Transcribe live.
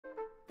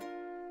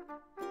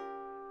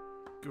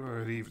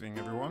Good evening,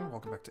 everyone.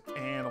 Welcome back to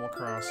Animal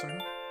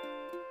Crossing.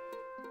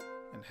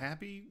 And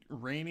happy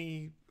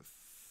rainy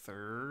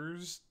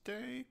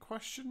Thursday?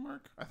 Question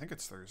mark? I think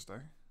it's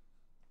Thursday.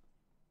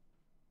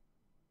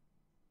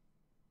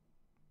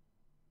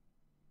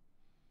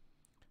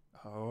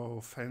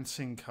 Oh,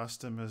 fencing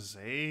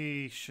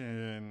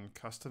customization.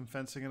 Custom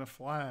fencing in a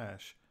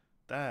Flash.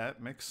 That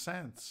makes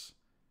sense.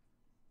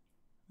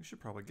 We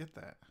should probably get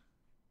that.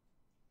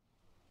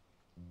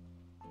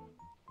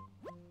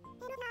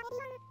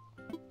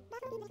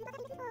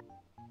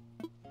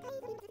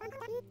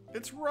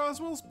 It's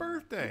Roswell's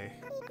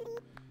birthday!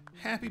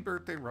 Happy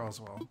birthday,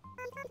 Roswell.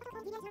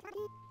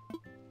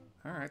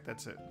 Alright,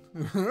 that's it.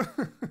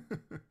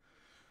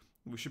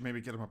 We should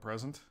maybe get him a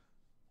present.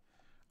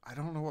 I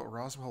don't know what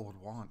Roswell would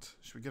want.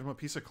 Should we get him a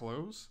piece of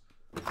clothes?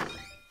 Oh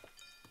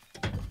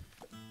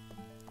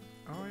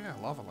yeah,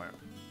 lava lamp.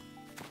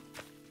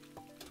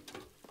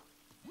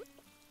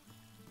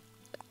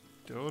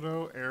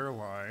 Dodo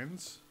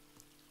Airlines.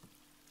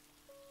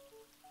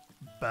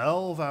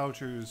 Bell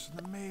vouchers for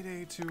the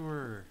Mayday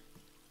tour.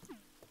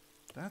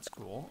 That's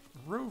cool.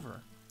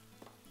 Rover.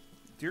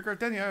 Dear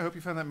Gardenia, I hope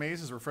you found that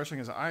maze as refreshing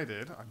as I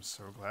did. I'm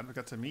so glad we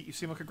got to meet. You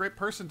seem like a great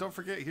person. Don't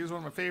forget, here's one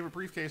of my favorite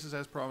briefcases.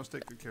 As promised,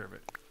 take good care of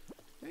it.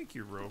 Thank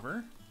you,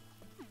 Rover.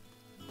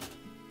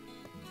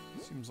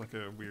 Seems like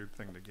a weird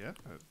thing to get,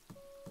 but...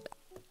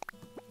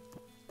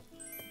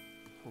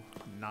 Oh,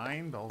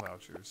 9 bell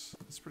vouchers.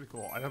 That's pretty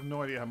cool. I have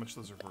no idea how much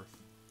those are worth.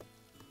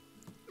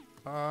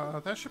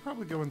 That should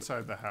probably go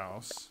inside the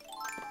house.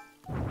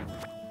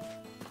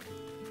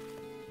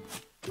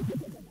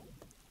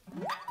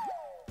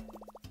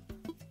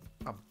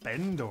 A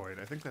Bendoid.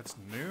 I think that's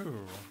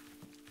new.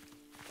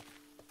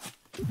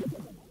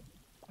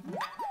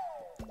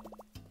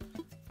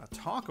 A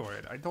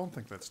Talkoid. I don't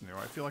think that's new.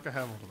 I feel like I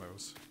have one of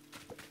those.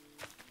 I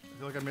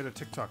feel like I made a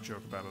TikTok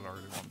joke about it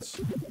already once.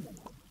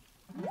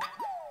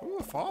 Ooh,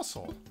 a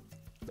fossil.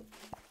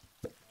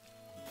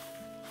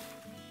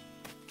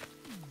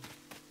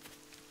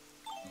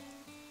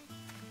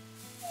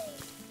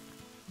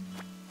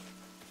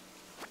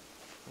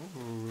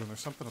 Ooh, and there's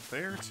something up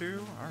there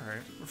too?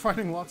 Alright. We're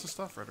finding lots of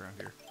stuff right around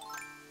here.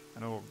 I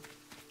know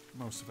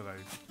most of it I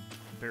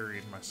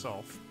buried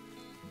myself.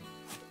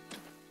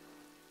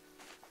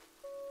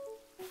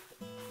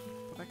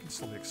 But I can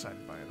still be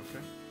excited by it,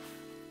 okay?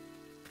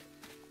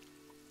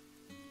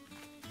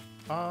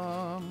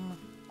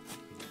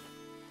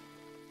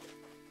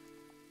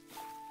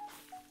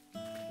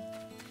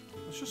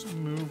 Let's just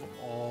move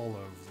all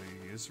of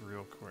these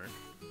real quick.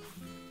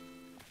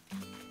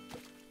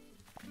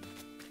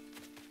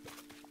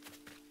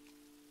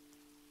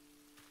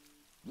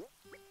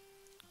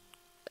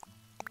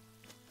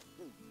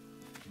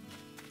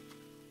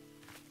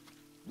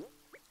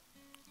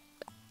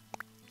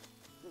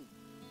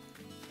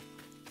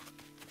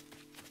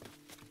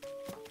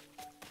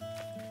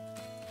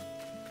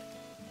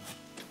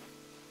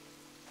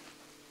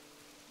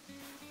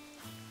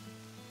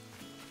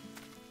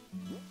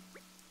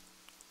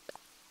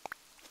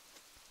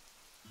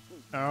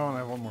 Oh, and I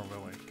have one more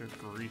lily. Good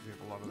grief, we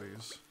have a lot of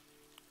these.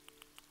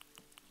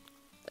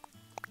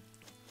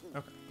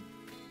 Okay.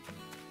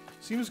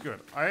 Seems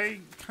good. I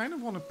kind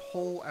of want to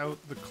pull out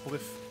the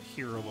cliff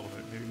here a little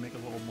bit. Maybe make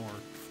it a little more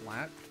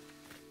flat.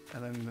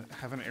 And then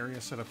have an area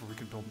set up where we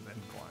can build an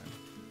incline.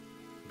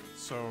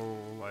 So,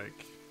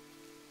 like...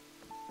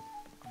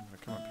 I'm gonna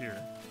come up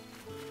here.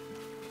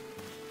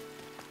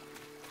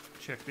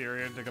 Check the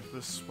area, dig up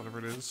this, whatever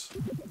it is.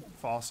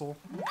 Fossil.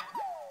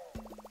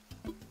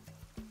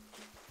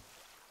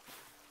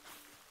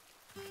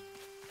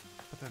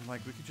 Then,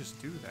 like, we could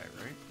just do that,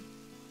 right?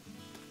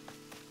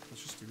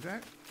 Let's just do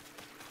that.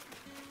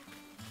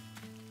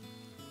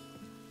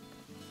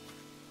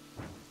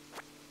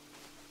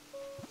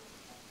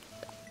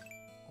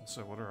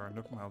 Also, what are our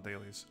Nook Mile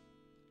dailies?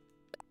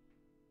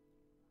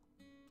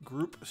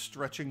 Group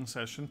stretching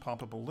session,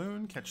 pop a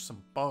balloon, catch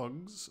some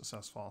bugs,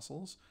 assess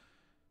fossils,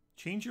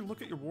 change your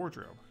look at your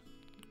wardrobe.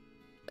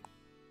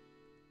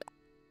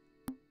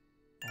 Oh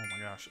my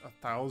gosh,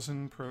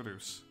 1,000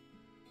 produce.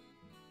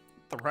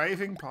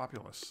 Thriving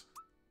populace.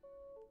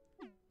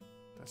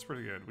 That's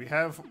pretty good. We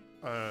have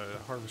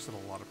harvested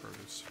a lot of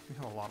produce. We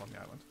have a lot on the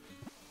island.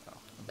 Oh,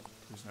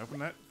 who's gonna open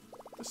that?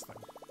 This thing.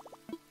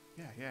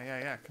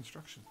 Yeah.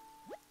 Construction.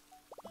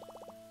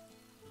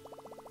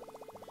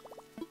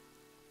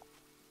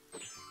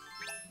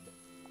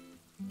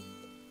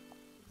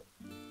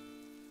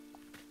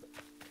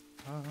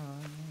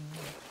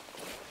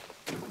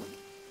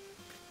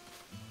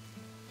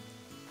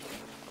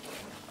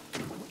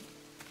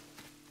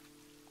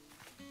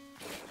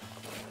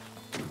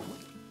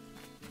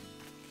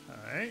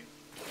 Okay.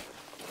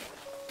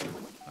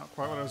 Not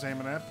quite what I was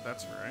aiming at, but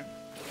that's alright.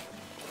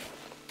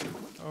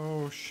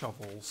 Oh,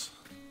 shovels.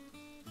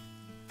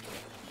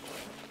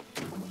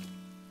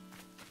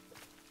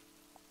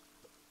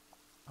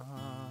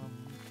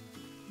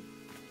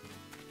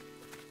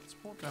 Let's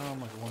pull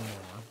down like one more.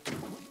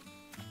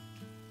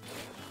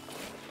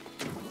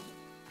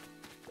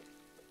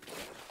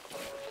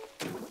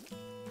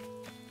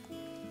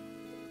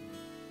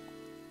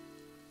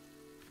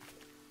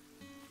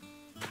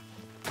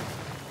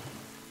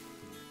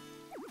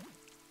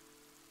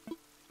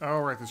 Oh,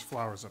 right, there's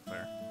flowers up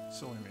there.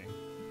 Silly me.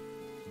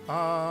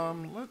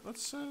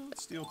 Let's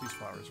deal with these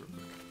flowers real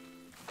quick.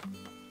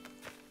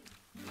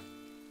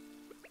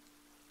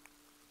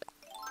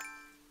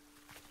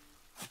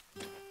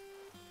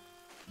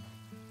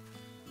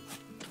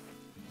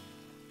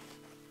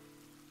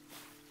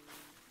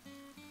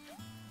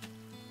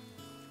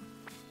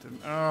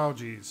 Oh,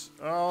 jeez.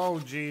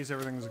 Oh, jeez,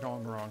 everything's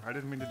going wrong. I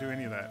didn't mean to do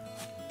any of that.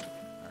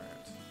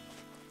 Alright.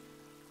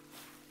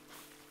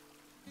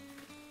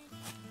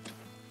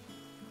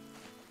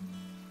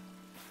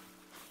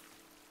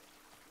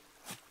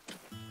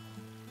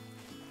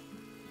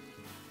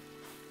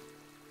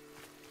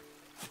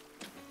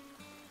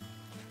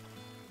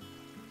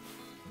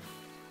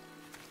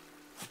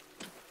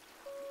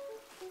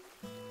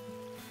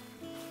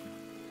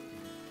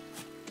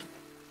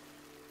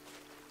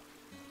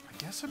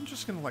 I guess I'm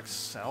just gonna, like,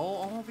 sell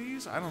all of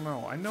these? I don't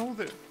know. I know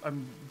that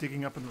I'm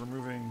digging up and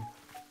removing,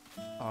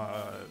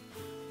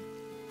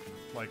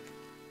 like,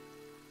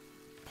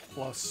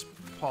 plus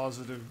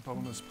positive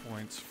bonus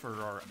points for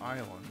our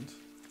island.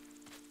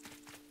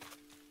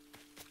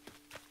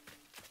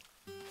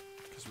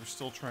 Because we're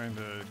still trying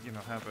to, you know,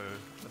 have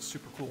a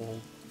super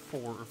cool 4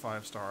 or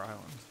 5-star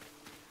island.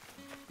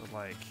 But,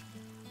 like,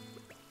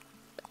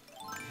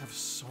 we have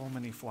so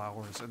many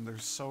flowers, and they're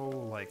so,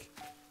 like,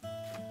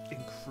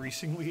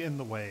 increasingly in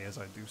the way as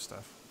I do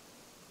stuff.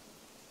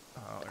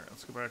 Alright,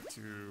 let's go back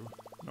to...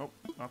 Nope,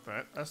 not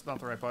that. That's not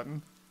the right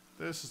button.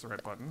 This is the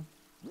right button.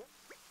 There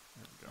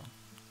we go.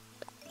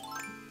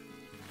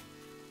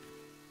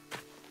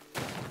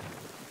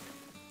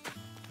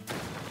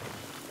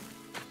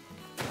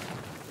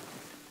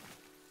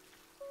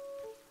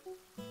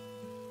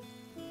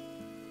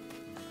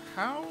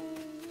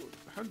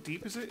 How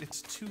deep is it?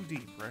 It's too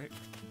deep, right?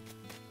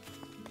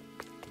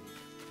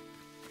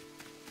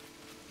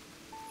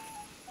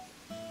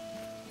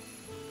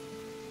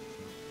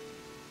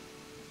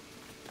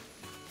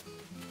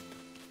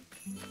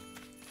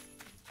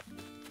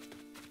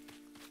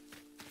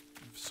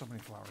 So many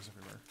flowers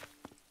everywhere.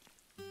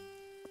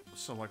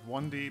 So like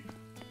 1 deep,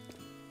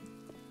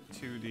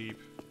 2 deep.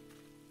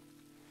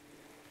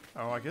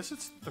 Oh, I guess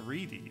it's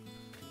 3 deep.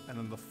 And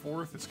then the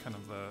 4th is kind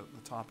of the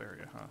top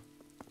area, huh?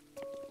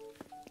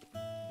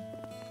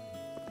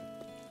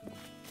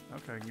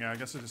 Okay, yeah, I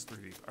guess it is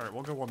 3 deep. Alright,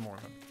 we'll go 1 more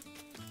then.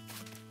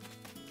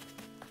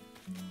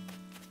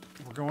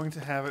 We're going to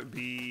have it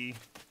be...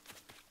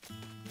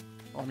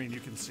 Well, I mean, you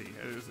can see.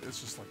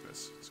 It's just like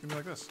this. It's gonna be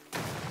like this. I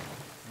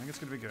think it's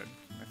gonna be good.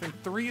 I think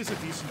 3 is a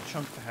decent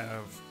chunk to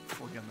have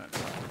for again that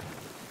side.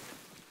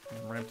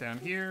 And ramp down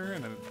here,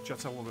 and then it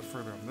jets out a little bit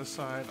further on this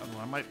side. I don't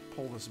know, I might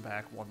pull this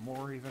back 1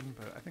 more even,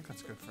 but I think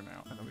that's good for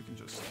now. And then we can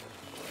just...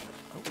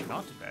 Oh,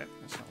 not do that.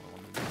 That's not what I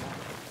wanted to do.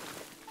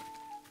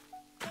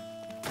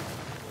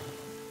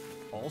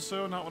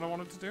 Also, not what I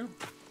wanted to do.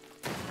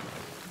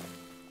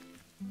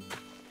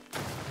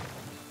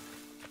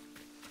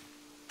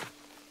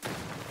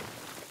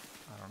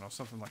 I don't know,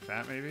 something like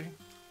that maybe?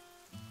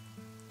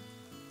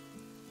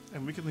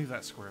 And we can leave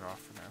that squared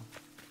off for now.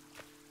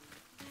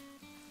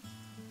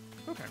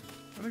 Okay,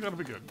 I think that'll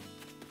be good.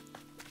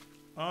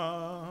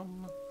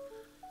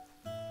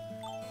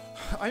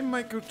 I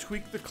might go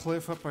tweak the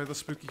cliff up by the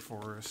spooky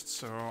forest,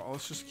 so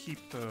let's just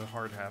keep the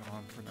hard hat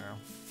on for now.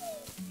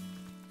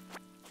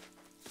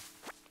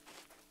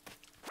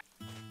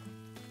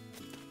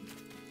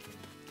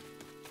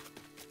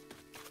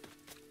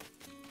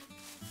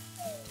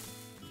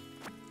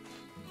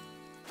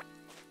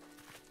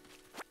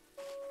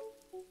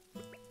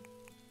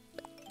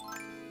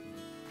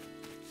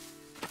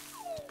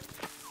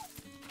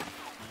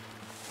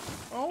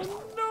 Oh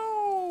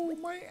no!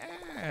 My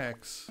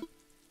axe!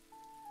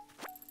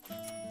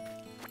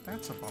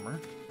 That's a bummer.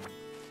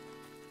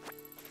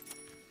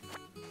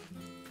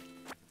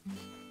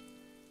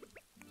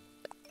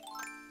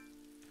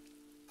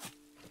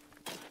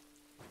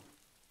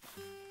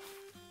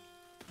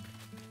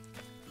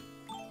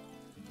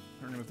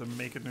 We're gonna have to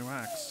make a new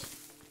axe.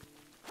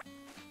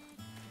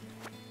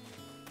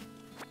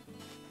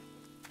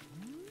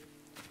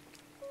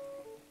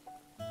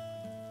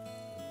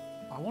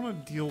 I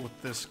want to deal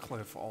with this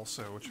cliff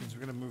also, which means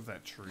we're going to move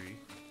that tree.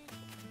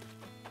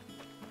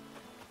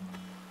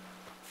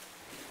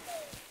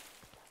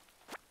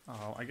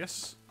 Oh, I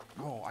guess...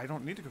 Oh, I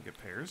don't need to go get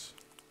pears.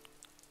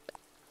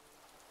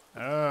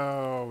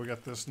 Oh, we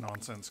got this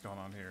nonsense going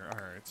on here.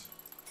 Alright.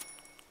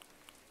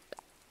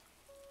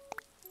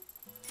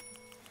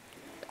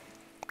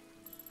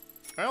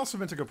 I also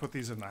meant to go put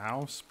these in the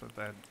house, but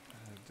that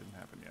didn't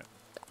happen yet.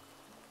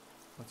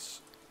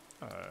 Let's...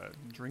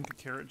 drink a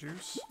carrot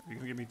juice. Are you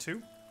gonna give me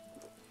 2?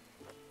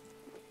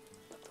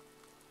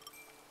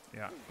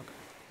 Yeah, okay.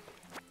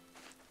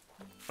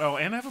 Oh,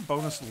 and I have a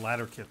bonus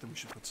ladder kit that we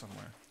should put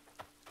somewhere.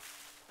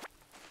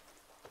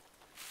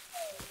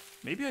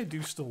 Maybe I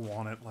do still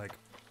want it, like,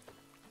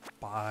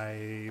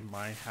 by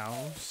my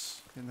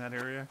house in that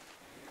area.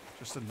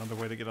 Just another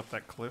way to get up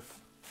that cliff.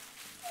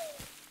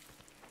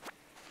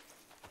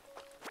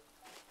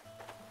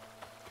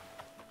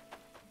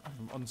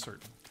 I'm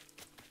uncertain.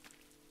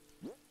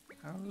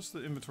 How's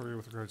the inventory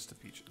with regards to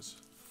peaches?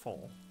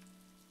 Full.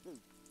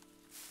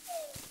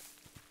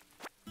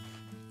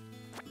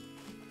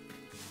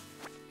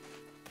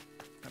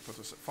 That puts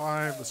us at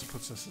 5. This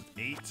puts us at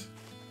 8.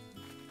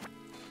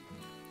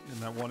 In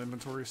that one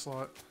inventory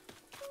slot.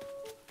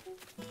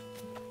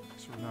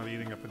 So we're not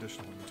eating up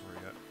additional inventory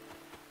yet.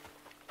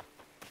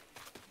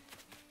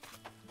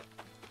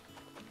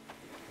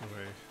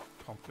 Anyway,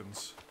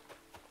 pumpkins.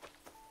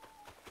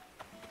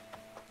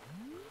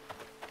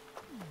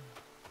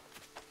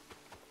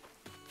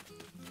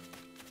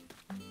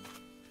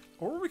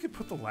 Or we could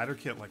put the ladder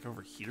kit like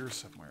over here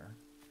somewhere.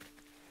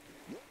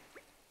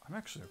 I'm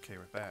actually okay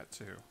with that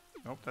too.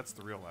 Nope, that's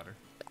the real ladder.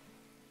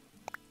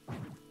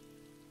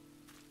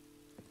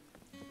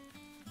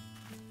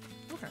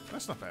 Okay,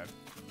 that's not bad.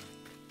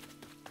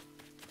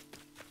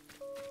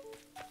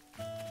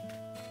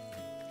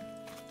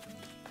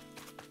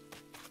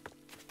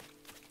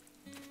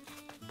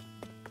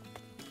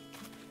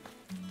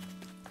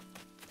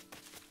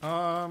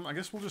 I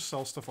guess we'll just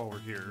sell stuff while we're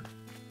here.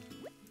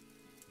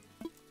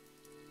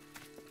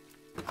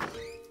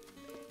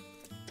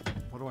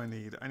 What do I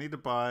need? I need to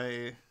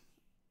buy...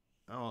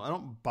 Oh, I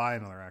don't buy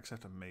another axe, I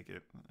have to make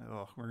it.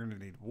 Oh, we're gonna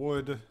need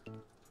wood. It's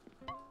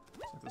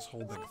like this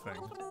whole big thing.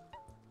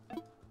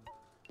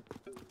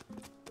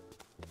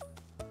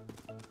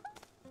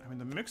 I mean,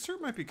 the mixer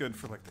might be good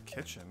for, like, the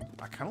kitchen.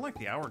 I kind of like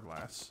the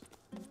hourglass.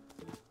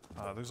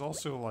 There's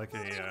also, like,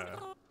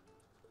 a,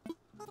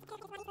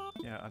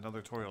 yeah,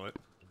 another toilet.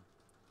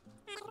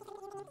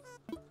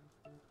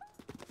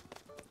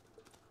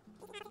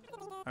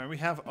 I mean, we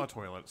have a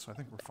toilet, so I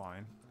think we're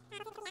fine.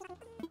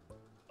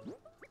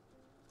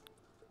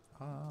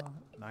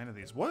 9 of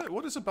these.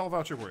 What is a bell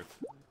voucher worth?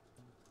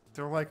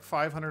 They're like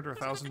 500 or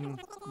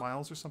 1,000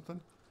 miles or something?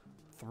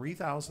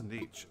 3,000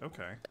 each.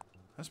 Okay.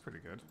 That's pretty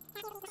good.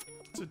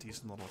 It's a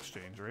decent little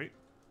exchange rate.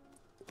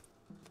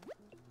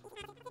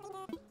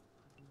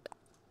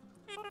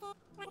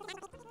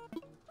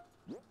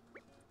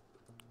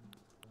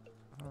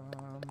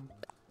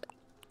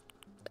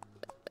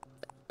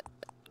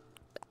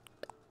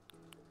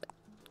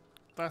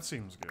 That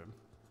seems good.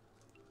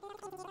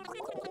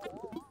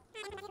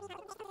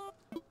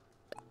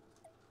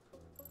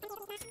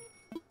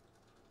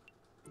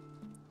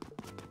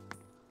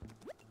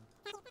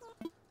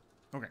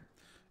 Okay.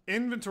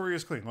 Inventory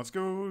is clean. Let's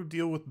go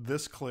deal with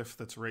this cliff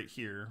that's right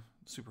here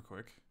super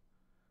quick.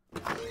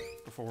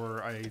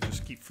 Before I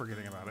just keep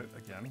forgetting about it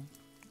again.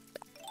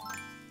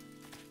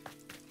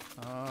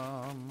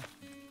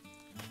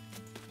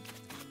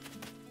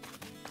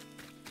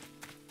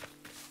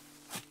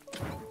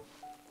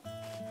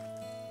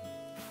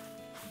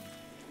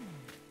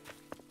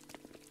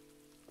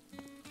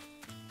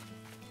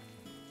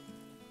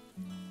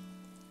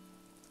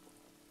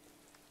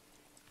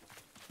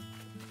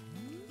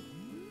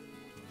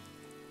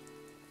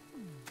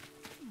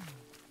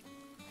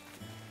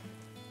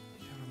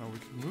 We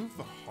can move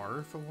the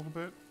hearth a little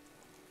bit.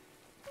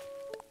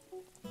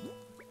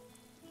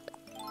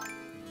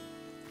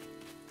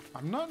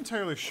 I'm not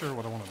entirely sure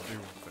what I want to do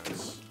with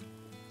this.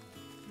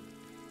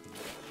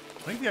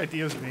 I think the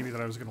idea is maybe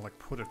that I was going to like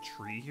put a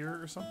tree here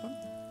or something.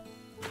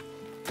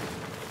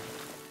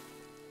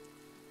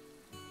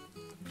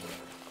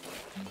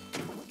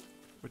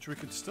 Which we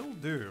could still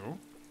do.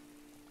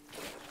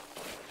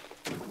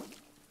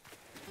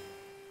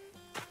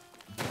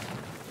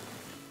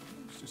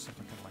 Let's do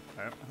something like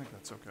that. I think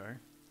that's okay.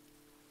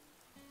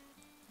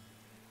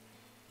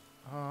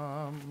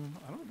 I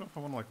don't know if I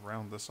want to like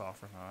round this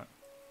off or not.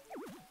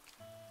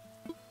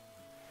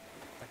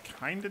 I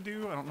kind of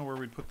do. I don't know where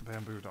we'd put the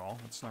bamboo doll.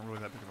 It's not really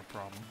that big of a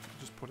problem.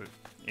 Just put it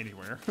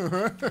anywhere.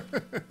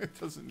 It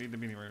doesn't need to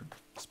be anywhere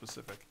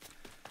specific.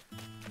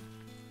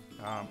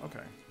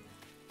 Okay.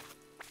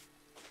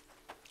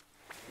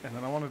 And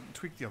then I want to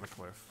tweak the other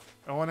cliff.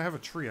 Oh, and I have a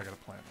tree I gotta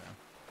plant now.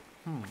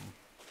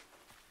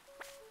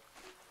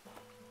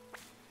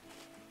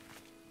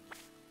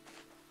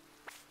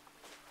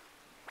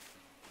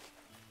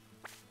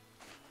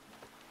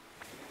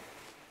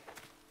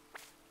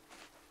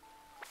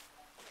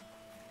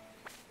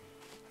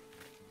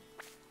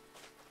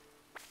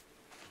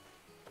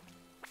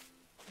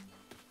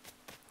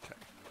 Okay.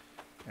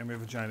 And we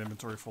have a giant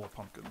inventory full of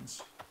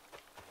pumpkins.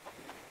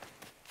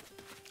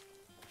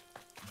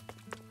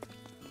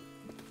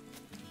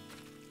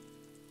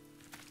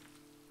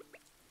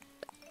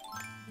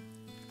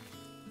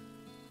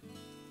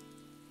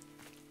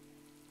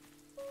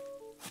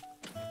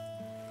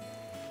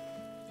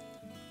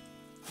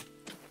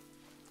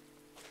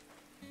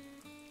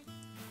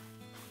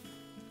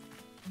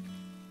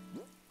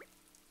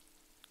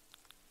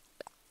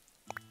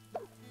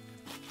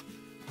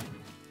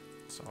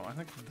 So I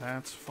think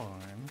that's fine.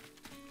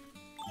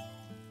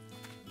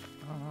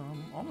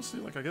 Honestly,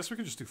 like, I guess we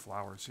could just do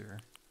flowers here.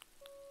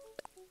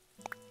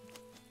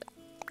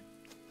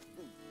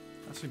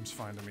 That seems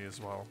fine to me as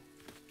well.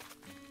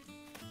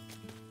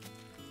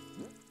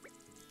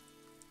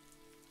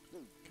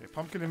 Okay,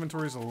 pumpkin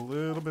inventory is a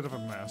little bit of a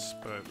mess,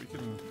 but we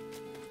can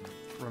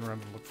run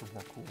around and look for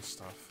more cool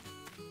stuff.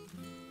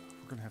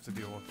 We're gonna have to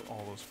deal with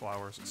all those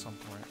flowers at some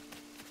point.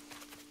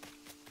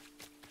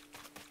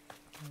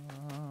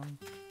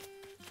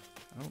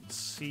 I don't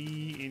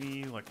see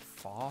any, like,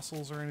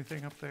 fossils or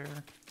anything up there.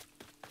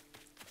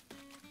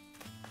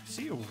 I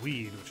see a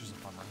weed, which is a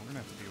bummer. We're gonna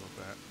have to deal with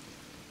that.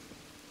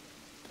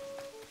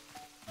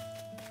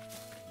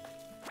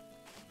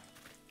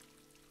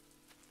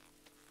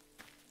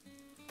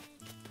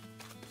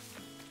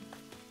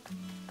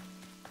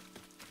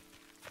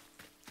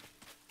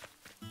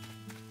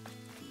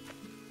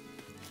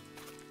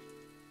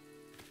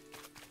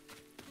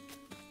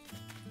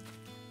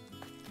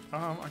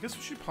 I guess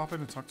we should pop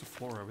in and talk to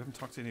Flora. We haven't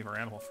talked to any of our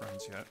animal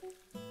friends yet.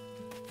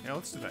 Yeah,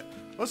 let's do that.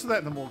 Let's do that,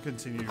 and then we'll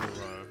continue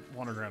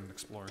wandering around and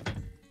exploring.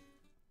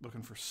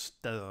 Looking for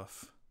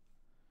stuff.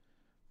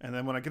 And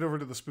then when I get over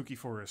to the spooky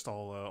forest,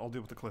 I'll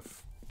deal with the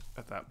cliff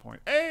at that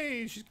point.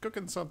 Hey, she's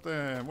cooking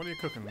something. What are you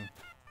cooking?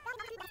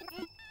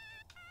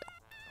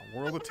 A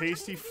world of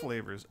tasty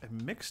flavors. A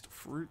mixed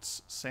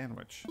fruits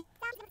sandwich.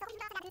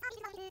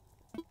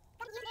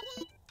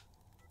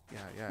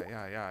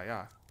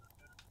 Yeah.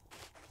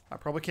 I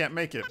probably can't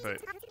make it,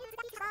 but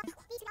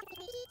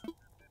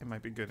it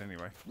might be good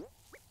anyway.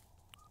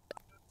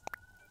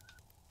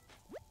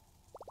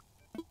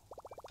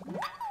 That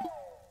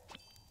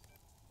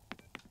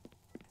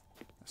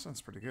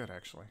sounds pretty good,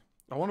 actually.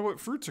 I wonder what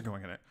fruits are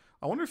going in it.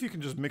 I wonder if you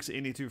can just mix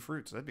any two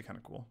fruits. That'd be kind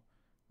of cool.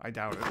 I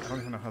doubt it. I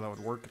don't even know how that would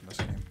work in this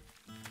game.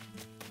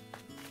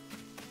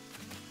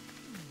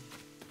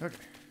 Okay.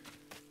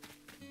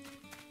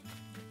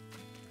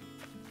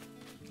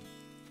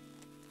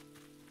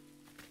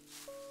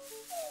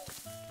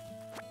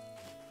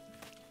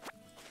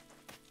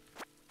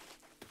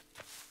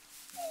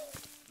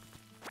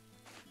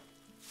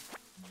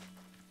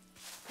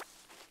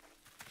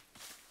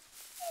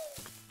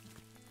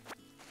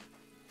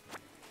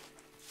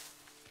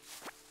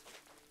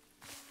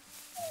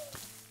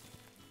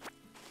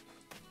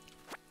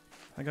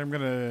 I think I'm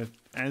gonna,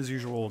 as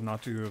usual,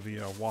 not do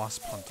the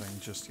wasp hunting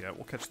just yet.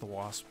 We'll catch the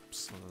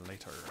wasps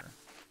later.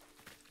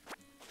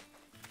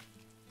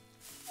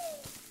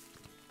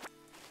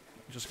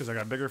 Just because I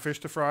got bigger fish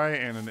to fry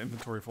and an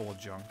inventory full of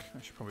junk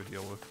I should probably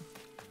deal with.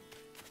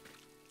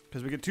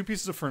 Because we get 2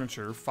 pieces of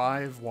furniture,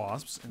 5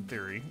 wasps, in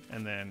theory,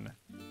 and then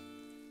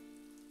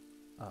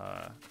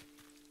a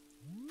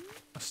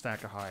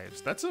stack of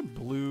hives. That's a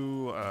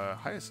blue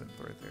hyacinth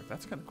right there.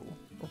 That's kind of cool.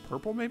 Or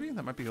purple, maybe?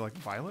 That might be like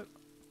violet.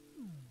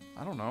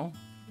 I don't know.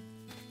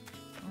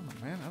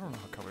 Man. I don't know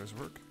how colors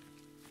work.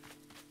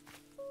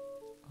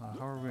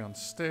 How are we on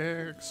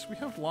sticks? We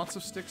have lots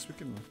of sticks. We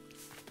can...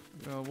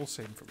 we'll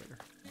save them for later.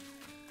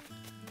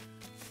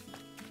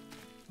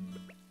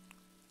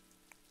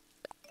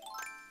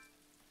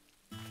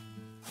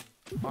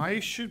 I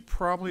should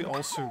probably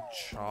also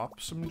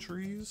chop some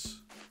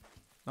trees.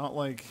 Not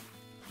like...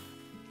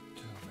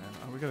 Oh, man.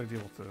 Oh, we gotta deal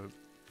with the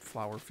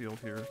flower field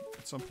here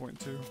at some point,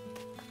 too.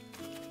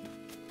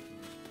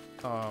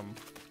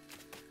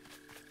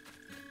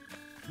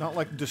 Not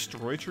like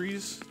destroy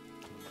trees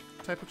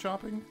type of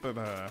chopping, but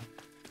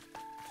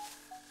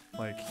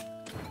like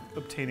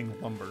obtaining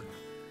lumber.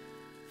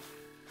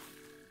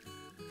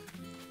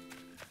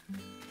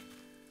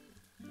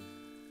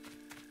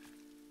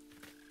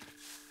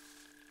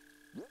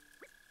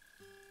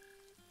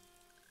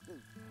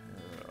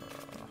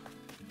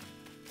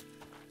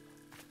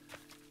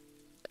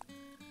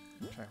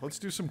 Okay, let's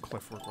do some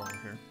cliff work while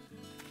we're here.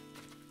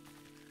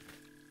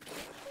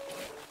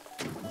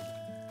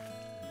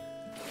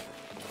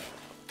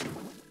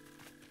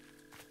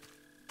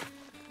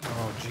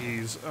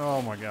 Jeez.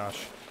 Oh my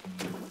gosh.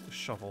 The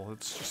shovel,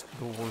 it's just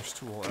the worst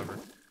tool ever.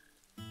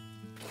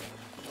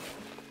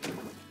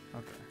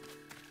 Okay.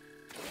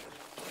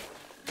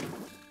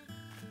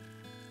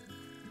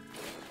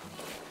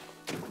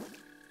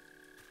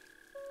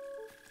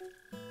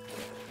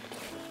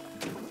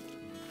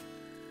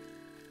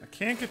 I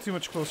can't get too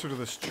much closer to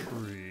this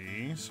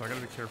tree, so I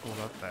gotta be careful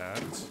about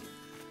that.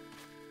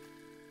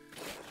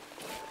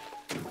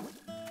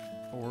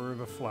 Or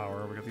the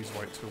flower. We got these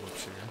white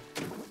tulips here.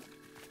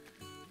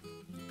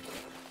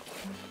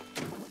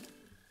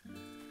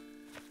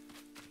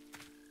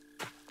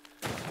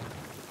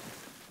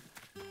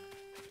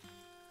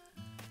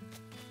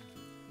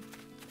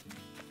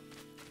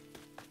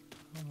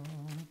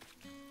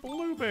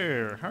 Blue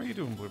Bear! How are you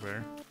doing, Blue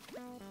Bear?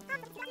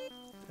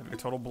 Having a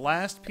total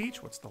blast,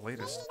 Peach? What's the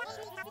latest?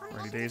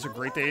 Rainy days are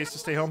great days to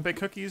stay home, bake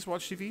cookies,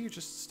 watch TV, or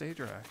just stay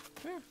dry.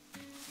 Yeah.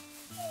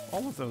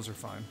 All of those are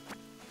fine.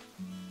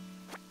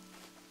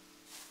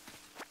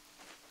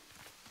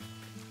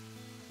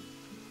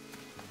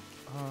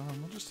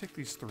 We'll just take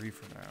these 3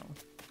 for now.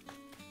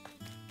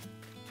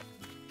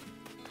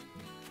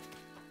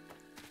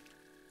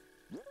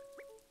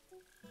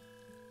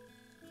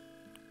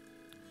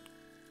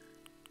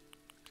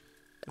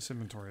 This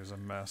inventory is a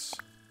mess.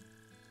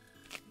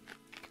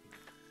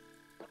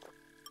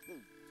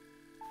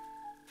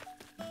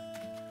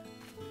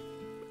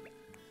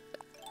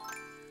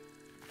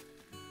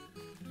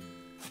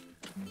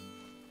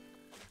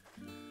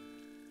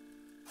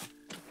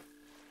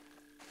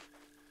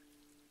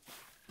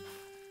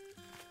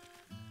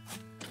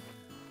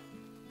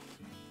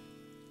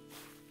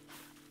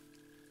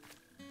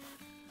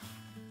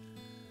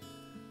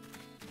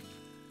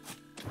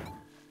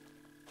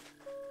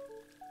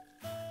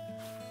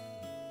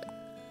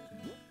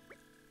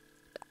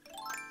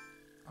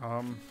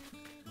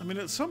 I mean,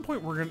 at some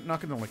point we're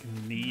not gonna like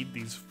need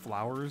these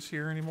flowers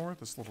here anymore.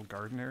 This little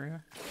garden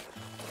area.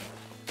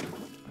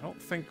 I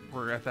don't think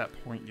we're at that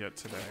point yet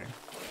today.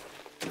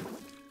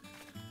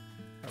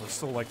 I would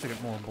still like to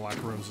get more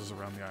black roses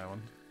around the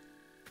island.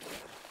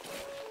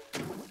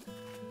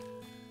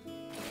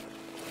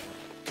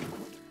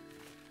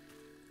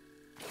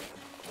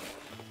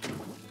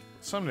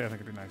 Someday I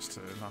think it'd be nice to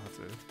not have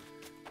to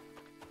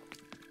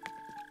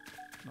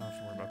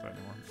worry about that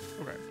anymore.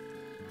 Okay.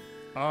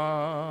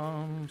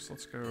 So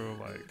let's go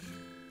like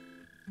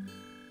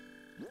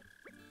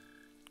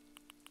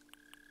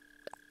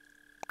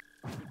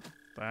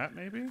that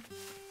maybe?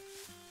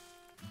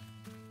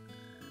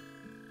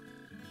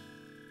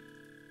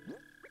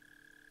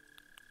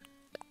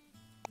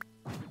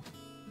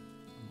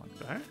 Like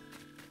that?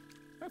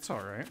 That's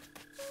alright.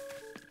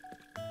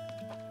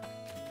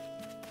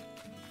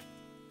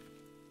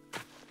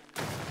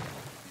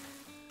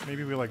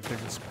 Maybe we like dig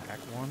this back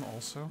one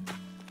also.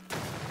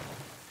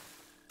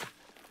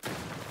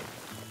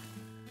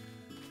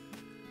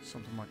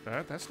 Something like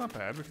that. That's not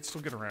bad. We can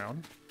still get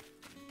around.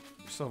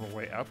 We still have a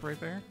way up right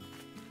there.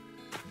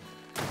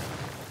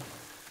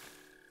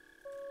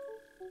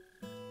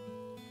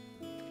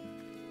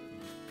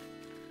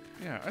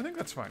 Yeah, I think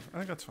that's fine. I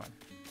think that's fine.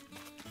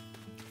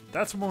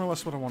 That's more or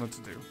less what I wanted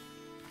to do.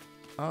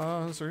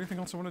 Is there anything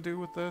else I want to do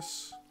with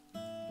this?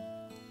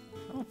 I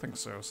don't think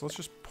so. So let's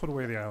just put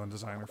away the island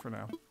designer for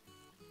now.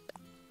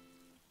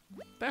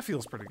 That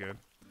feels pretty good.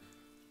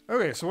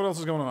 Okay, so what else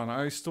is going on?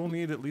 I still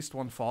need at least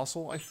one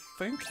fossil, I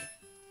think?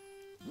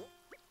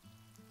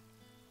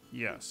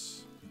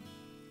 Yes.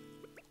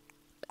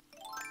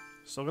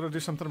 Still gotta do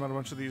something about a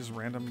bunch of these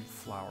random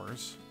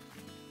flowers.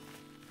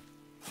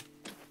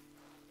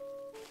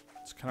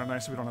 It's kind of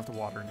nice that we don't have to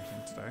water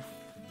anything today.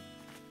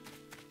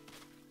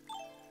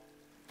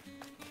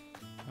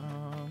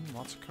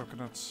 Lots of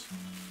coconuts.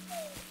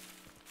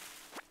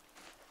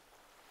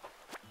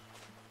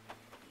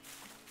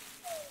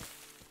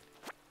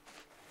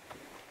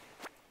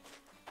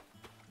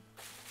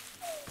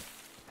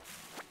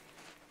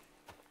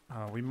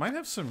 We might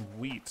have some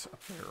wheat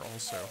up there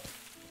also.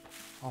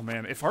 Oh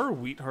man, if our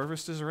wheat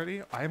harvest is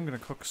ready, I am gonna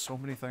cook so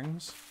many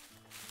things.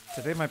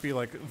 Today might be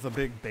like the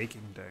big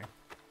baking day.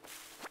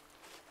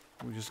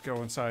 We just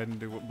go inside and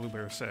do what Blue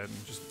Bear said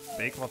and just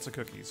bake lots of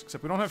cookies.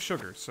 Except we don't have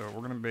sugar, so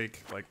we're gonna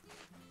bake like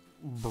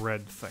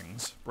bread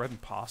things. Bread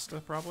and pasta,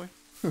 probably.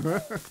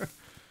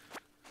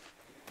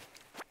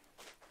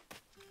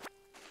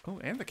 Oh,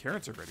 and the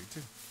carrots are ready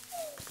too.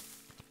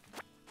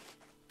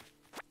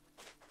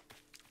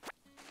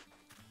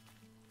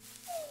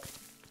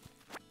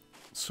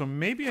 So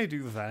maybe I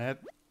do that.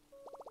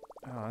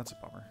 Oh, that's a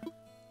bummer.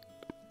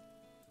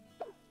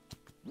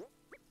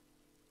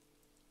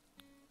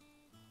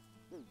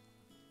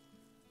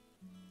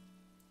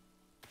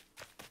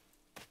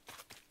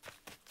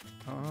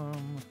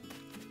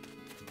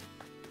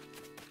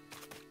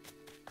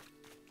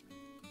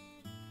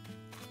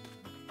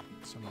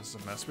 So this is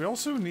a mess. We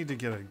also need to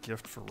get a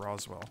gift for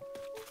Roswell.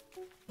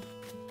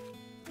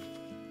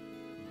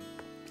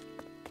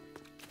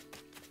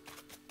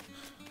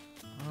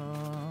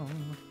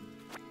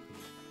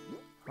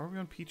 Are we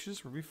on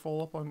peaches? Were we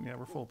full up on... Yeah,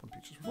 we're full up on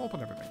peaches. We're full up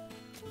on everything.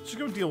 Let's just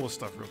go deal with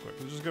stuff real quick.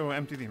 Let's just go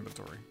empty the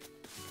inventory.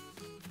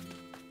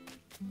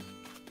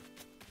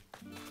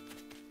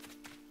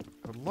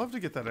 I would love to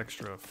get that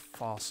extra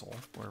fossil,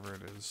 wherever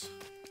it is.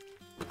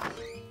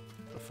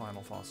 The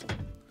final fossil.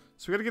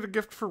 So we gotta get a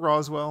gift for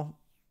Roswell.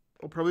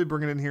 We'll probably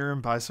bring it in here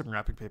and buy some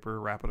wrapping paper,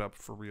 wrap it up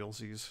for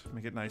realsies.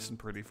 Make it nice and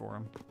pretty for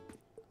him.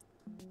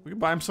 We can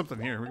buy him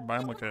something here. We can buy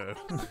him like a...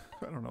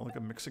 I don't know, like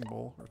a mixing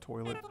bowl or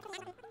toilet.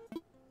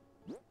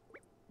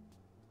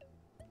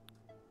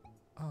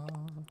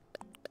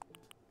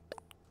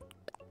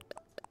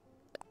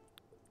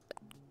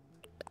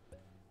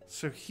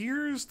 So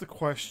here's the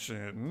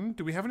question.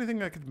 Do we have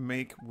anything I could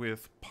make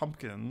with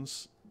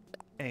pumpkins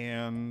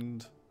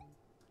and...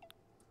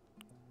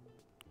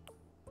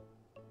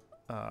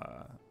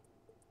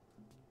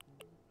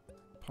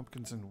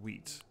 pumpkins and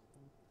wheat?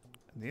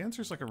 And the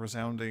answer is like a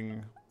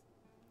resounding...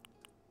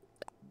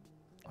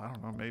 I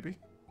don't know, maybe?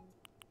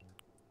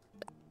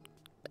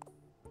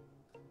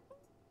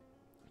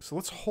 So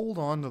let's hold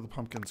on to the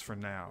pumpkins for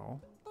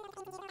now.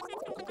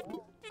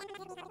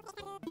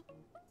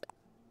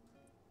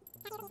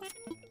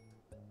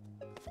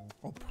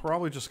 I'll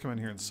probably just come in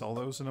here and sell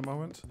those in a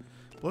moment.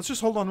 But let's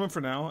just hold on to them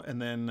for now,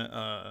 and then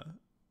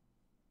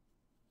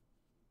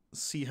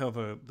see how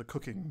the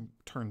cooking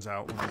turns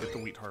out when we get the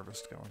wheat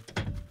harvest going.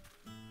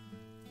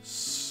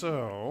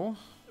 So...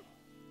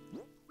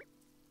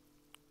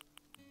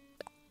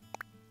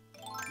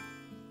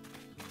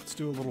 let's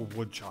do a little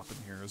wood chopping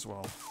here as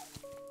well.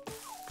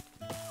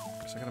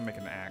 So I gotta make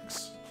an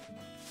axe.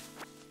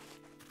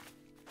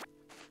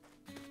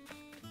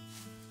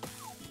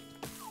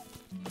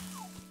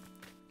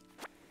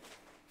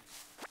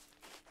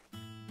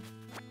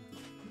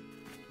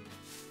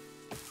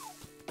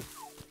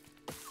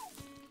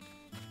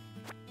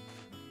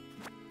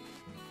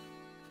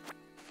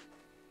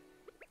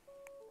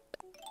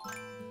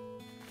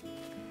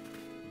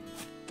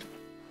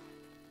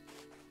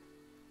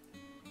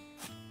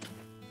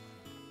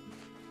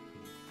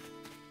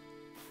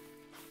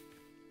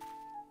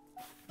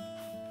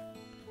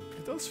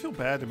 It does feel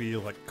bad to be,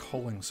 like,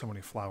 culling so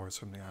many flowers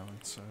from the island,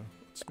 so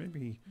let's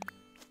maybe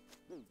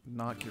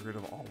not get rid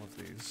of all of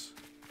these.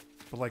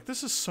 But, like,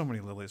 this is so many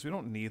lilies. We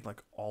don't need,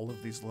 like, all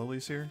of these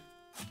lilies here.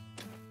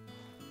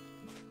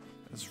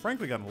 It's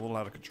frankly gotten a little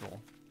out of control.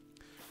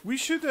 We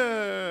should,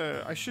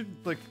 I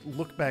should, like,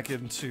 look back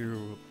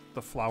into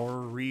the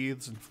flower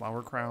wreaths and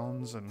flower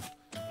crowns and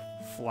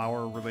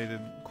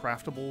flower-related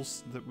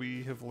craftables that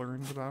we have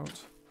learned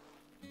about.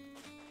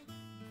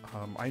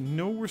 I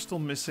know we're still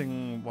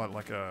missing, what,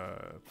 like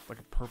a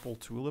purple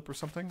tulip or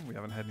something? We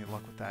haven't had any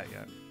luck with that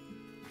yet.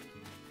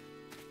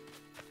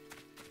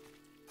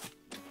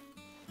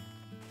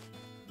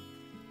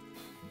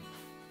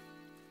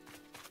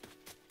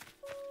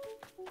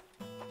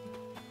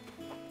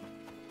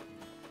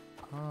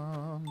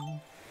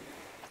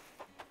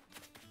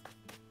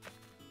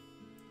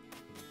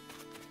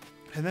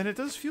 And then it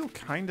does feel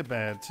kind of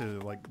bad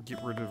to, like, get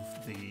rid of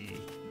the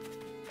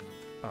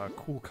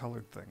cool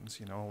colored things,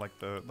 you know, like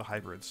the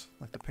hybrids,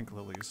 like the pink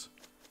lilies.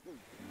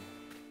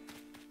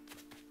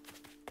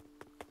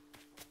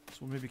 So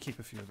we'll maybe keep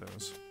a few of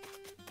those.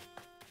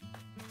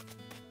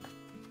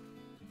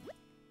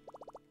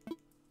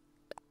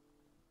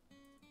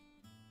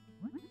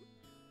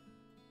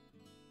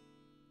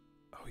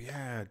 Oh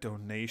yeah,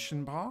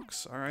 donation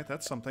box. All right,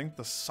 that's something.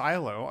 The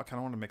silo, I kind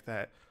of want to make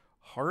that.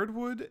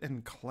 Hardwood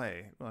and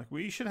clay. Like,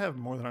 we should have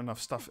more than enough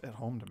stuff at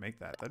home to make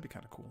that. That'd be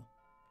kind of cool.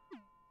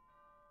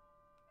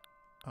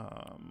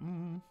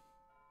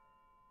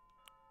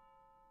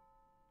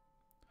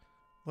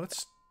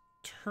 Let's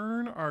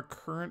turn our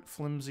current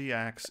flimsy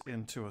axe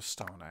into a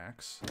stone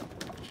axe.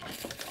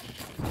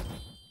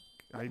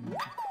 I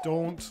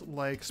don't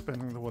like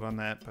spending the wood on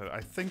that, but I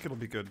think it'll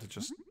be good to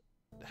just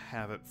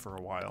have it for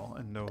a while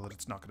and know that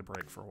it's not going to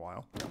break for a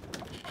while.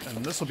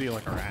 And this will be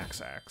like our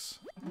axe.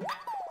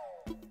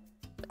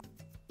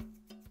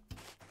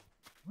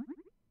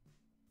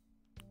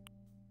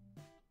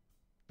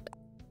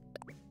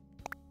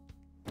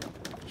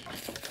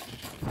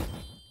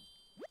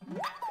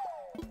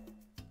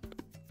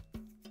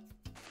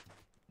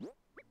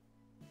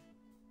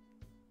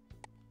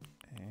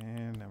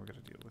 And now we're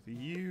going to deal with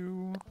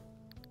you.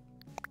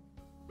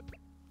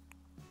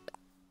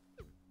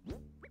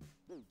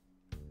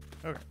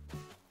 Okay.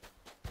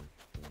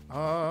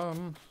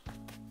 The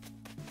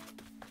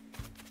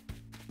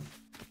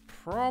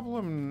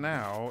problem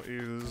now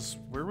is,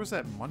 where was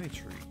that money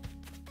tree?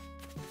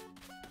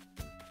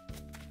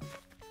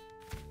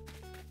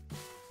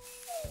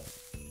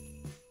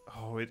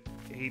 Oh, it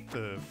ate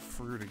the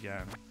fruit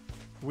again.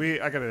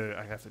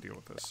 I have to deal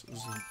with this.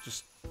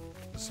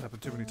 This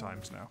happened too many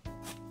times now.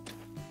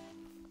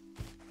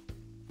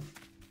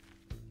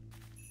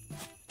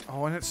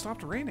 Oh, and it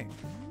stopped raining.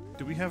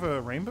 Do we have a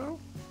rainbow?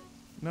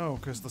 No,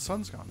 because the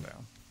sun's gone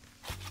down.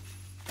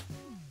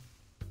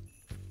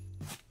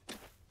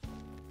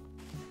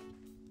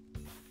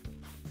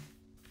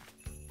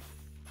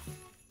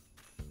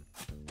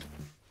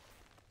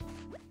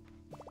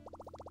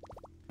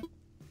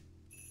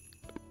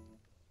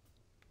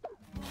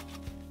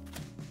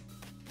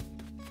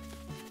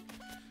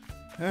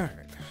 Alright.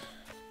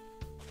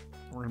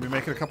 We're going to be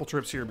making a couple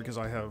trips here because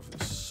I have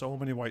so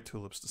many white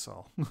tulips to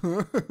sell.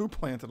 Who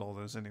planted all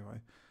those anyway?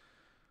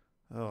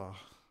 Ugh.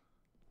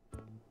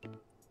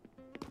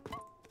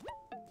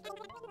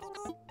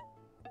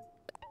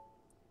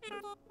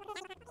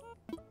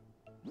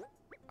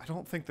 I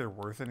don't think they're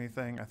worth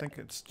anything. I think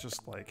it's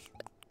just like,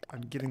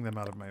 I'm getting them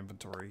out of my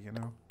inventory, you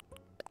know?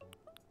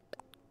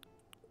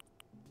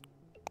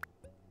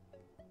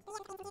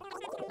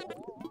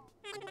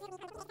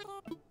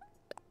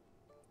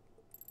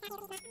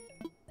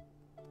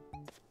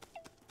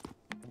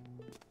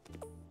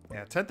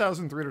 Yeah,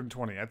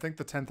 10,320. I think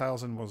the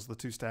 10,000 was the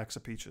 2 stacks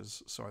of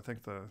peaches, so I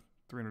think the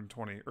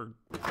 320, or...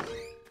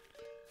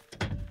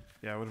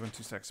 Yeah, it would have been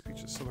 2 stacks of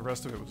peaches, so the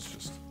rest of it was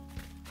just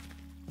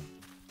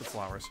the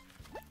flowers.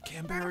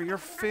 Canberra, you're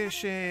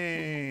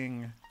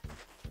fishing!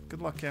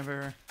 Good luck,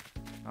 Canberra.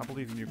 I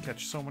believe in you.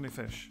 Catch so many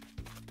fish.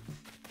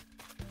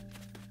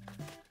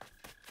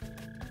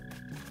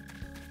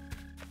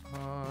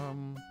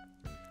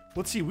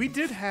 Let's see, we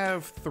did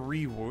have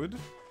 3 wood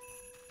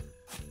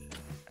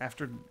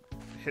after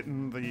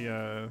hitting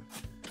the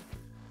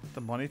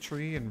money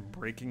tree and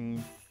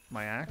breaking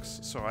my axe,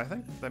 so I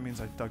think that means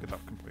I dug it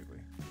up completely.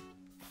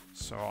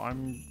 So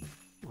I'm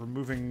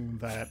removing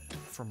that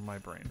from my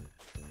brain.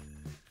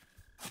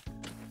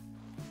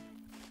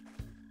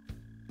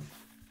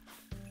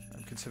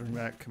 I'm considering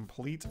that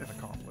complete and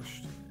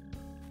accomplished.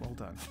 Well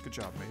done. Good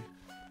job, mate.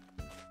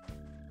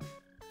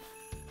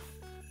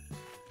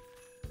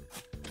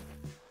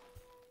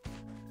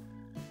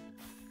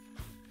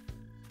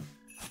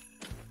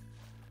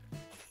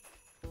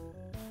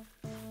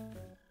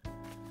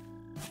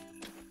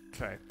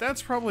 Okay,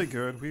 that's probably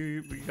good.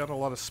 We got a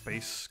lot of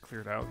space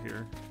cleared out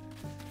here.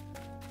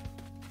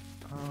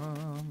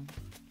 I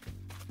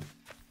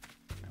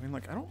mean,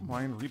 like, I don't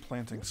mind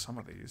replanting some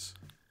of these.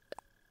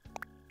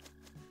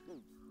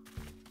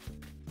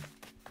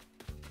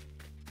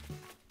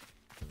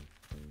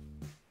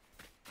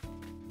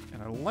 And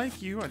And I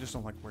like you, I just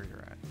don't like where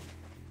you're at.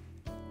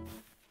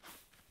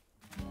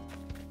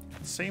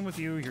 Same with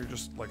you, you're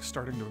just like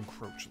starting to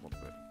encroach a little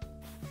bit.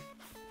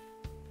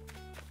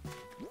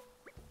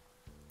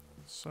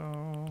 So,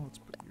 let's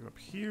put you up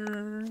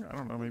here. I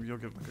don't know, maybe you'll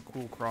get like a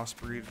cool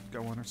crossbreed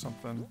going or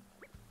something.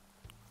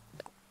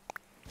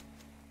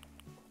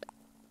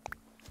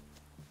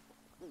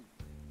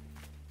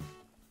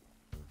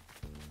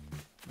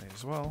 May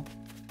as well.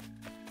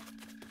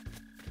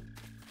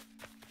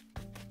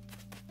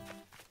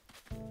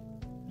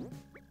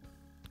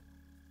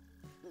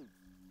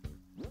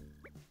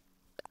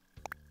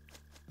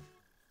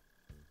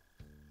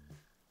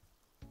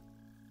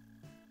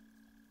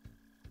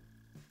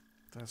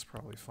 That's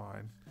probably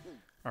fine.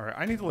 Alright,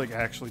 I need to like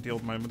actually deal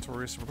with my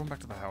inventory, so we're going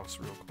back to the house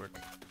real quick.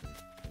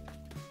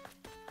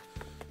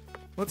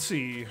 Let's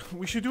see.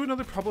 We should do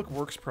another public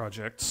works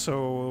project.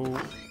 So,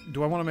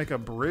 do I want to make a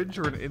bridge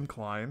or an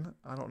incline?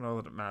 I don't know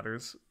that it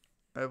matters.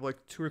 I have like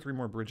 2 or 3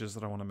 more bridges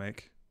that I want to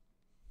make.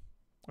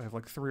 I have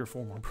like 3 or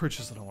 4 more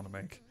bridges that I want to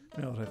make,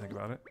 now that I think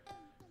about it.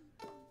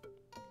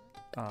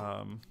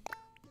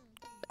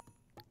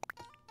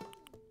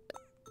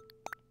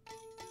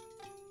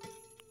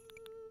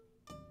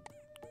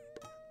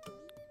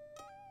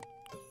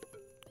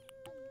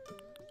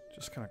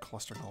 Just kind of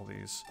clustering all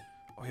these.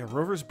 Oh yeah,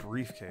 Rover's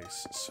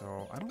briefcase.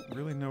 So I don't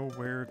really know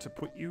where to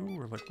put you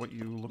or like what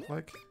you look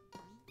like.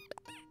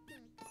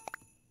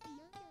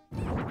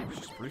 It's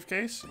just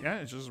briefcase? Yeah,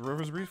 it's just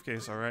Rover's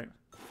briefcase, alright.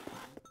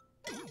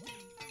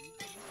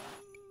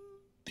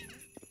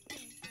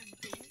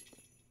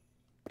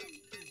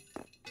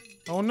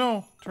 Oh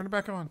no! Turn it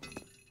back on.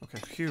 Okay,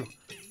 phew.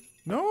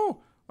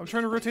 No! I'm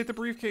trying to rotate the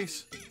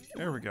briefcase.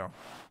 There we go.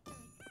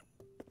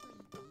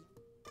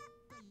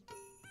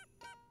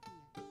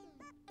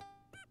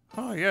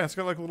 Oh yeah, it's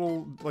got like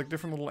little, like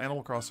different little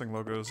Animal Crossing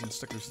logos and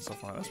stickers and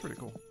stuff on it. That's pretty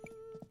cool.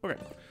 Okay.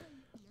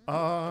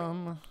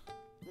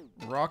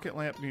 Rocket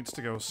lamp needs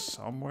to go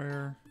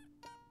somewhere.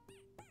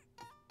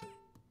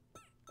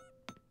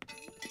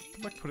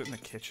 Like put it in the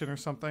kitchen or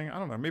something. I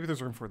don't know. Maybe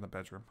there's room for it in the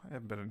bedroom. I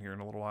haven't been in here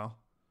in a little while.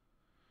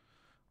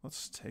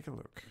 Let's take a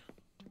look.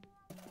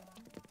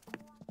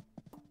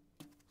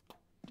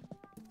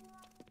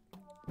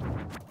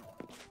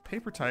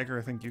 Paper Tiger,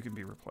 I think you can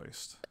be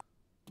replaced.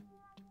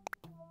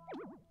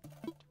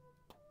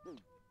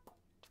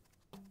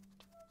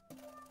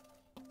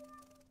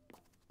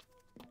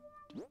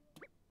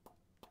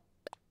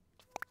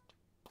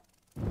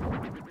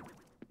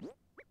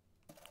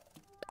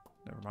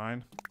 Never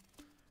mind.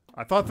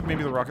 I thought that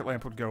maybe the rocket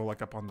lamp would go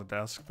like up on the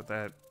desk, but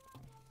that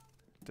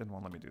didn't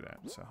want to let me do that,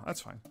 so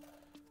that's fine.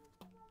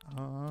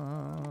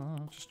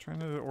 Just trying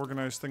to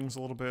organize things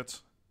a little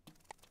bit.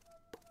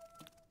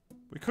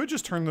 We could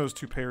just turn those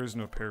 2 pairs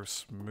into a pair of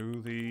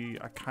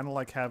smoothie. I kind of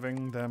like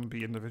having them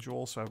be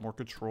individual, so I have more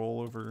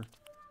control over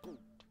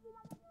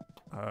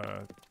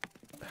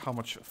how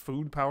much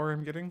food power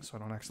I'm getting, so I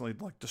don't accidentally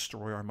like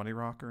destroy our money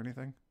rock or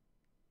anything,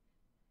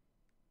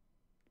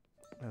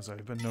 as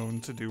I've been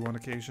known to do on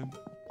occasion.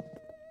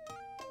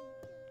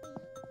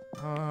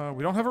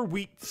 We don't have our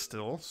wheat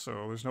still,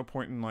 so there's no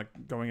point in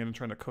like going in and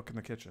trying to cook in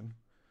the kitchen.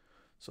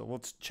 So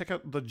let's check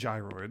out the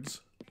gyroids.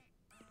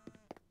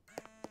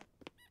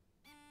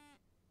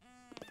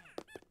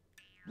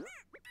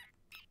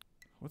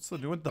 What's the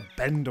doing? The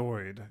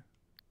bendoid.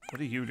 What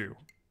do you do?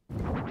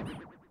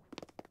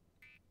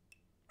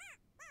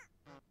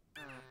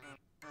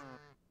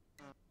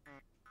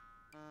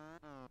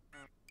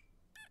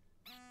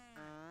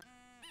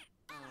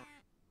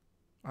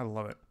 I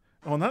love it.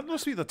 Oh, and that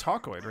must be the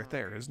tacoid right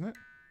there, isn't it?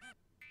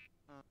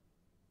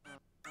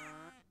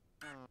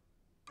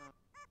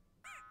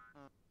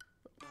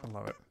 I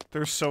love it.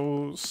 They're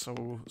so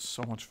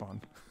much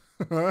fun.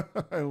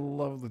 I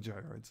love the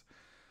gyroids.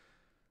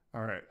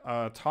 Alright,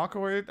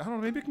 tacoid. I don't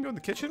know, maybe we can go in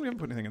the kitchen? We haven't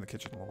put anything in the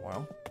kitchen in a little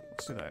while.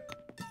 Let's do that.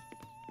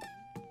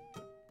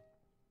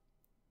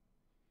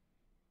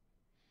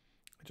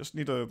 I just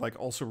need to, like,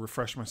 also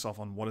refresh myself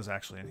on what is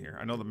actually in here.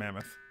 I know the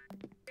mammoth.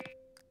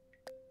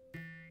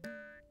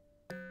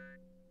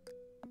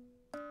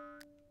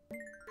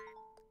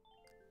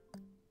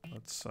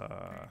 Let's,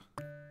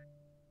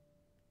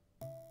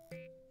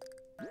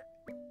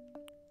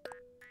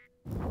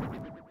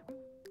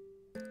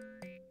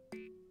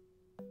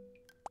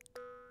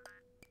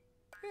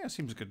 yeah,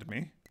 seems good to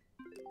me.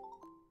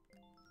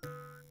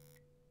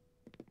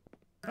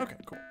 Okay,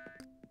 cool.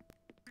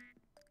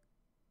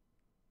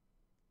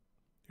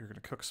 You're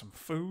gonna cook some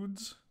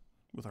foods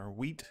with our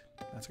wheat.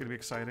 That's gonna be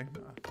exciting.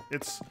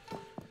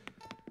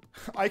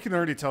 I can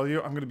already tell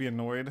you I'm gonna be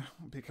annoyed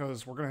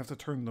because we're gonna have to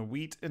turn the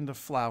wheat into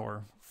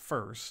flour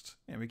first,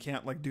 and we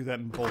can't like do that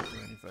in bulk or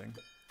anything.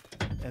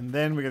 And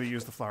then we gotta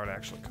use the flour to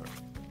actually cook.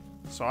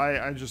 So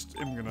I just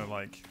am gonna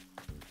like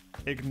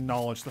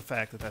acknowledge the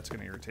fact that that's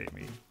gonna irritate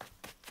me.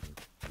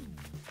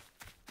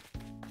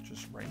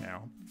 Just right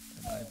now.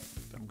 And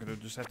I'm gonna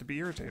just have to be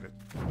irritated.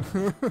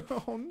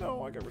 Oh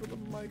no, I got rid of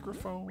the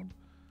microphone.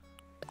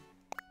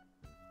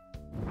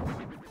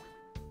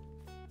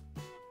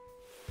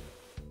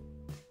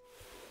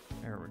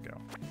 There we go.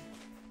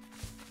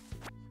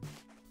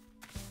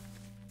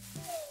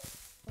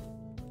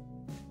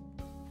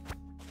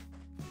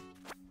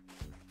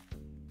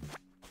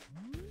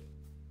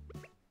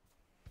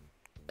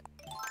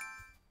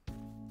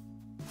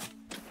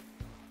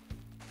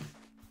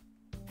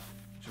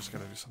 just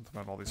gotta do something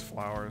about all these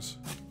flowers.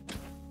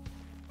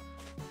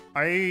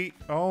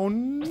 Oh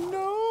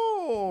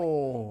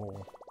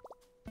no!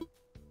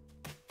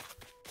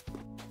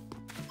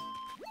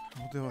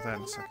 We'll deal with that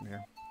in a second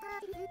here.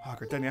 Oh,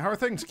 Gardenia, how are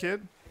things,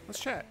 kid? Let's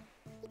chat.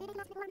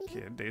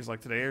 Kid, days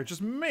like today are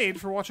just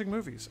made for watching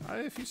movies.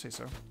 If you say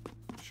so.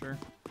 Sure.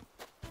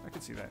 I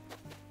can see that.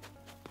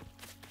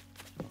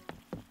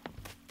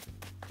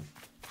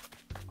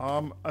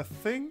 A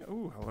thing...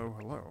 Ooh, hello,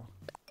 hello.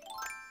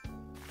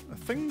 A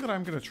thing that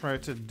I'm gonna try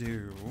to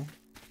do,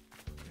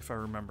 if I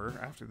remember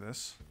after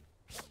this,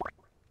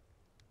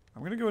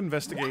 I'm gonna go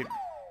investigate,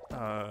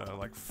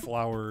 like,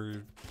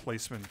 flower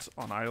placement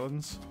on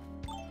islands.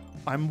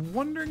 I'm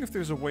wondering if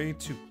there's a way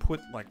to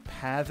put, like,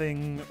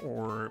 pathing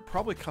or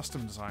probably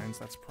custom designs.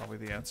 That's probably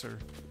the answer.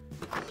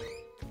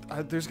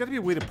 There's got to be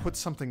a way to put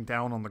something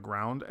down on the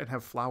ground and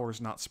have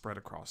flowers not spread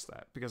across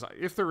that. Because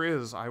if there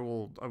is, I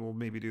will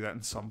maybe do that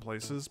in some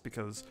places,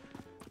 because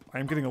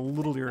I'm getting a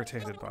little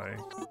irritated by,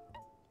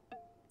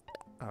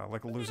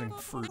 like, losing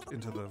fruit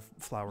into the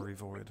flowery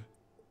void.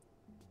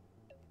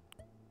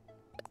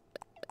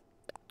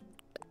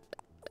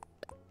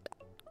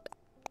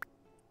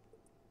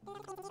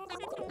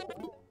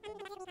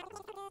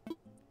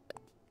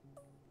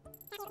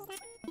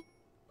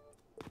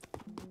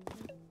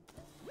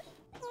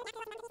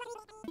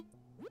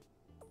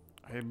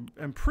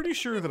 I'm pretty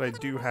sure that I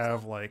do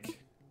have,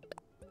 like,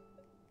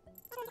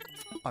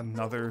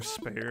 another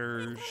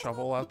spare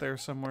shovel out there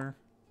somewhere.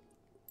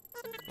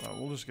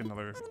 We'll just get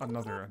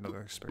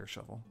another spare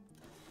shovel.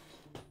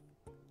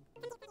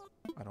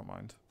 I don't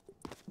mind.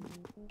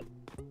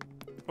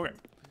 Okay.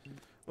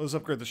 Let's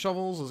upgrade the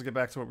shovels. Let's get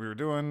back to what we were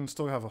doing.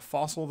 Still have a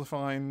fossil to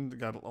find.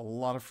 Got a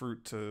lot of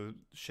fruit to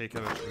shake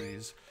out of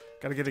trees.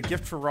 Gotta get a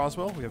gift for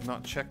Roswell. We have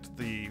not checked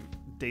the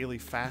daily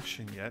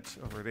fashion yet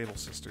over at Able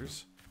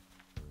Sisters.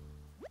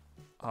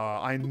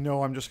 I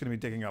know I'm just going to be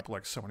digging up,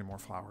 like, so many more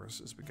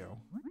flowers as we go.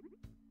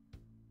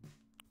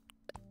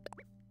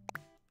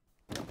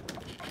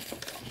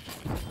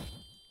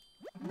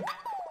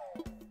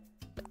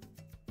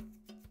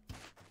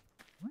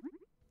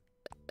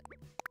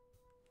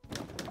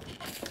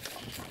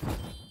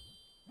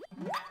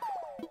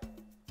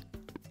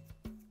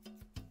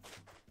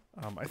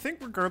 I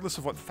think regardless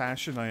of what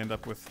fashion I end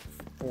up with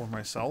for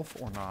myself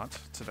or not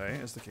today,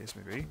 as the case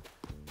may be,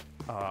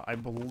 I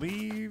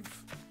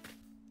believe...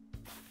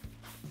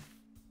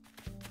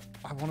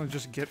 I want to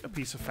just get a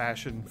piece of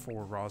fashion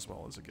for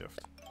Roswell as a gift.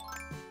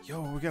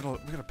 Yo, we got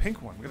a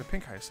pink one. We got a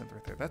pink hyacinth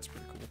right there. That's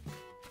pretty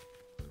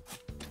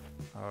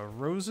cool.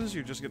 Roses,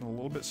 you're just getting a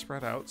little bit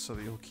spread out so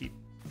that you'll keep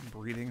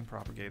breeding and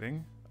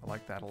propagating. I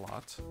like that a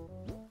lot.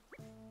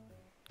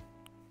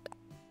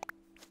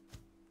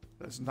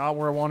 That's not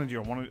where I wanted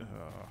you. I wanted...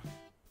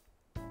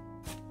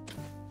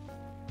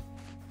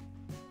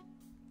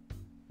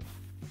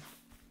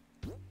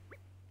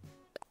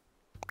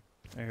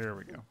 Here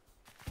we go.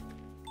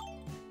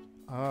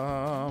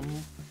 I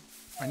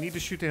need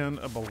to shoot down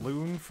a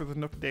balloon for the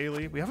Nook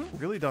Daily. We haven't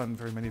really done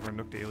very many of our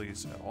Nook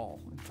Dailies at all,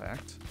 in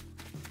fact.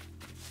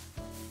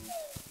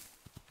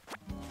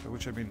 By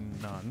which I mean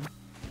none.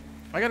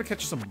 I gotta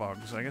catch some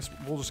bugs. I guess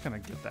we'll just kind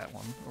of get that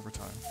one over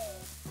time.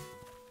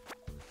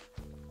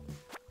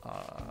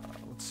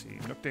 Let's see.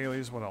 Nook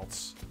Dailies, what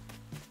else?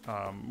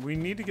 We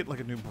need to get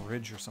like a new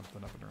bridge or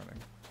something up and running.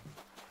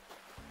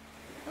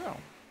 Oh.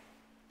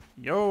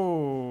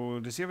 Yo,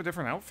 does he have a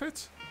different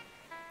outfit?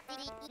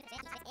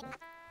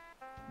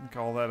 You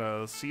call that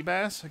a sea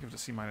bass? I give it a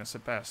C-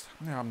 at best.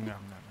 Nom, nom,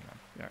 nom, nom.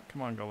 Yeah,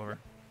 come on, Gulliver.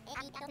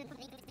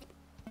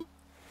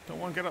 Don't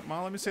want to get up,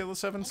 Ma. Let me sail the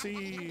 7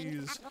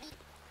 seas.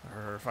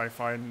 Or if I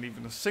find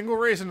even a single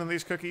raisin in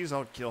these cookies,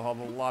 I'll kill all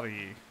the lot of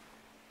ye.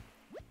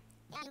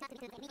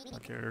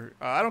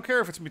 I don't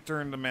care if it's me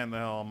turn to man the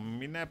helm.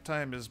 Me nap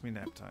time is me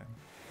nap time.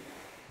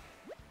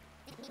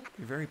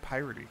 You're very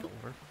piratey,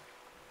 Gulliver.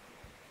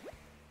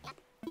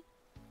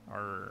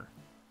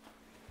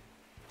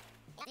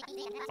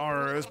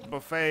 Arr. This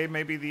buffet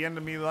may be the end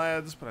of me,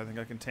 lads, but I think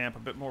I can tamp a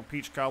bit more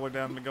peach cobbler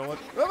down my gullet.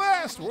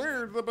 Avast!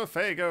 Where'd the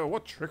buffet go?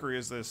 What trickery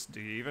is this? Do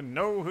you even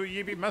know who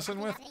ye be messing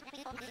with?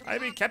 I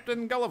be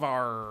Captain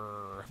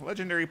Gulliver,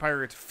 legendary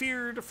pirate,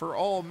 feared for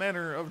all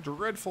manner of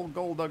dreadful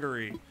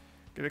gullduggery.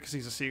 Get it because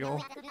he's a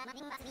seagull?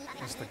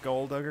 It's the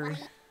gullduggery?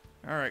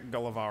 Alright,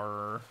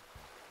 Gulliver.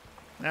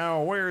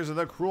 Now, where's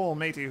the cruel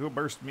matey who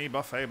burst me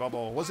buffet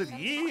bubble? Was it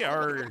ye,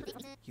 or...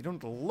 You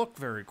don't look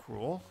very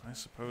cruel. I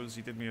suppose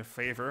you did me a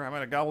favor. I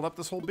might have gobbled up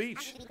this whole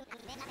beach.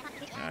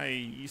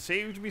 You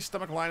saved me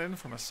stomach lining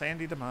from a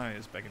sandy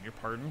demise. Begging your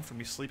pardon for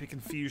me sleepy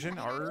confusion,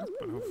 but a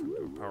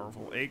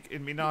powerful ache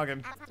in me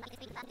noggin. I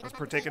was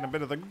partaking a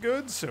bit of the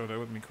good soda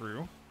with me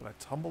crew, but I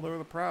tumbled over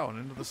the prow and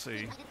into the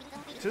sea.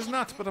 'Tis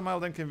not but a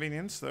mild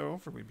inconvenience, though,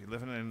 for we be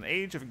living in an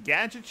age of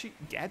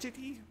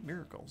gadgety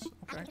miracles.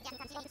 Okay.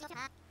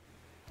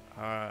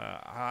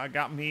 I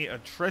got me a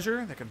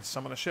treasure that can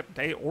summon a ship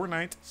day or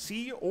night,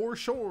 sea or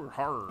shore.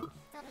 Har.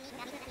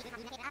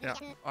 Yeah,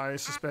 I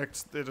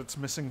suspect that it's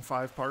missing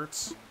 5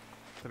 parts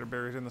that are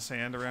buried in the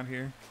sand around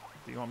here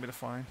that you want me to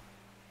find.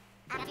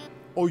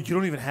 Oh, you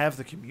don't even have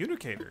the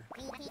communicator.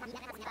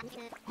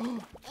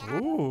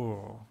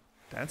 Ooh,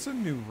 that's a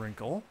new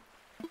wrinkle.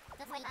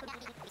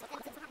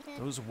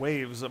 Those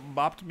waves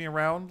bopped me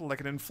around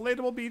like an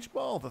inflatable beach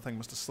ball. The thing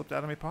must have slipped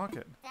out of my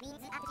pocket.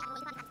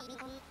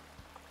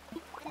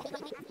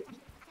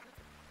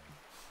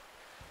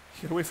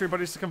 You gotta wait for your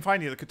buddies to come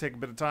find you. That could take a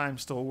bit of time.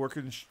 Still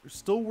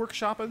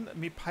workshopping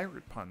me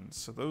pirate puns,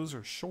 so those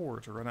are sure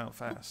to run out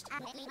fast.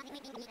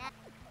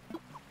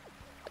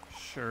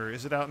 Sure,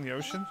 is it out in the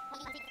ocean?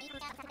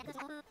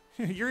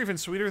 You're even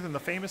sweeter than the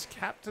famous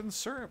Captain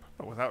Syrup,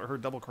 but without her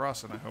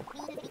double-crossing, I hope.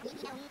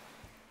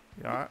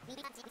 Yeah.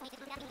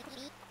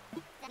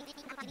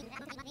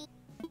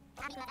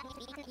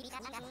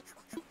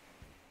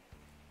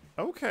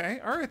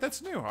 Okay, alright,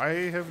 that's new.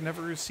 I have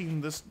never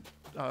seen this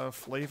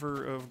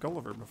flavor of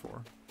Gulliver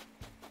before.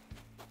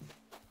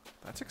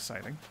 That's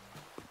exciting.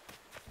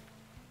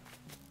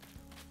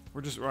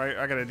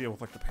 I gotta deal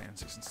with like the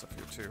pansies and stuff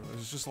here too.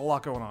 There's just a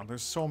lot going on.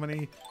 There's so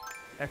many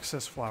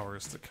excess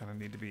flowers that kind of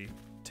need to be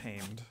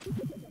tamed.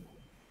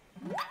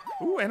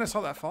 Ooh, and I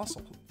saw that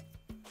fossil.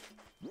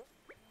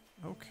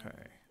 Okay.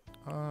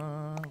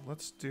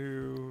 Let's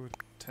do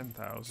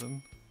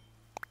 10,000.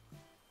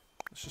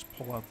 Let's just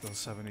pull out the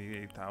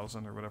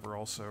 78,000 or whatever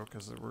also,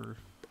 because there were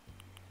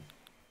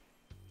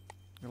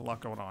a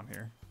lot going on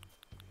here.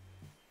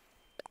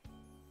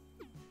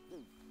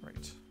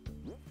 Right.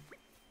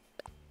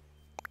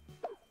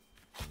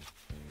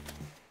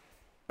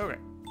 Okay.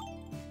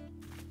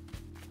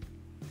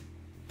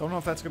 Don't know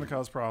if that's going to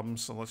cause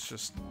problems, so let's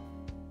just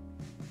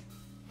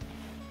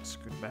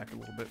scoot back a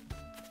little bit.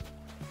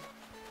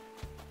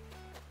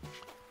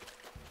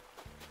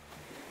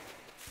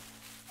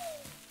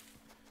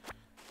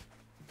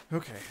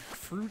 Okay,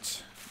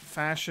 fruit,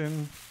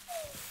 fashion,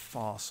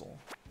 fossil.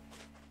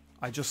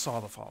 I just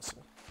saw the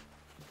fossil.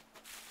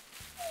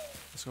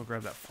 Let's go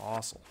grab that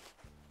fossil.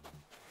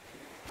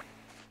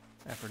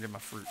 After I get my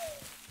fruit.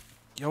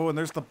 Yo, and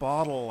there's the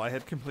bottle. I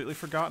had completely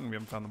forgotten we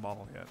haven't found the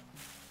bottle yet.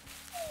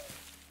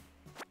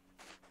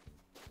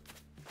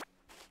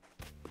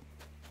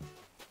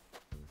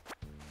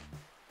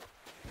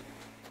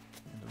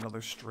 And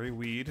another stray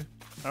weed.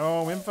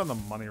 Oh, we haven't found the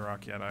money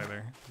rock yet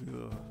either.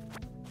 Ugh.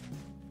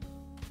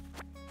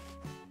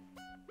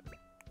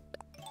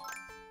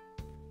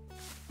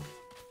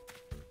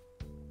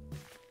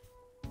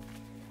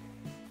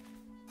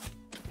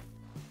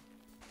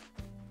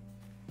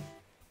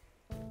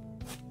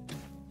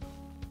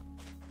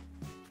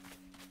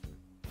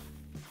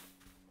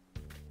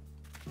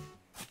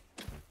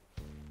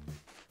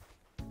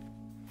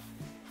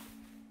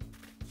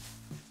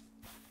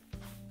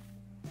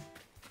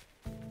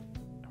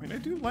 I mean, I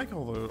do like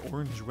all the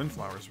orange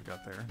windflowers we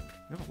got there.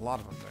 We have a lot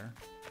of them there.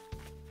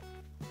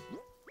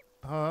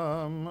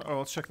 Oh,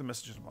 let's check the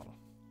messages model.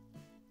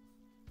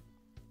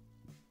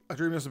 I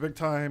dreamed I was a big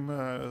time,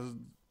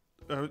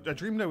 I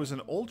dreamed I was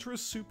an ultra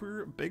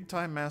super big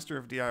time master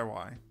of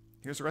DIY.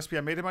 Here's a recipe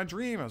I made in my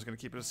dream. I was going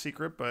to keep it a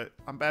secret, but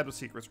I'm bad with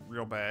secrets,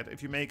 real bad.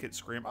 If you make it,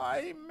 scream,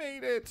 I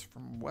made it!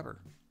 From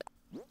Weber.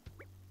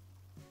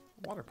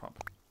 Water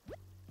pump.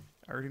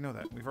 I already know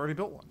that. We've already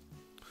built one.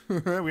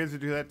 We had to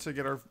do that to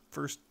get our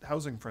first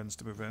housing friends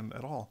to move in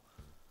at all.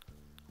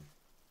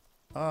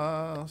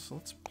 So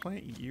let's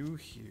plant you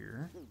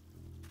here.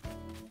 I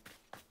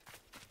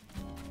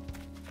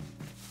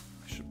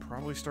should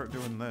probably start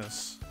doing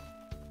this.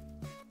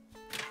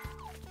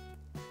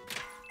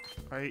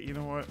 You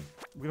know what?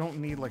 We don't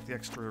need like the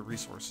extra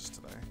resources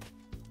today.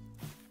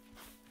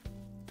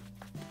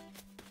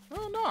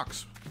 Oh,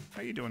 Nox.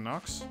 How you doing,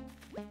 Nox?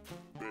 Well,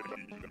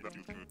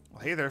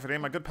 hey there, if it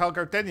ain't my good pal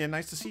Gardenia.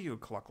 Nice to see you,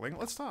 Cluckling.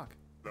 Let's talk.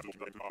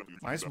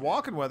 Nice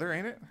walking weather,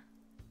 ain't it?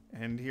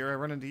 And here I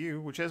run into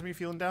you, which has me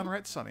feeling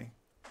downright sunny.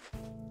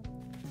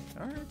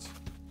 Alright.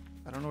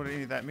 I don't know what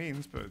any of that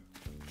means, but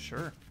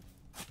sure.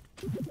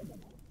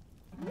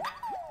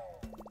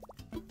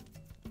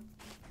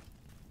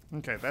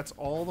 Okay, that's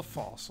all the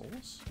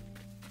fossils.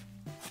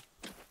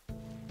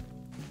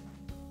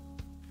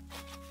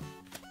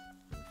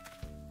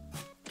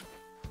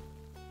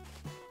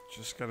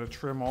 Just gotta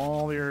trim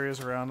all the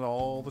areas around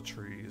all the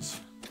trees.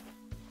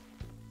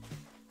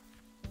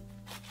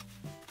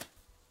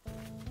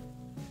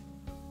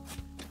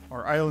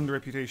 Our island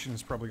reputation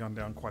has probably gone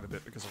down quite a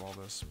bit because of all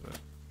this, but,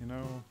 you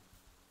know,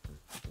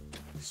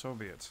 so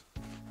be it.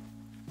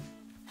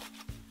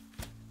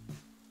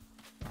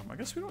 I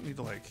guess we don't need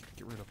to, like,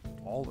 get rid of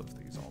all of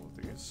these, Do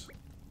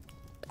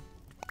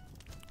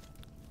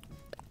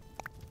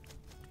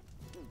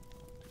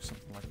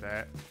something like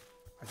that.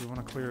 I do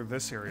want to clear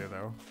this area,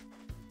 though.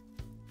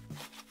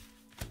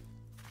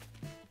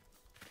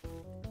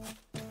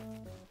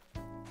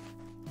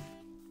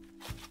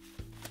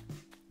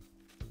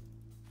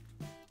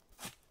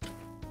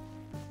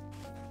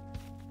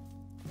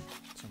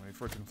 So many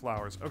freaking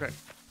flowers. Okay.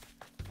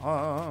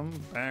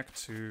 Back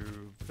to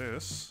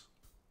this.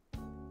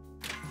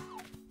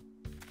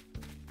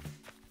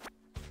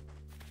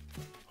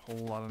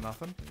 Whole lot of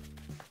nothing.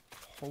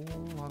 Whole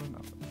lot of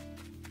nothing.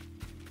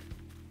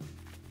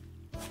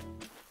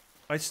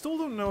 I still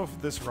don't know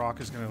if this rock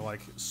is gonna,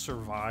 like,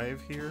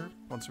 survive here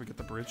once we get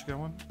the bridge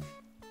going.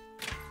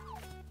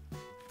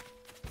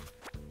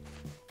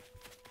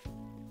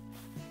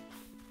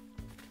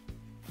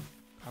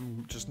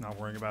 I'm just not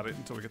worrying about it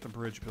until we get the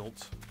bridge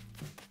built.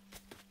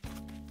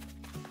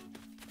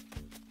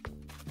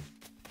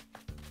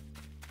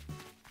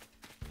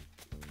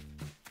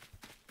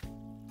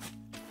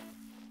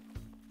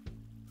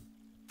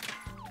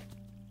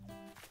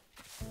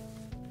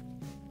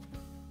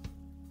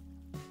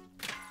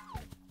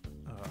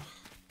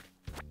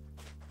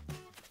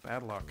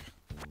 Bad luck.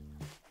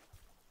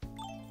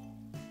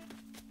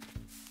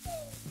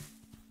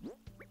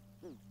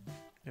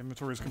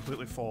 Inventory is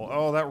completely full.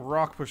 Oh, that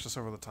rock pushed us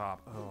over the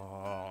top.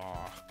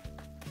 Oh.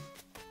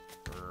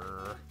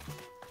 Brr.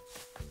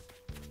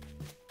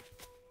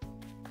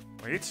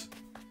 Wait.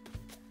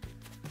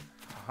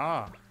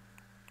 Aha.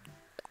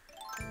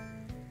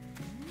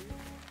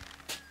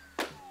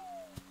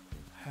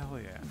 Hell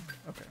yeah.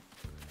 Okay.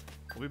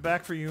 We'll be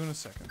back for you in a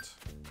second.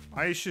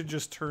 I should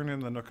just turn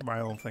in the Nook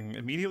Mile thing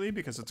immediately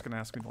because it's going to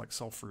ask me to, like,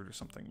 sell fruit or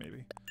something,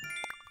 maybe.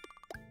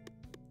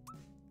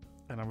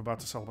 And I'm about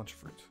to sell a bunch of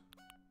fruit.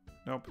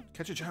 Nope.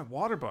 Catch a giant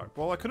water bug.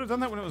 Well, I could have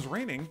done that when it was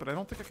raining, but I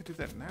don't think I could do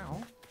that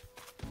now.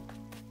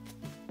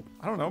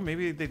 I don't know.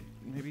 Maybe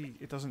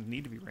it doesn't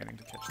need to be raining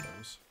to catch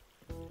those.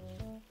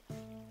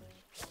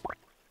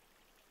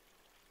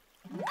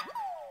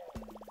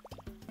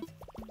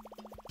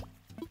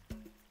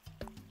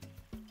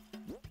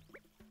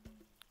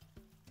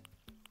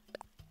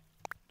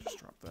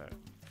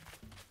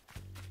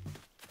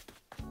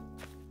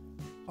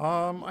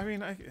 I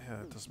mean,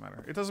 it doesn't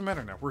matter. It doesn't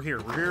matter now. We're here.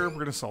 We're here. We're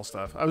gonna sell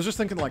stuff. I was just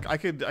thinking, like, I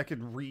could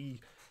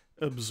reabsorb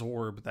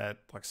that,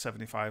 like,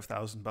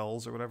 75,000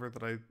 bells or whatever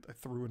that I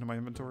threw into my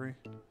inventory.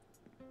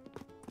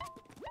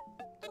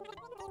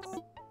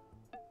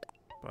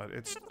 But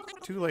it's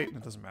too late and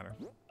it doesn't matter.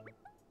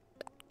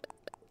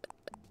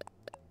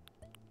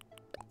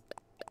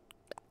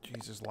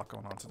 Jeez, there's a lot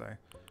going on today.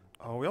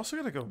 Oh, we also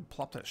gotta go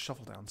plop that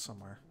shovel down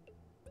somewhere.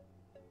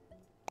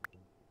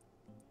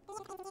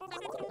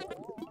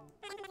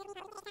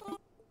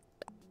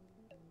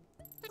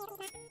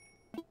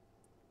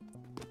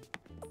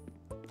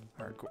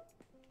 Alright, cool.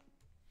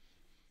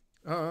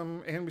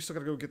 And we still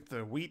gotta go get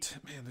the wheat.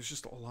 Man, there's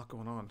just a lot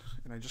going on.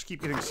 And I just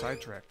keep getting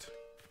sidetracked.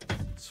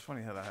 It's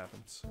funny how that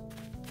happens.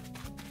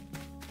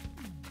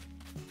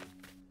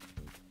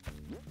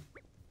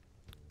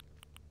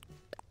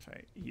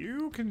 Okay,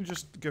 you can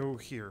just go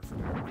here for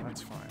now.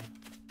 That's fine.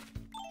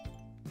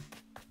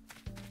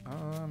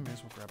 May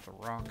as well grab the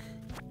rock.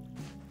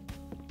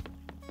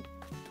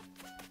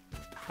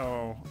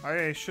 Oh,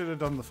 I should have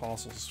done the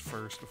fossils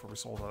first before we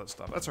sold all that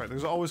stuff. That's right,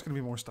 there's always going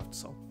to be more stuff to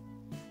sell.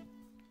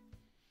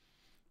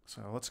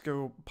 So let's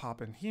go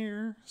pop in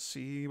here,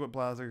 see what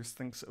Blathers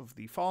thinks of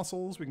the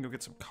fossils. We can go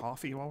get some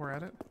coffee while we're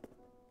at it.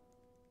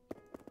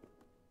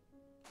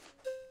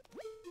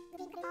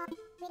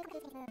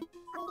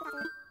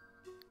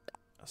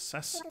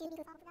 Assess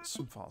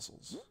some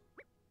fossils.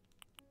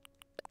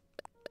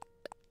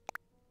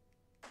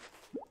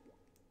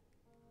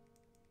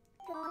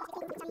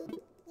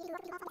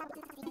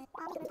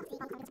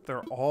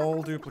 They're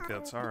all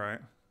duplicates, alright.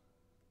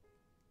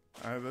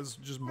 That's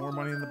just more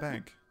money in the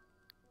bank.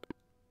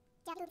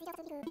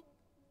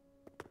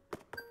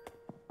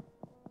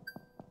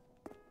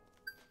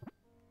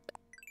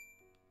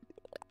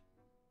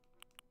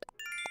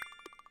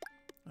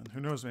 And who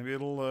knows, maybe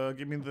it'll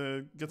give me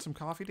get some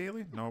coffee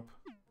daily? Nope.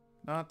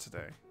 Not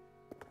today.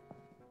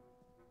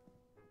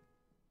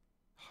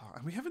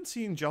 And we haven't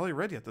seen Jolly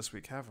Red yet this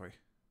week, have we?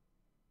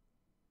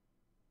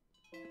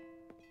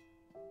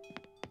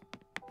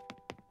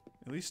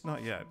 At least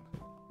not yet.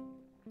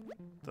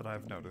 That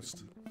I've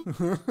noticed.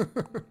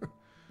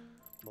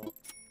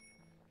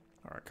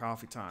 Alright,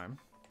 coffee time.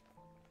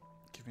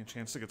 Give me a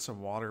chance to get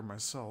some water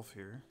myself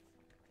here.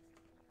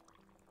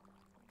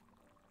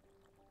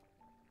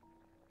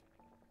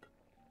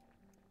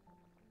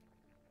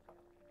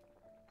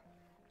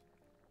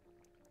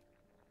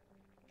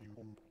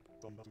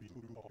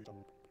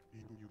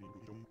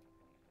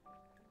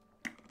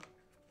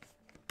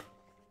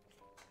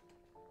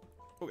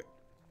 Okay.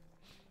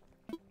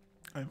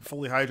 I'm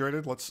fully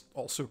hydrated. Let's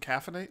also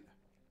caffeinate.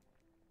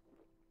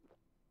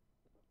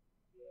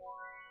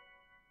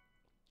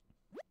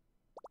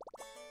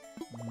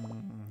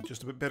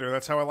 Just a bit bitter.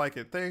 That's how I like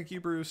it. Thank you,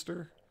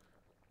 Brewster.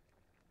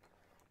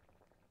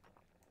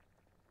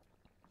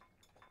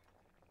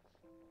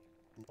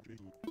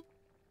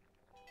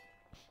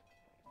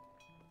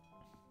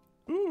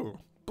 Ooh,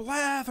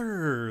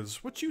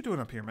 Blathers! What you doing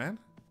up here, man?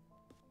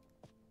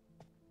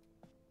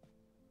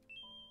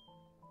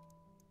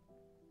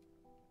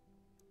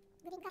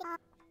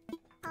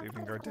 Good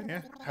evening,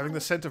 Gardenia. Having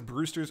the scent of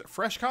Brewster's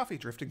fresh coffee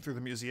drifting through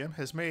the museum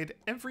has made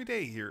every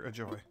day here a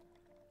joy.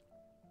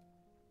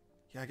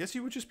 Yeah, I guess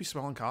you would just be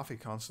smelling coffee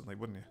constantly,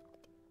 wouldn't you?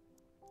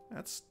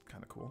 That's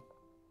kind of cool.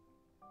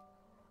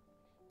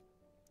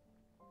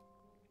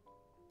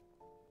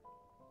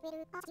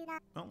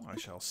 Oh, I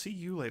shall see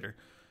you later.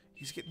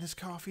 He's getting his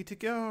coffee to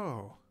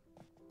go.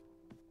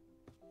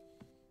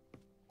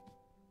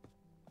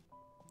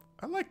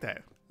 I like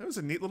that. That was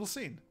a neat little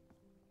scene.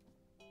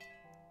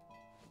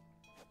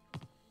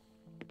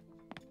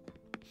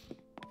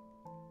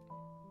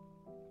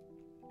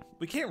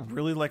 We can't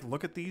really, like,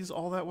 look at these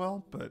all that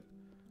well, but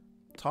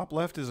top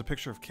left is a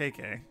picture of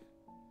KK.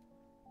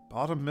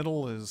 Bottom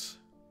middle is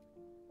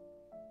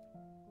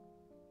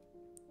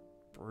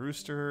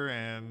Brewster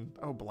and...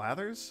 oh,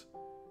 Blathers?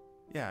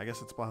 Yeah, I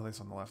guess it's Blathers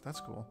on the left. That's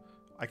cool.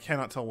 I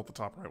cannot tell what the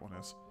top right one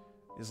is.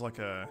 It's like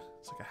a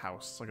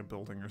house. It's like a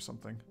building or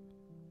something.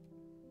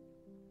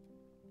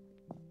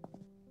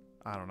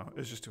 I don't know.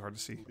 It's just too hard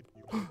to see.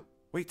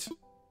 Wait!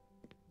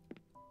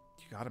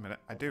 You got a minute.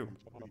 I do.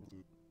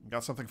 You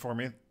got something for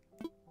me?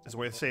 As a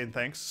way of saying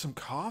thanks? Some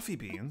coffee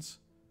beans?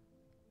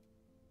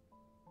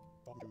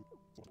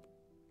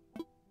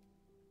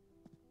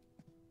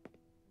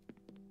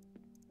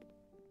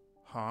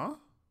 Huh?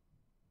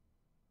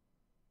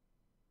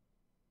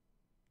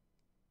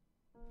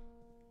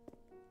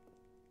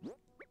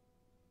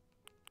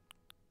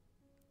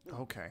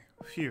 Okay.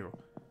 Phew.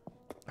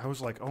 I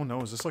was like, oh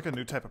no, is this like a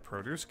new type of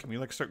produce? Can we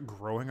like start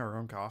growing our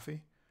own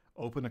coffee?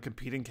 Open a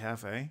competing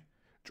cafe?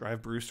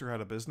 Drive Brewster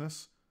out of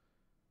business?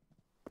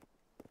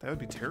 That would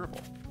be terrible.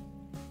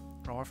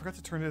 Oh, I forgot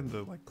to turn it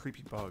into like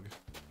creepy bug.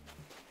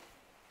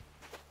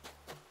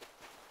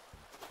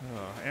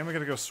 And we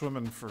gotta go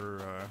swimming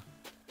for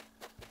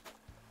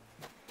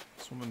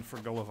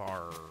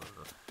Gullivar.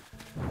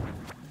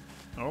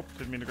 Oh,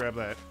 didn't mean to grab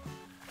that.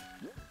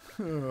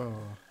 Oh.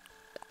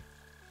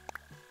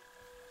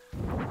 I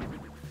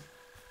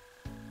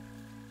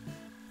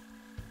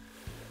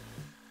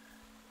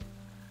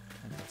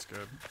think that's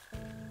good.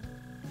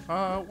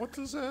 What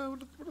do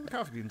the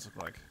coffee beans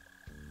look like?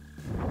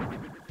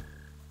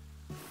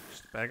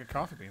 Just a bag of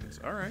coffee beans.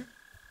 Alright.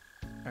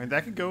 I mean,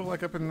 that could go,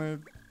 like, up in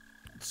the...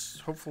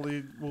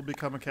 hopefully will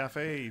become a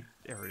cafe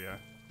area.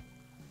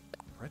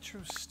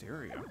 Retro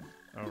stereo.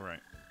 Oh,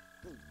 right.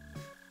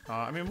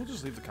 I mean, we'll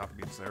just leave the coffee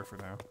beans there for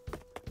now.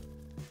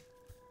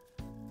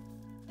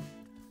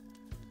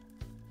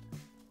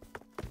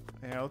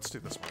 Yeah, let's do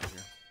this one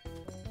here.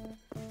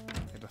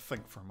 I had to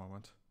think for a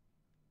moment.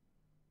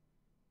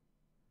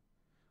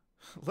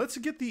 Let's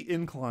get the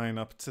incline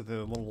up to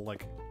the little,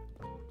 like,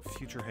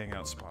 future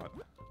hangout spot.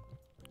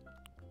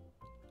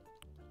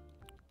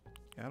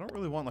 Yeah, I don't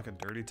really want, like, a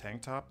dirty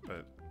tank top,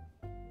 but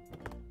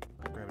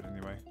I'll grab it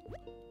anyway.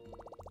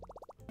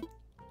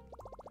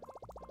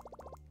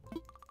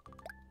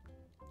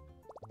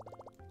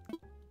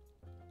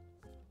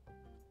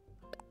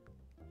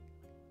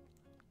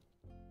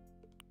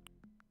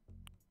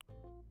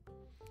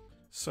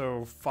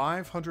 So,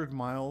 500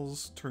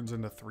 miles turns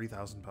into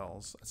 3,000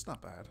 bells. That's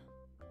not bad.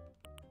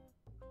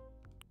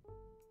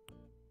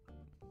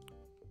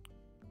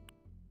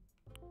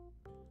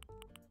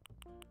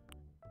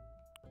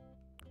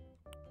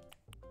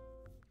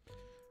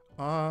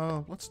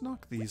 Let's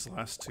knock these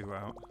last two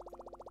out.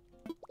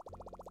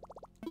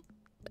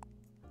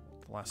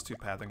 The last two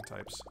pathing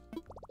types.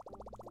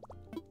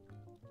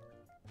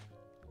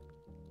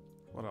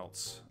 What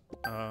else?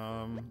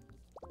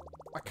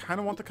 I kind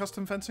of want the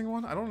custom fencing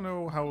one. I don't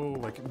know how,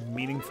 like,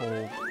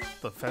 meaningful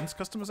the fence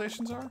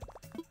customizations are.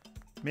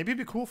 Maybe it'd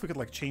be cool if we could,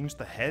 like, change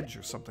the hedge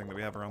or something that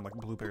we have around, like,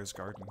 Bluebear's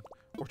garden.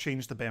 Or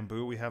change the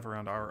bamboo we have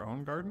around our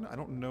own garden. I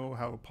don't know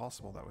how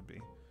possible that would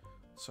be.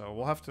 So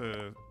we'll have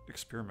to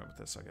experiment with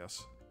this, I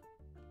guess.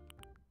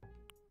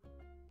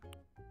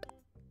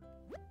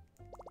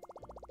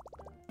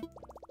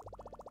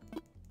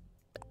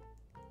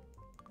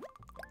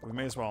 We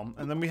may as well.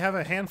 And then we have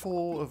a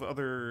handful of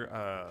other,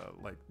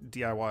 like,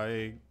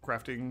 DIY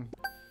crafting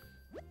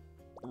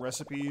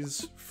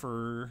recipes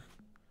for,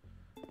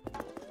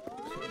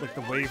 like,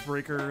 the wave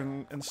breaker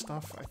and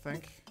stuff, I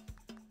think.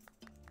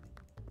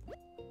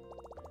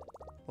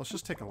 Let's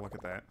just take a look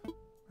at that.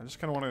 I just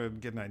kind of want to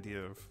get an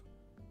idea of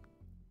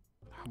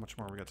how much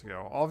more we got to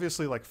go.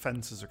 Obviously, like,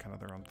 fences are kind of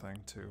their own thing,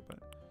 too, but...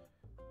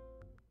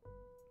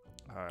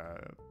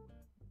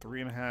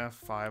 3.5,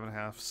 5.5,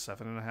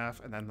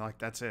 7.5, and then, like,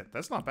 that's it.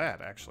 That's not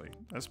bad, actually.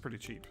 That's pretty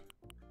cheap.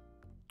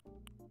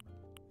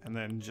 And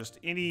then just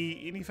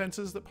any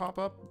fences that pop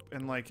up,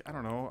 and, like, I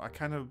don't know, I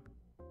kind of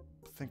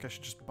think I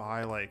should just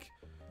buy, like,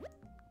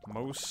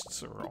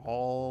 most or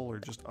all, or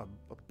just a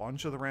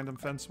bunch of the random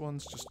fence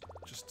ones,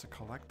 just to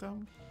collect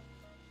them.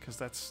 Because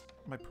that's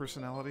my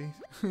personality.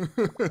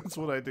 That's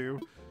what I do.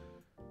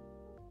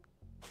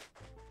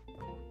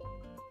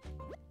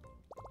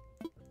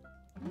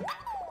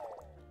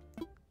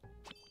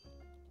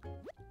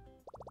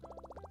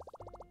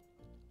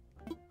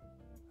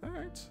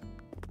 Alright.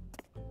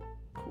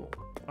 Cool.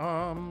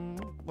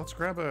 Let's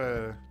grab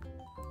a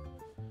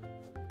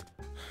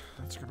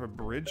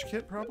bridge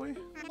kit, probably?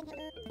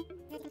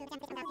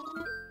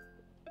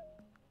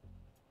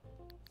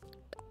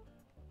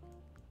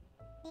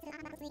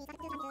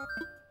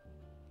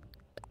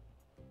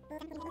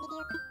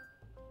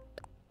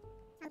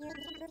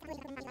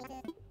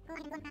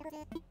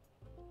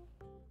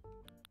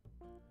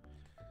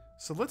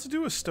 So let's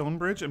do a stone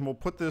bridge, and we'll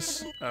put this,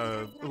 this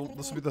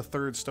will be the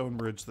third stone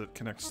bridge that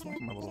connects, like,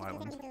 my little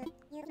island.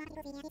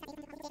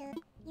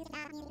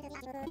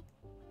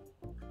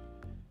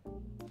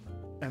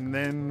 And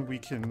then we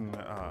can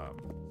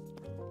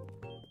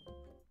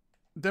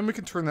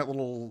turn that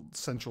little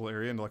central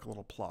area into like a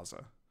little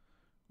plaza,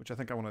 which I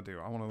think I want to do.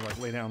 I want to like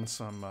lay down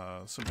some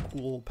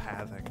cool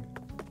pathing,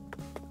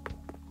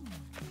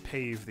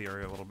 pave the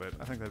area a little bit.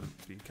 I think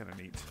that'd be kind of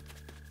neat.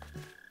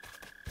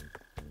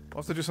 We'll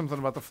have to do something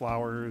about the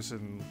flowers,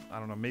 and I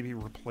don't know, maybe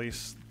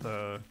replace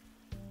the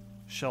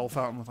shell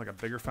fountain with like a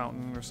bigger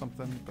fountain or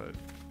something, but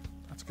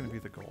that's going to be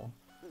the goal.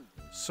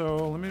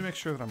 So let me make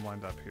sure that I'm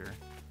lined up here.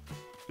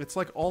 It's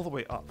like all the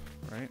way up,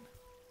 right?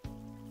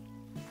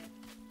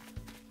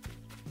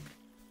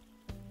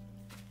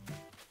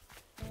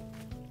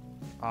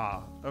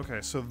 Ah,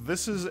 okay, so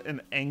this is an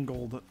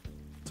angled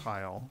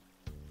tile.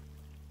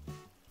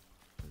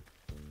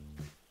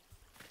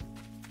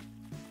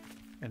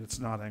 And it's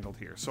not angled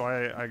here, so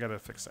I gotta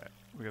fix that.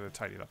 We gotta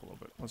tidy it up a little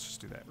bit. Let's just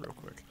do that real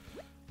quick.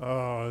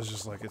 Oh, it's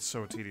just like, it's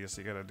so tedious.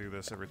 You gotta do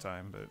this every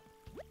time, but...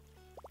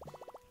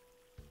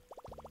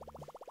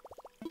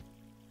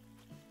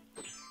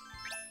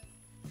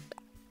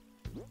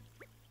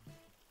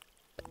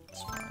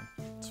 It's fine.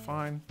 It's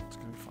fine. It's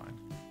gonna be fine.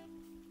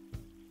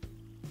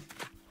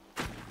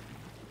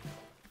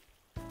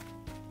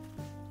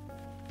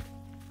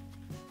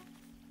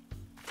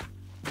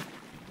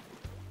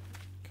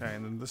 Okay,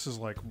 and then this is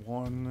like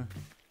 1,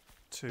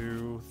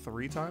 2,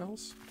 3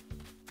 tiles?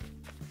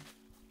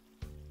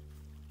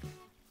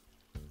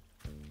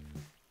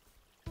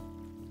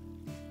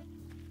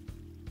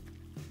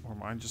 Or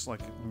am I just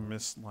like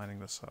mislining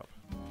this up?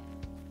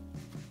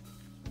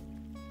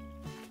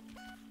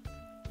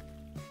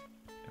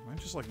 Am I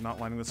just like not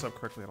lining this up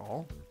correctly at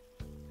all?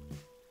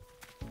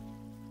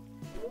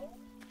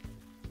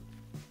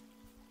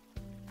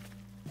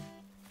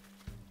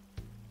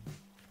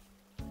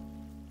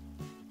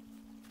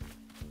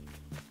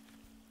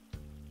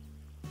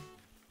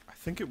 I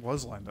think it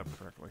was lined up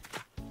correctly.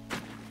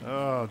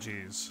 Oh,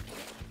 jeez.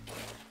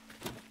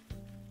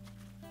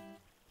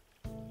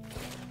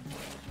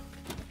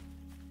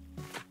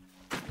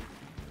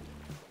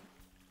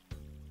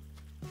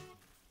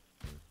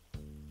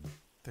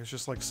 There's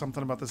just like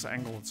something about this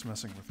angle that's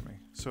messing with me.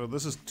 So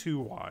this is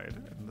too wide,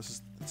 and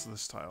it's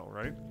this tile,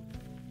 right?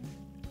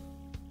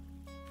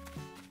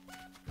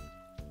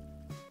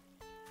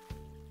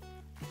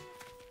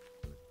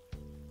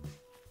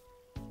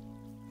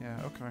 Yeah,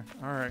 okay.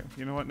 Alright,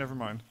 you know what? Never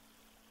mind.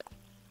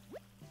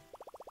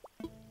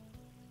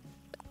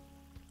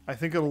 I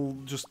think it'll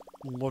just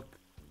look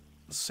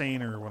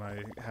saner when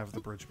I have the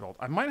bridge built.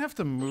 I might have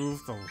to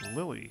move the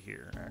lily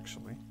here,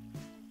 actually.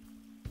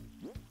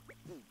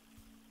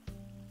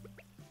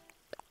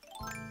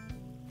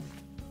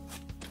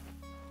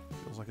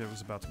 Feels like it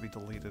was about to be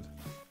deleted.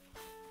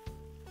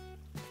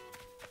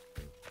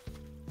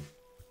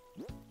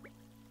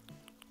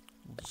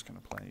 I'm just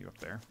gonna plant you up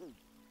there.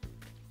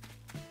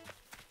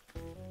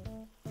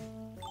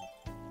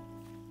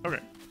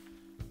 Okay.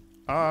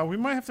 We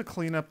might have to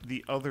clean up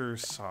the other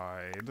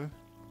side.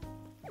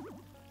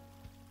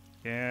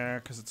 Yeah,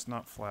 because it's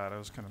not flat. I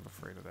was kind of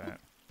afraid of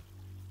that.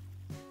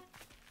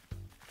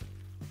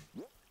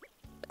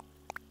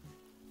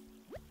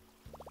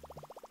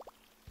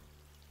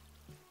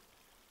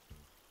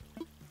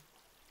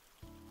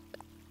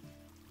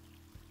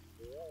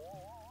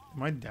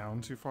 Am I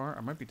down too far?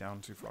 I might be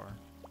down too far.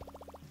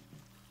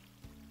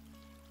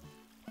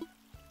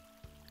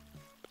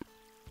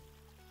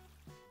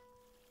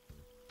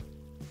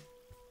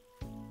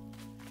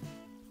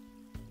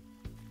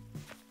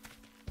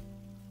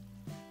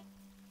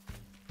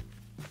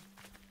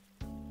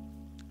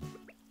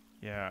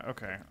 Yeah,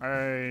 okay.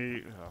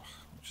 I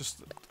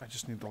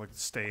just need to like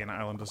stay in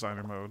island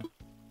designer mode.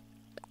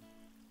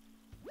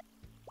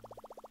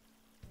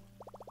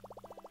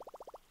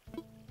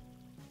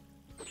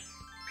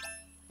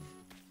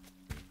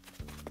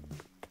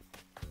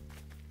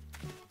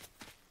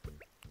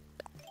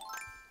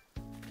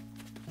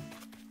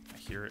 I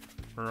hear it.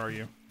 Where are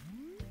you?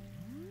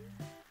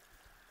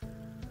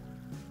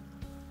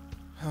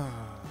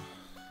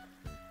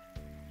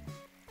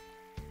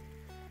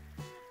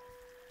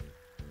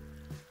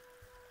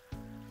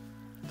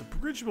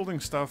 Bridge building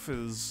stuff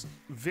is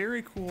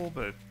very cool,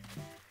 but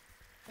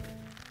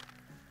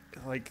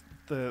like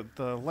the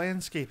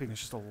landscaping is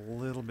just a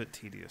little bit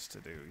tedious to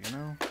do, you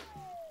know?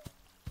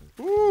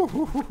 Ooh,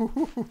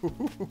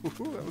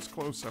 that was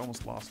close. I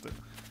almost lost it.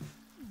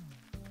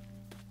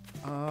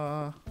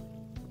 I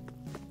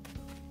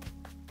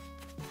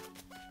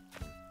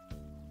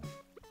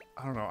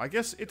don't know. I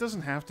guess it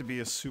doesn't have to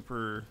be a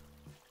super.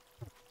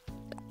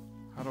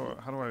 How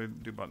do I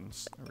do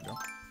buttons? There we go.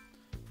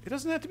 It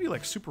doesn't have to be,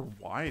 like, super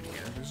wide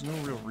here. There's no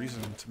real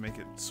reason to make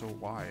it so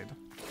wide.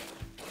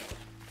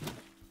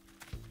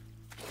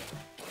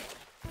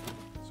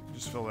 So you can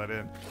just fill that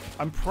in.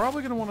 I'm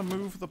probably going to want to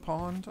move the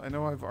pond. I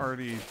know I've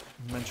already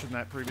mentioned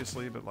that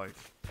previously, but, like...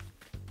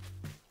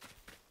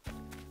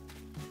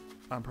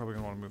 I'm probably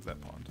going to want to move that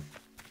pond.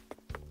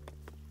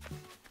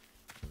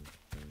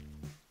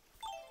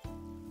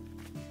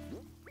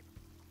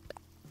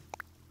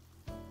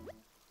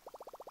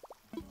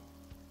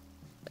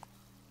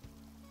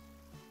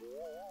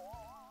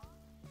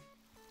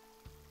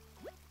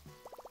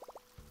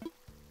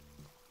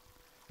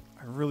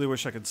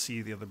 wish I could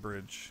see the other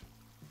bridge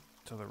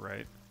to the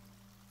right.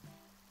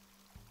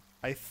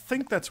 I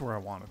think that's where I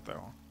want it,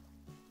 though.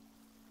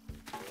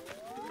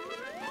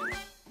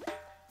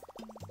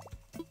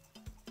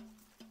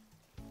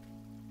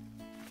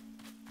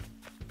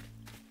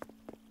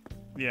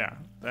 Yeah,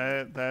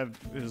 that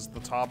is the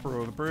top row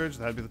of the bridge.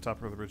 That'd be the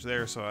top row of the bridge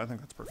there, so I think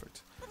that's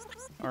perfect.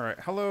 Alright,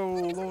 hello,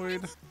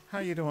 Lloyd. How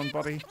you doing,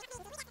 buddy?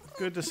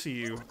 Good to see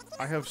you.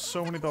 I have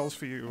so many bells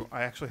for you.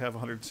 I actually have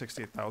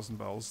 168,000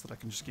 bells that I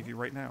can just give you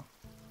right now.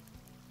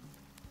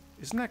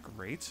 Isn't that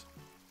great?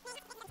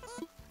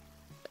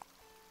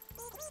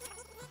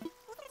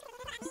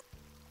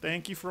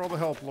 Thank you for all the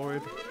help,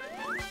 Lloyd.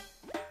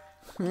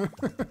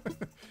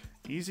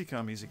 Easy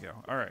come, easy go.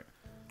 Alright.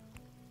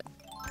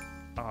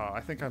 I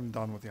think I'm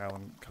done with the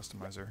island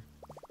customizer.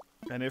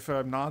 And if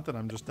I'm not, then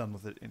I'm just done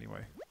with it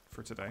anyway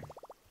for today.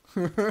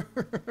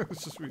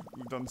 It's just we've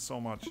done so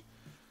much.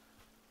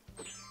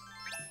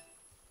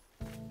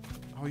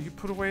 Oh, you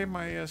put away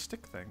my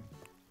stick thing.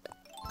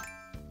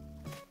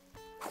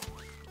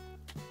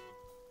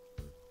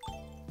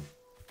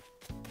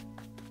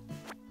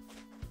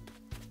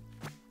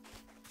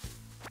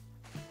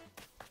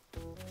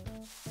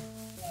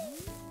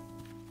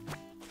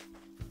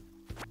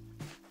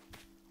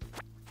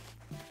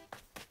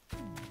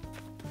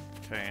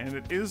 Okay, and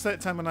it is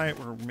that time of night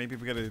where maybe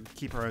we gotta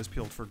keep our eyes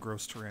peeled for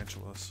gross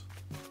tarantulas.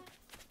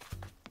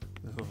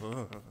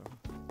 Ugh.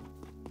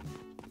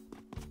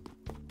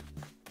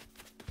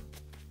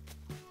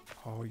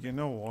 Oh, you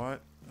know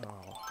what?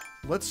 Oh.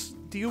 Let's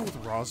deal with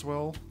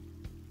Roswell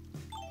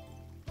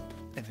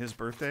and his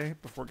birthday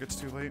before it gets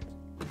too late.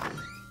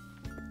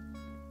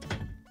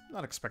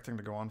 Not expecting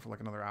to go on for like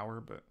another hour,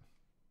 but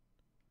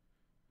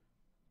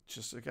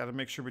just I gotta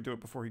make sure we do it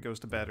before he goes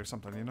to bed or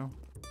something, you know?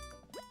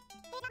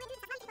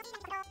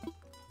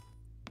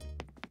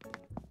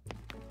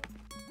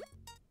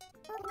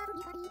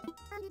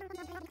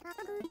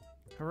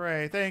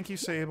 Hooray, thank you,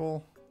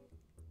 Sable.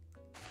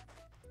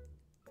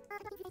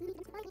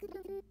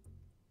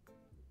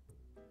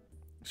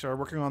 Started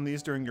working on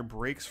these during your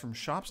breaks from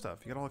shop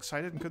stuff. You got all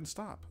excited and couldn't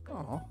stop.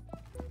 Oh.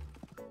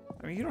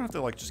 I mean, you don't have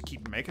to, like, just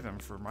keep making them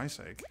for my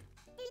sake.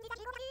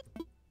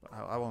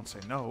 I won't say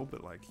no,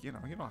 but, like, you know,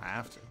 you don't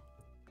have to.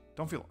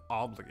 Don't feel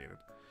obligated.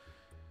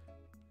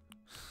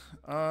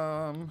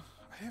 I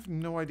have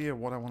no idea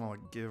what I want to,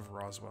 like, give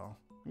Roswell.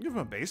 I can give him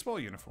a baseball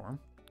uniform.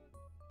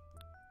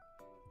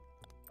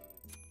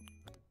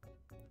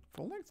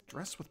 Full-length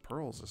dress with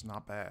pearls is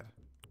not bad.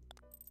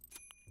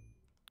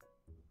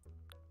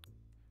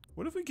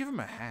 What if we give him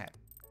a hat?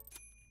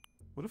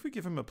 What if we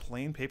give him a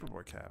plain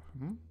paperboy cap?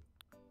 Hmm?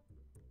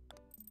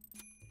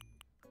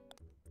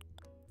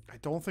 I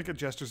don't think a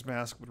jester's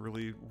mask would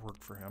really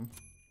work for him.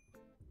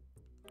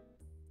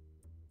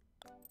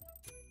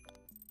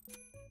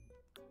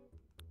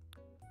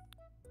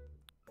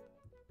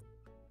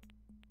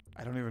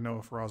 I don't even know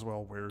if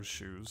Roswell wears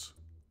shoes.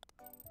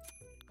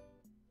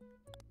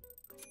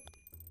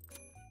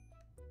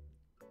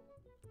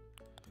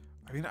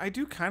 I mean, I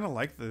do kind of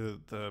like the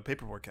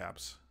paperboy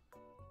caps.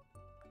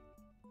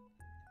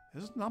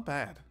 This is not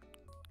bad.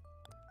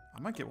 I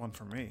might get one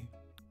for me.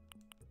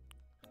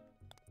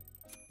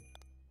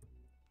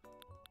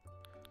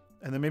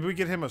 And then maybe we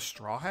get him a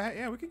straw hat?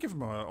 Yeah, we could give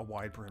him a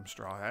wide brim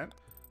straw hat.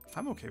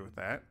 I'm okay with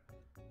that.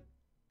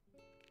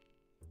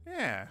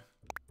 Yeah.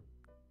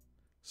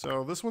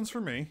 So this one's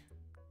for me.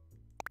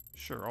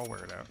 Sure, I'll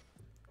wear it out.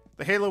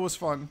 The halo was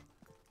fun.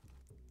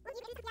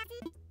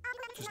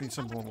 Just need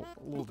something a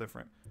little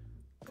different.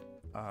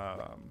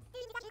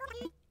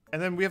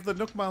 And then we have the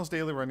Nook Miles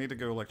Daily where I need to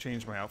go like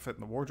change my outfit in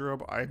the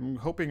wardrobe. I'm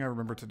hoping I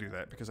remember to do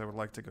that because I would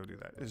like to go do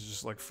that. It's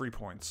just like free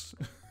points.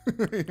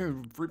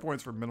 Free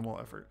points for minimal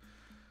effort.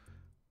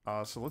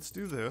 So let's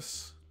do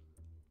this.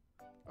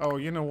 Oh,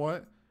 you know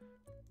what?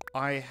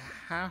 I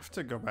have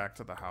to go back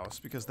to the house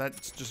because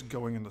that's just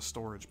going into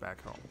storage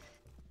back home.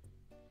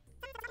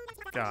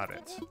 Got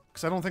it.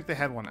 Because I don't think they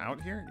had one out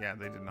here. Yeah,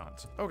 they did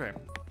not. Okay.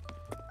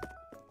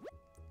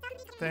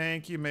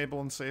 Thank you,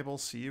 Mabel and Sable.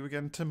 See you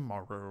again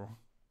tomorrow.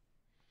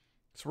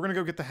 So we're going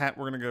to go get the hat.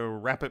 We're going to go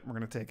wrap it. And we're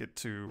going to take it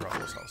to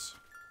Roswell's house.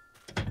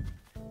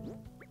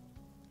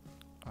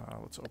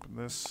 Let's open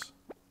this.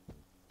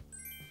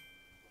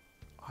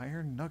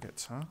 Iron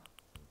nuggets, huh?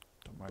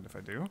 Don't mind if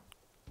I do.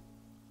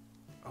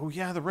 Oh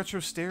yeah, the retro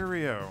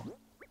stereo.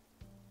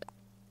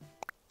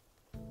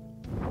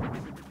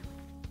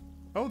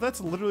 Oh,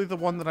 that's literally the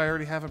one that I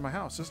already have in my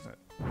house, isn't it?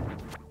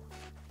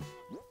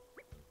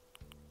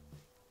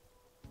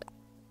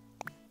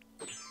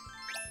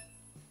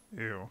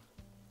 Ew.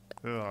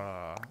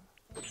 Ugh.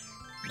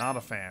 Not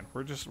a fan.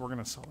 We're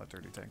gonna sell that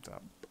dirty tank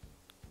top.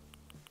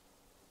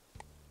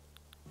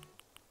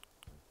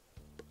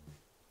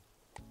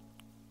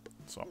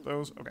 Swap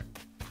those. Okay.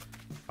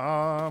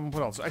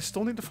 What else? I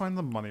still need to find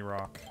the money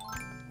rock.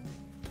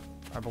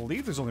 I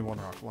believe there's only one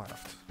rock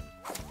left.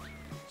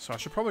 So I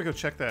should probably go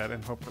check that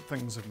and hope that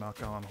things have not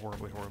gone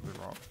horribly, horribly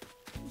wrong.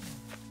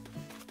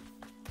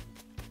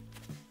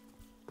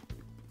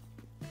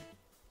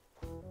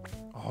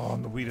 Oh,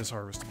 and the wheat is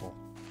harvestable.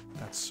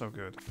 That's so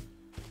good.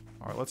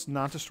 Alright, let's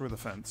not destroy the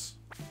fence.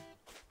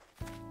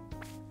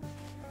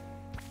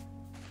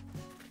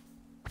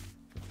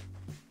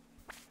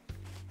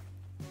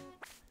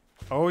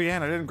 Oh yeah,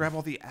 and I didn't grab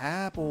all the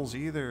apples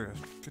either.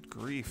 Good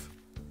grief.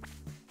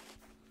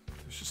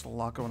 There's just a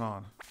lot going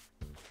on.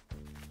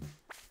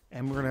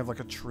 And we're gonna have like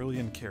 1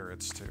 trillion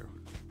carrots too.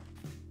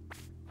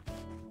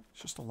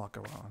 It's just a lot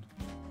going on.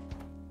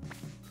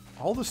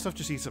 All this stuff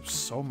just eats up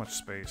so much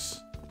space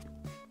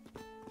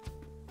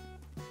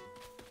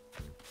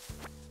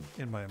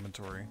in my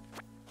inventory.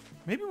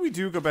 Maybe we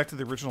do go back to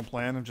the original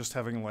plan of just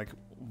having like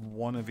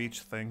 1 of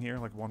each thing here,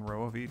 like 1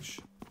 row of each.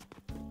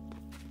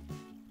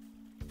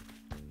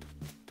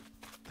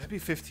 That'd be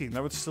 15.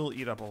 That would still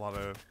eat up a lot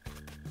of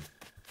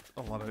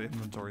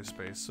inventory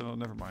space, so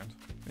never mind.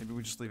 Maybe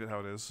we just leave it how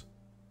it is.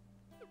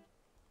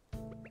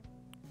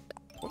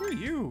 What are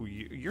you?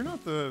 You're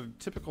not the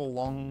typical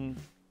long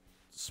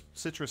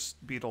citrus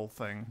beetle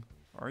thing,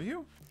 are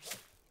you?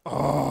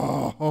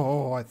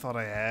 Oh, I thought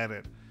I had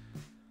it.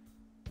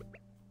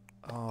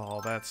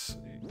 Oh, that's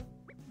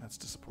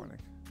disappointing.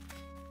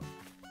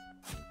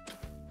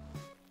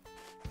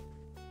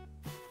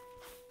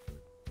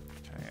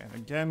 Okay, and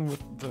again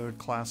with the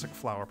classic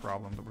flower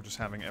problem that we're just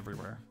having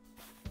everywhere.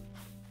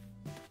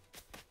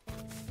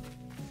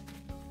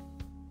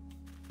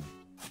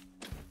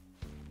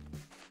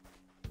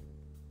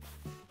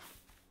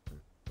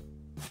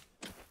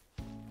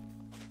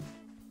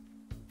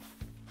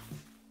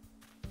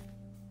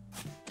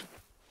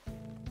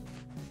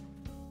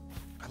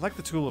 I like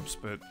the tulips,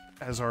 but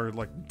as our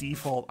like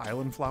default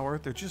island flower,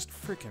 they're just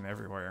freaking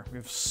everywhere. We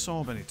have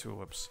so many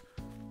tulips.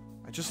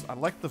 I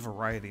like the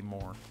variety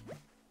more.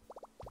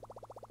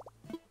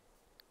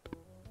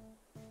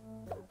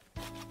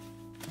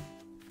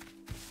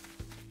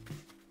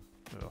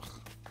 Ugh.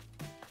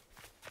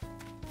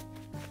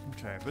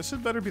 Okay, this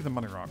had better be the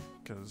money rock,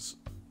 because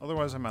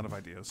otherwise I'm out of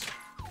ideas.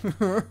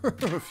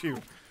 A few.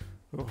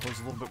 Oh, I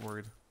was a little bit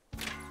worried.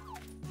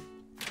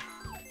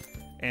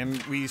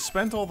 And we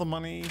spent all the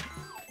money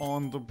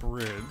on the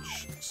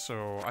bridge,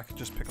 so I could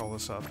just pick all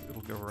this up.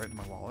 It'll go right in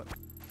my wallet.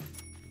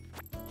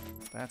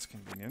 That's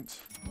convenient.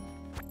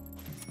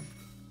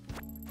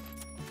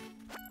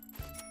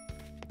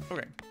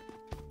 Okay.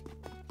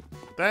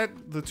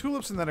 The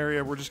tulips in that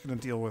area, we're just gonna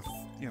deal with,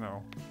 you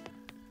know,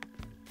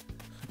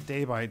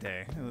 day by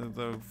day.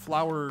 The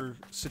flower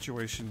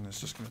situation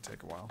is just gonna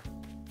take a while.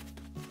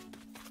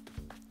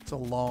 It's a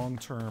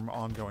long-term,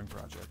 ongoing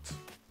project.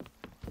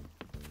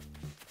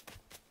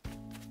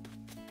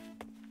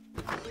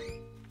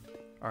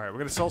 Alright, we're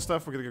gonna sell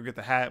stuff, we're gonna go get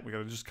the hat, we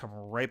gotta just come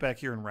right back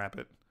here and wrap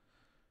it.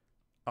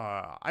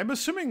 I'm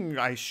assuming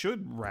I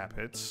should wrap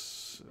it,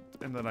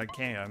 and that I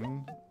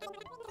can.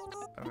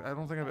 I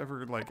don't think I've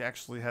ever, like,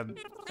 actually had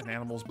an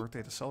animal's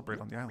birthday to celebrate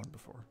on the island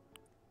before.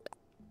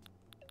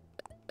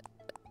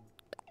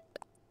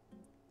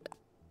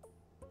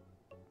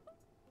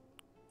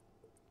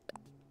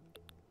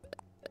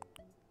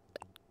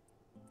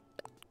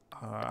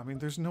 I mean,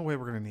 there's no way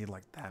we're gonna need,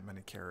 like, that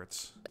many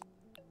carrots.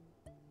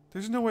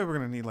 There's no way we're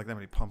gonna need, like, that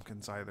many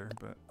pumpkins either,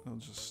 but we'll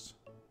just...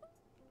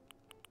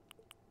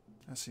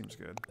 That seems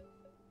good.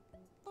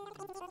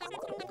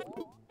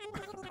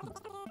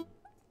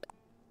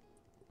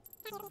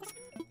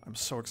 I'm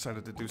so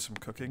excited to do some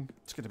cooking.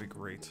 It's gonna be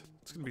great.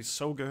 It's gonna be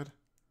so good.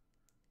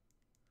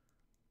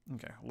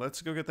 Okay,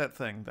 let's go get that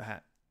thing, the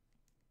hat.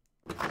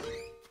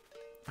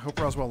 I hope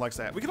Roswell likes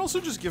that. We can also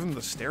just give him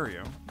the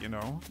stereo, you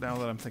know, now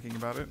that I'm thinking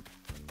about it.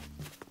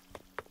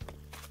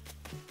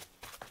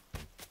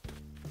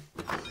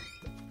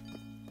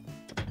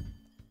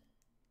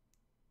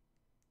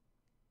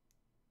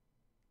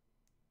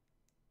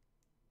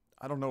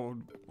 I don't know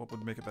what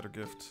would make a better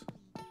gift.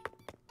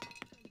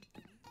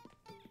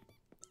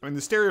 I mean,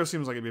 the stereo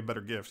seems like it'd be a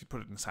better gift. He'd put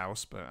it in his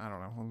house, but I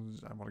don't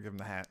know. I want to give him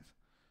the hat.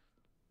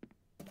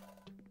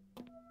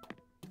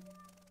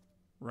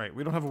 Right,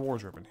 we don't have a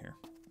wardrobe in here.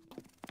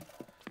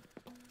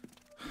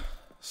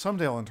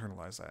 Someday I'll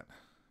internalize that.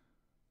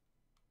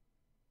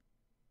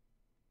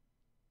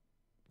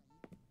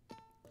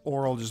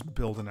 Or I'll just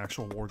build an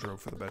actual wardrobe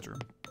for the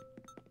bedroom.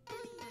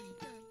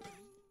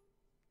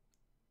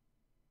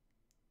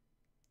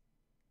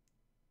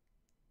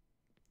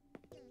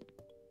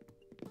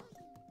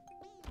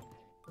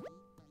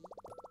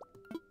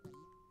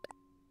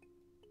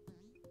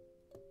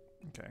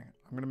 Okay,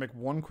 I'm gonna make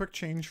one quick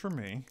change for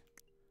me.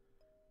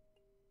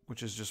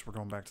 Which is just, we're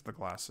going back to the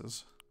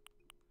glasses.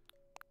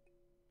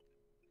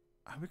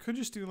 We could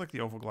just do, like, the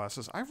oval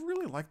glasses. I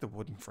really like the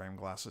wooden frame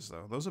glasses,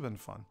 though. Those have been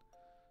fun.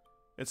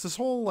 It's this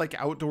whole, like,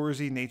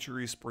 outdoorsy,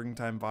 naturey,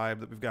 springtime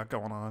vibe that we've got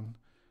going on.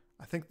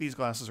 I think these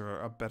glasses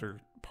are a better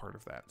part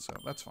of that, so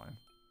that's fine.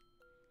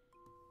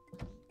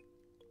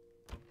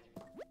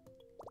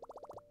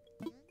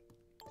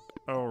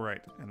 Oh,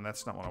 right. And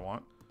that's not what I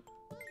want.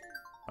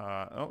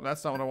 Oh,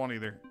 that's not what I want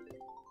either.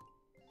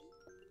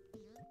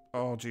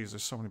 Oh, geez,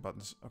 there's so many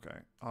buttons. Okay.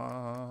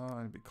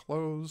 It'd be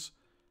clothes.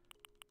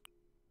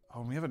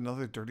 Oh, we have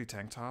another dirty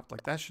tank top?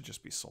 Like, that should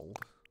just be sold.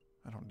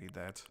 I don't need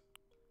that.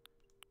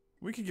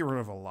 We could get rid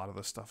of a lot of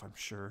this stuff, I'm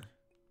sure.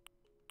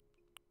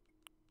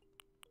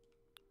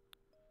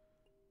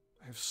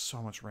 I have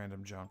so much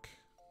random junk.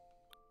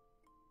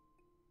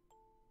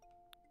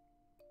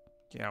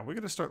 Yeah, we're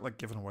gonna start, like,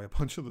 giving away a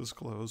bunch of this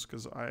clothes,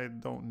 because I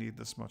don't need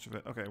this much of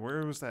it. Okay,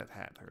 where was that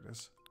hat? There it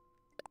is.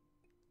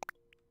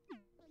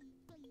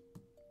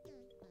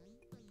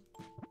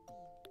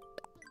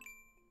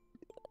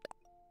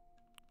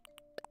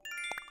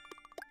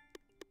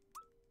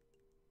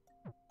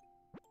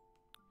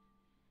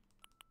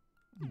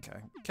 Okay.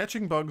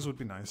 Catching bugs would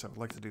be nice. I would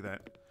like to do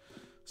that.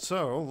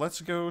 So, let's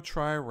go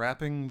try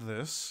wrapping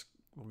this.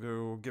 We'll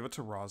go give it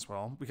to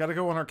Roswell. We gotta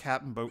go on our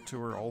cat and boat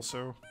tour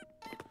also.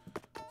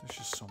 There's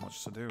just so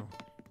much to do.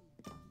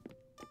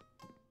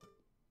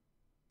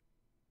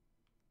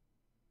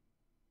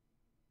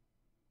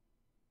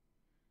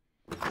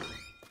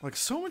 Like,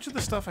 so much of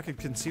the stuff I could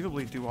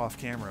conceivably do off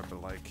camera,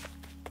 but like...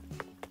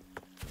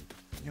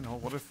 You know,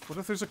 what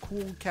if there's a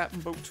cool cat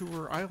and boat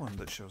tour island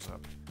that shows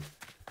up?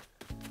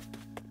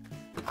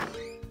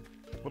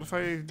 What if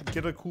I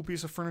get a cool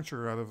piece of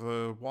furniture out of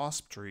a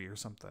wasp tree or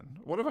something?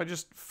 What if I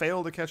just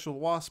fail to catch a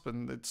wasp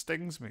and it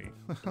stings me?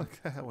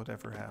 Like, that would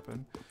ever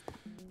happen.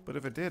 But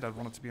if it did, I'd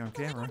want it to be on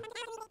camera.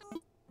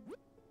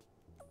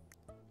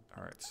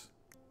 Alright.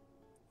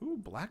 Ooh,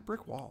 black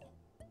brick wall.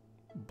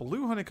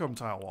 Blue honeycomb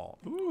tile wall.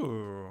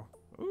 Ooh.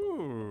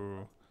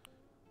 Ooh.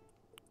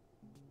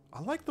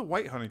 I like the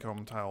white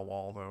honeycomb tile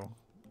wall, though.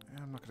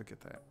 Yeah, I'm not gonna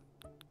get that.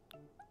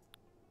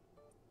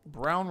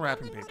 Brown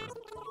wrapping paper.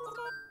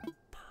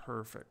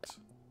 Perfect.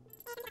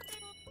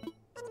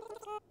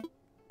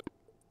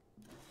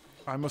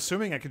 I'm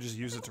assuming I could just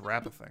use it to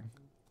wrap a thing.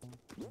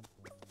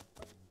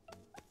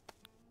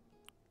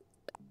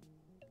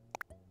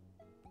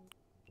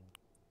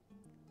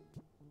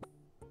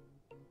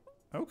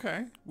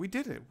 Okay, we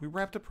did it. We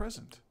wrapped a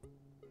present.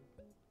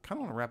 Kind of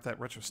want to wrap that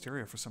retro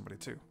stereo for somebody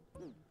too.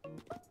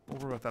 We'll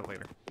worry about that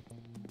later.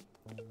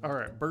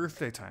 Alright,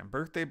 birthday time.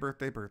 Birthday,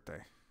 birthday, birthday.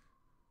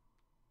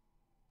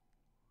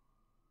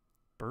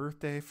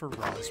 Birthday for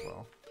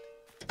Roswell.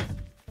 Oh,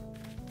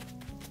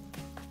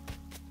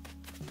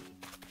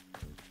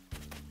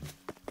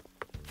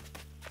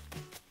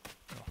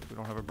 we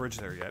don't have a bridge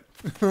there yet.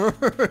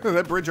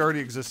 That bridge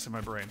already exists in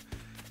my brain.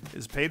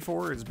 It's paid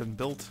for, it's been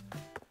built.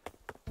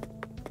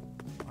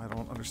 I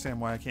don't understand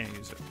why I can't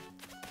use it.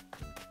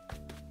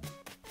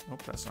 Oh,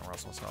 that's not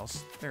Roswell's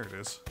house. There it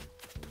is.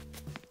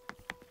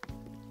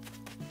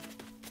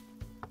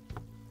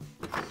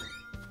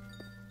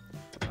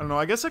 I don't know,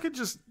 I guess I could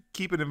just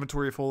keep an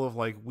inventory full of,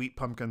 like, wheat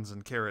pumpkins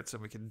and carrots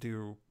and we can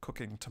do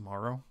cooking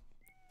tomorrow.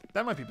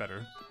 That might be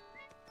better.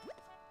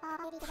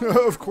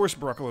 Of course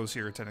Broccolo's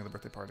here attending the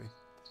birthday party.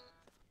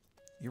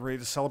 You ready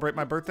to celebrate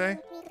my birthday?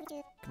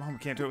 Come on, we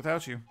can't do it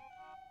without you.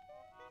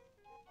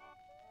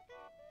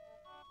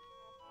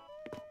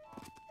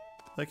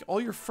 Like,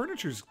 all your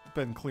furniture's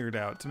been cleared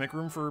out to make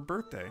room for her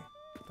birthday.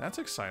 That's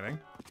exciting.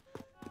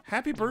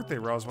 Happy birthday,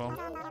 Roswell.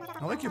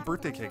 I like your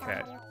birthday cake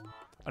hat.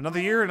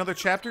 Another year, another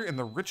chapter in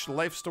the rich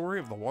life story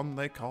of the one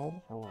they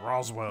call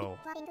Roswell.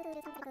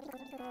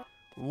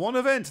 One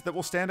event that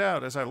will stand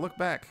out as I look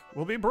back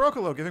will be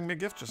Broccolo giving me a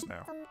gift just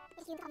now.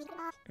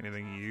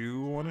 Anything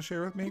you want to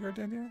share with me,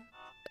 Gardenia?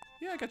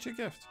 Yeah, I got you a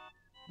gift.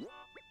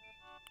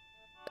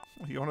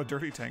 You want a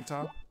dirty tank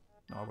top?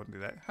 No, I wouldn't do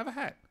that. Have a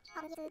hat.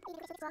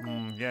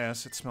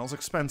 Yes, it smells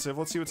expensive.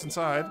 Let's see what's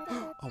inside.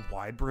 A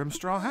wide-brimmed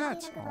straw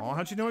hat. Oh,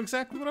 how'd you know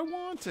exactly what I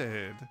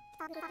wanted?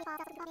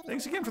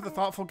 Thanks again for the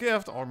thoughtful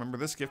gift. I'll remember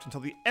this gift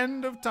until the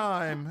end of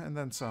time, and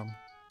then some.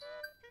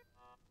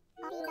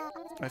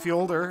 I feel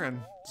older,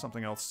 and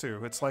something else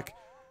too. It's like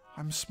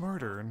I'm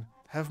smarter and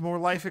have more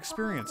life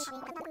experience.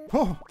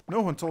 Oh,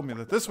 no one told me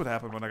that this would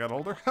happen when I got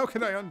older. How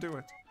can I undo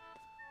it?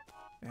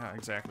 Yeah,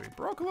 exactly.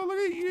 Broccolo, look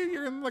at you.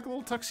 You're in like a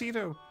little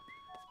tuxedo.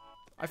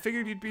 I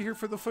figured you'd be here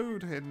for the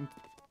food, and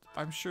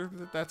I'm sure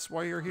that that's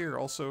why you're here.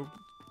 Also,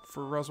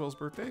 for Roswell's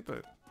birthday,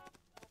 but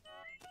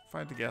if I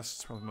had to guess,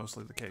 it's probably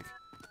mostly the cake.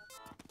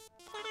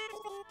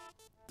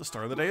 The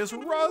star of the day is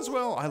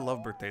Roswell. I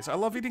love birthdays. I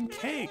love eating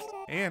cake.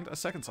 And a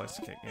second slice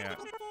of cake, yeah.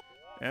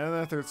 And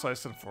a third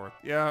slice and a fourth.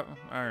 Yeah,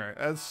 alright.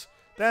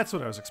 That's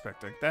what I was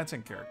expecting. That's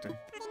in character.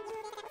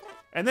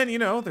 And then, you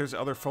know, there's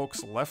other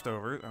folks left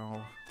over.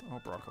 Oh,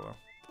 Broccolo.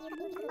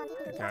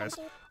 Hey guys,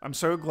 I'm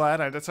so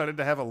glad I decided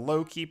to have a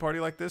low-key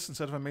party like this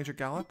instead of a major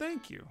gala.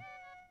 Thank you.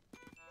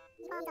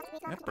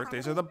 Yeah,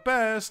 birthdays are the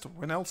best.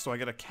 When else do I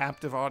get a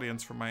captive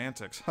audience from my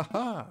antics?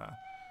 Haha.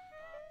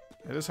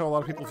 It is how a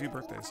lot of people view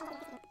birthdays.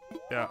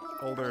 Yeah,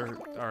 older.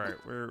 All right,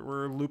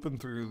 we're looping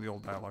through the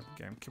old dialogue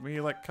again. Can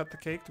we like cut the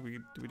cake? Do we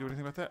do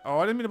anything about that? Oh,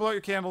 I didn't mean to blow out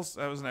your candles.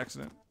 That was an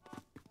accident.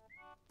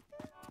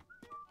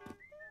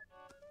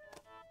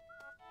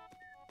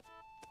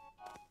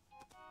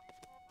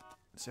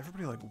 Is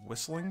everybody like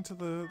whistling to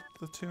the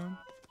tune?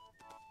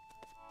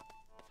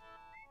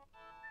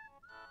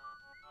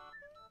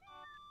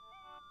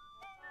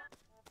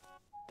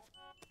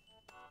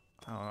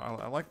 Oh,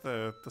 I like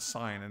the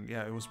sign, and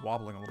yeah, it was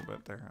wobbling a little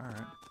bit there. All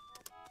right.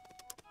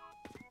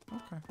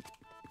 Okay.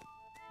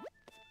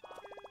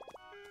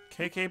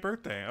 KK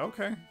birthday.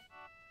 Okay.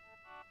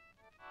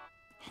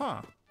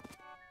 Huh.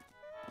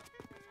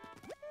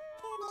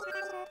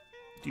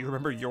 Do you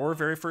remember your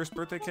very first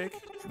birthday cake?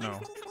 No.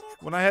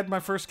 When I had my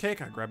first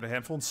cake, I grabbed a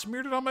handful and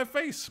smeared it on my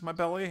face, my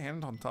belly,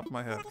 and on top of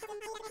my head.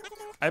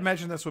 I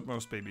imagine that's what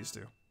most babies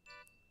do.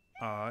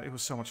 It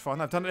was so much fun.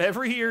 I've done it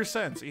every year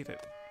since. Eat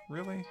it.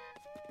 Really?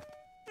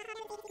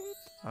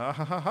 Ha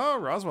ha ha.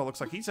 Roswell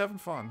looks like he's having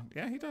fun.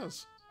 Yeah, he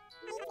does.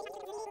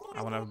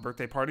 I want to have a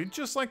birthday party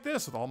just like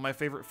this with all my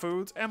favorite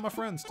foods and my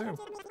friends, too.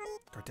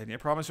 Gardenia, I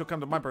promise you'll come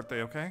to my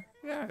birthday, okay?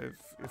 Yeah,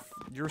 if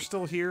you're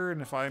still here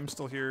and if I'm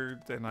still here,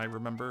 then I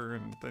remember,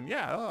 and then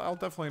yeah, I'll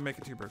definitely make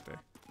it to your birthday.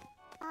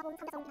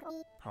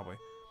 Probably.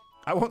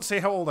 I won't say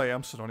how old I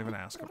am, so don't even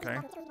ask, okay?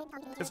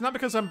 It's not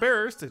because I'm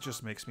embarrassed, it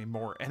just makes me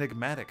more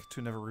enigmatic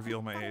to never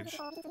reveal my age.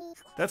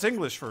 That's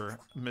English for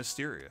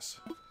mysterious.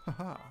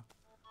 Haha.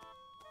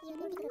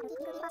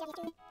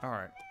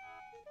 Alright.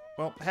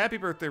 Well, happy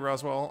birthday,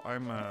 Roswell.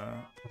 I'm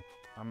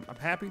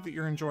happy that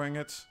you're enjoying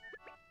it.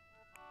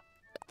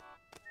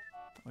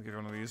 I'll give you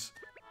one of these.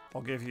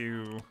 I'll give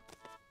you...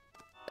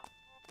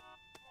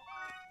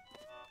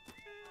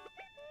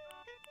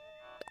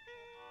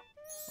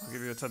 I'll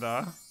give you a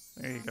ta-da.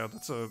 There you go.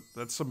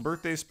 That's some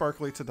birthday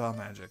sparkly ta-da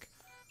magic.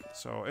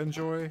 So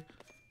enjoy.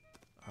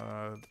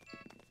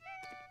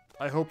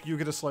 I hope you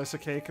get a slice of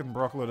cake and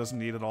Broccolo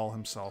doesn't eat it all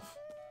himself.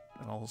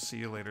 And I'll see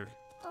you later.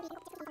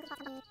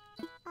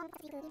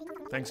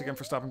 Thanks again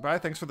for stopping by.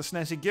 Thanks for the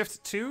snazzy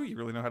gift, too. You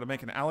really know how to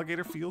make an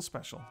alligator feel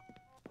special.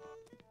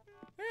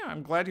 Yeah,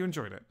 I'm glad you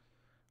enjoyed it.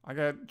 I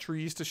got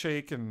trees to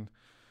shake and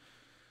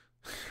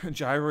a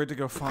gyroid to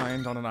go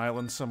find on an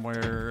island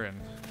somewhere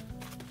and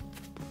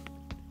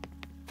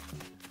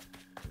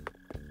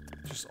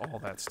just all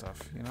that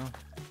stuff, you know?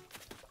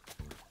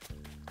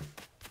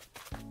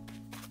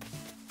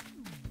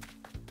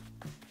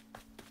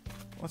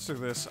 Let's do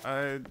this.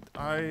 I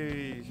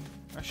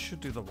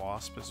should do the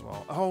wasp as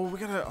well. Oh, we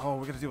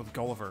gotta deal with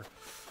Gulliver.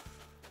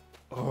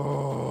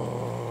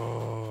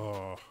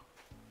 Oh.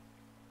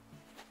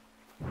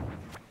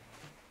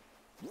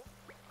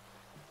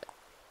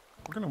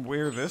 We're gonna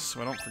wear this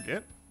so I don't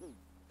forget.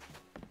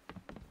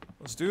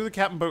 Let's do the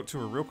Captain Boat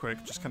tour real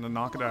quick. Just kind of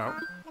knock it out.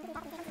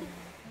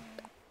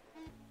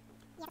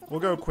 We'll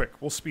go quick.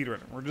 We'll speed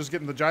run it. We're just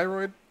getting the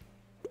gyroid.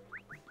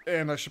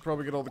 And I should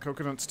probably get all the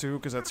coconuts too,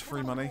 because that's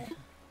free money.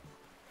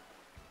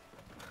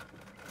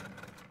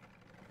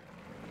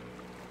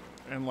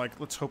 And, like,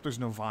 let's hope there's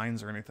no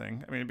vines or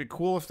anything. I mean, it'd be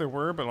cool if there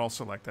were, but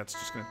also, like, that's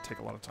just gonna take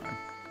a lot of time.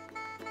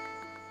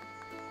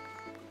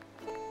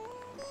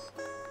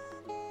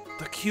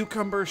 The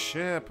Cucumber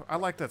Ship. I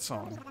like that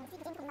song.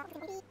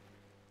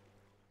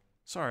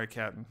 Sorry,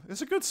 Captain.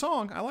 It's a good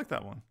song. I like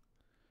that one.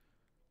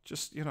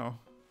 Just, you know.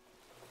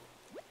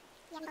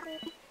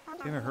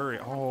 In a hurry.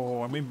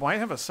 Oh, and we might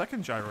have a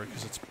second gyroid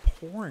because it's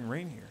pouring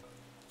rain here.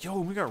 Yo,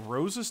 we got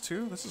roses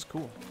too? This is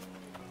cool.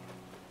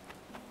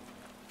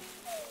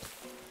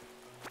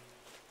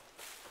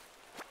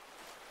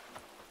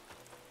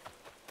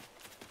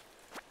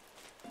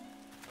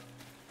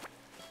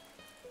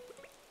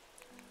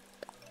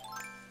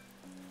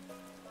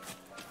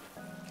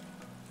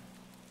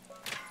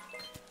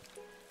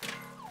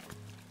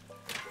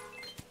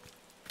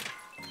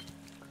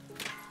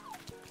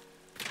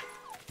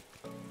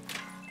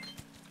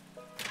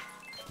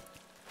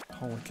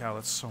 Holy cow,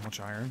 that's so much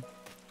iron.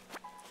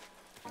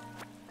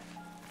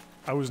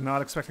 I was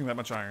not expecting that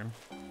much iron.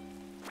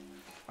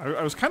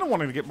 I was kind of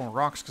wanting to get more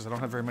rocks because I don't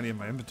have very many in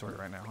my inventory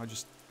right now.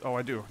 Oh,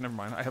 I do. Never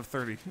mind. I have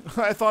 30.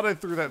 I thought I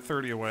threw that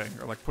 30 away,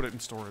 or like put it in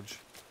storage.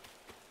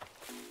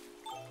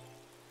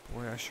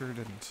 Boy, I sure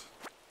didn't.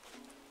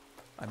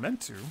 I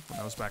meant to when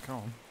I was back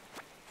home.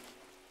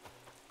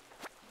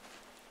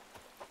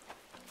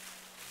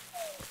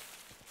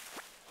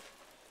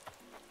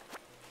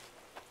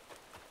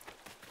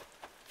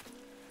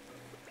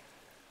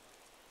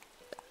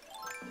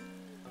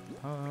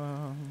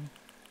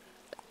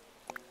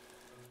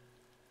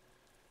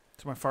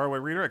 To my faraway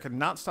reader, I could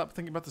not stop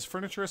thinking about this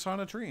furniture I saw in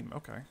a dream.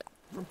 Okay.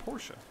 From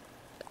Portia.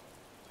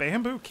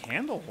 Bamboo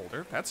candle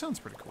holder? That sounds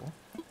pretty cool.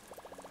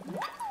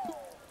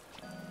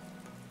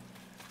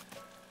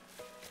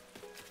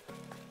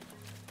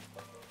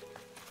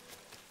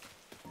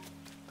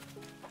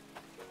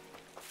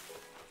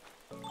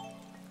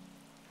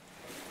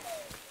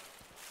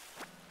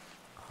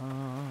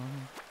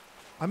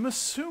 I'm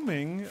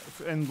assuming,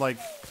 and like,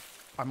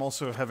 I'm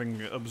also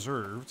having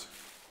observed,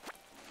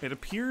 it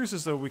appears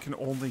as though we can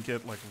only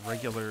get, like,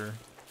 regular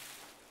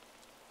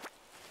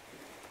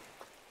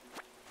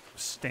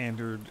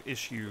standard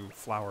issue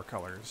flower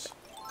colors.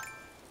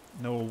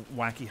 No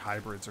wacky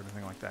hybrids or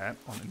anything like that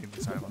on any of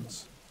these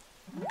islands.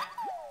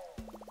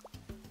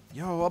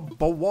 Yo, a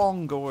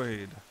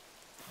Bawongoid!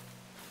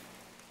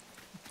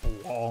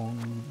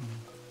 Bawong.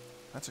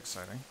 That's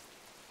exciting.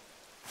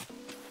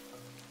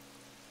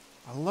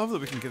 I love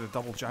that we can get a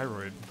double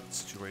gyroid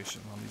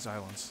situation on these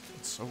islands.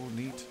 It's so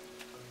neat.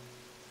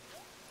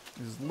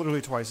 It's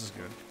literally twice as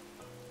good.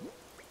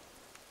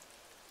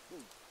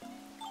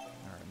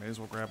 Alright, may as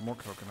well grab more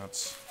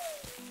coconuts.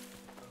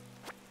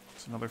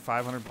 It's another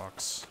 500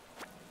 bucks.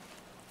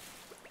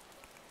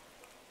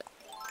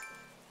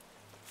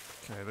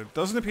 Okay, there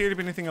doesn't appear to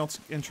be anything else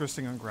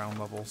interesting on ground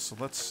level, so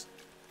let's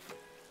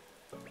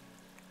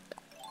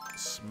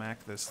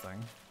smack this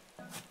thing.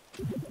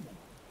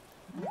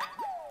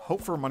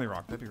 Hope for a money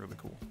rock, that'd be really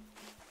cool.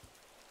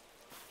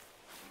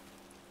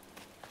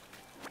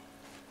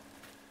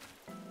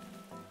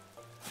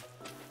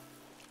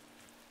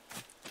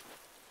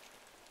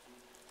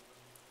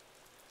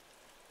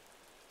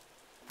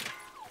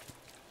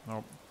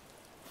 Nope.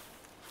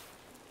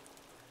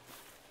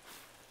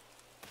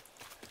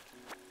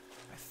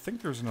 I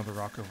think there's another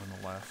rock over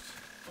on the left.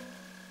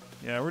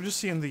 Yeah, we're just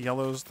seeing the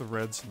yellows, the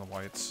reds, and the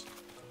whites.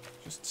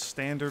 Just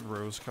standard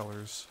rose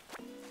colors.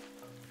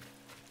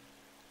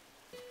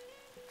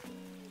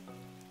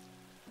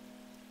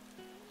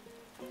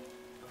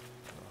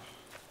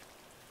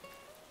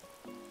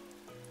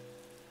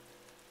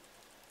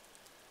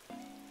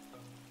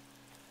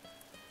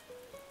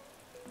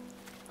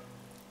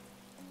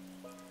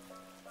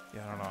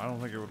 Yeah, I don't know. I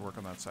don't think it would work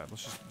on that side.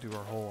 Let's just do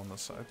our hole on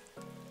this side.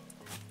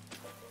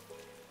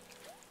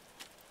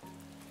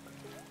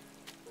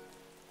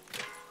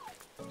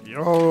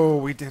 Yo,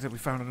 we did it. We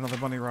found another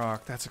bunny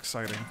rock. That's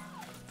exciting.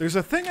 There's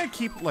a thing I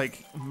keep,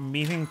 like,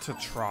 meaning to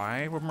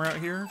try when we're out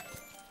here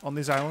on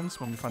these islands,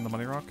 when we find the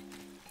bunny rock.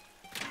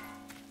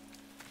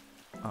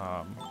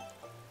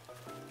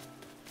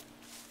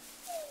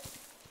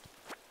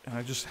 And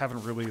I just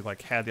haven't really,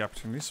 like, had the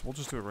opportunity, so we'll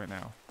just do it right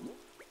now.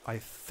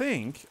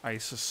 I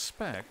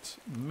suspect,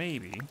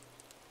 maybe...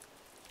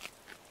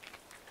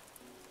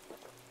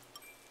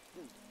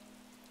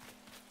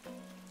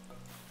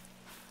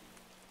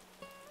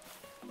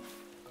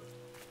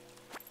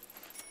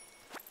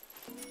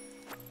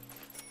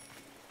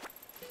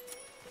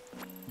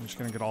 I'm just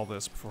gonna get all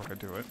this before I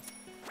do it.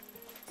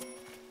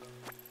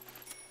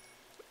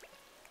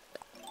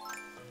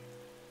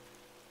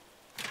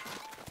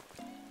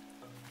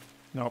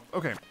 Nope.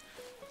 Okay.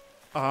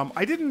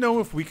 I didn't know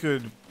if we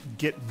could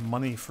get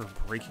money for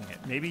breaking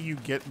it. Maybe you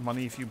get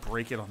money if you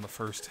break it on the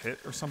first hit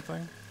or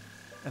something.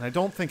 And I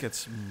don't think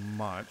it's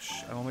much.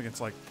 I don't think it's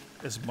like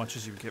as much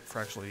as you get for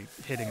actually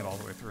hitting it all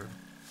the way through.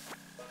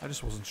 I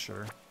just wasn't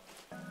sure.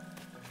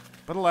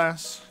 But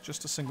alas,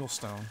 just a single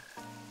stone.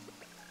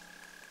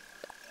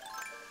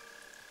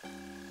 We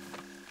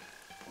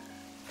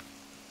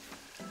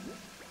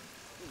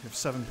have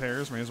 7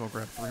 pairs, may as well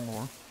grab 3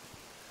 more.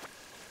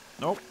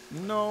 Nope.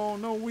 No,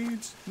 no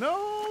weeds.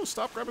 No,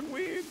 stop grabbing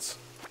weeds.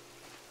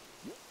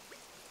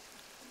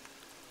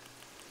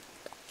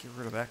 Get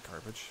rid of that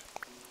garbage.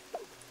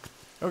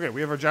 Okay,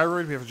 we have our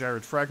gyroid, we have a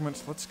gyroid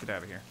fragment. Let's get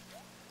out of here.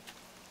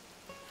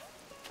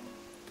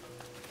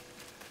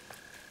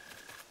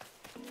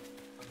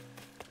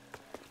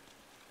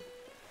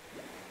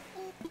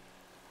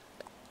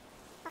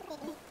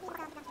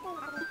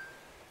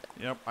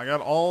 Yep, I got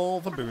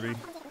all the booty.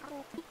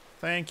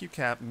 Thank you,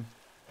 Captain.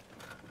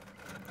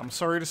 I'm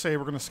sorry to say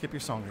we're gonna skip your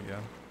song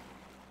again.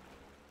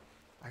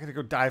 I gotta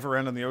go dive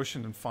around in the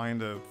ocean and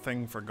find a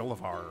thing for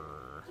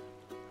Gulliver.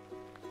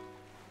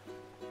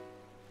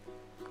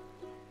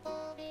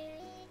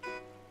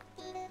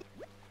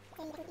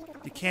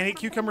 You can't eat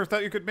cucumber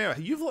without your good mayo.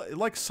 You've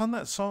like sung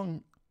that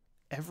song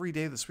every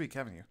day this week,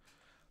 haven't you?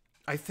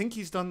 I think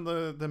he's done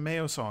the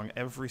mayo song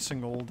every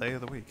single day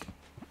of the week.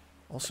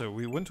 Also,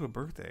 we went to a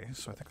birthday,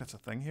 so I think that's a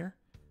thing here.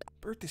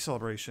 Birthday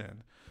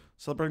celebration.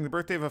 Celebrating the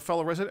birthday of a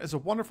fellow resident is a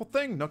wonderful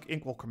thing. Nook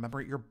Inc. will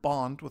commemorate your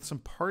bond with some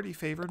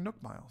party-favored Nook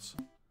Miles.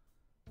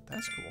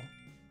 That's cool.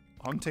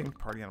 Untamed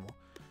party animal.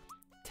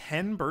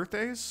 10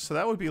 birthdays? So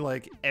that would be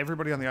like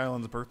everybody on the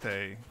island's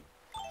birthday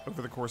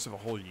over the course of a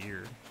whole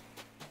year.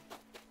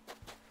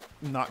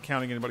 Not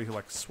counting anybody who,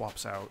 like,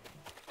 swaps out.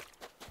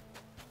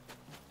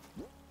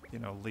 You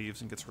know,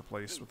 leaves and gets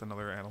replaced with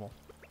another animal.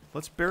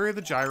 Let's bury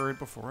the gyroid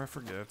before I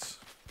forget.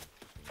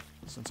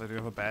 Since I do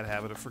have a bad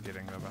habit of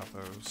forgetting about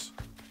those.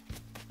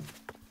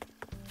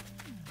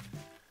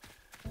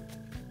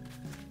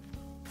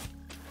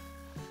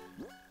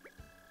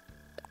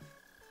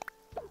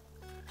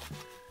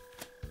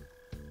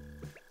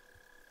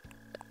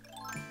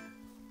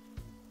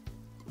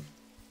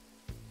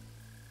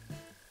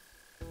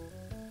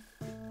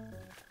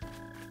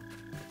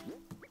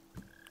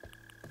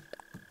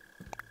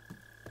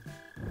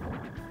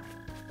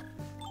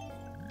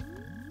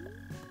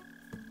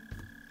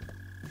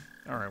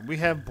 Alright, we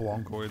have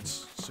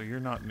Blongoids, so you're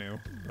not new.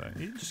 But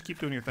you just keep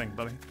doing your thing,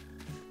 buddy.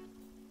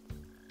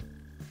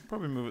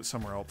 Probably move it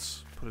somewhere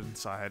else. Put it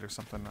inside or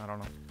something, I don't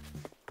know.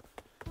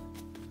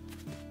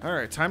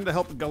 Alright, time to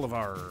help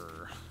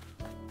Gulliver.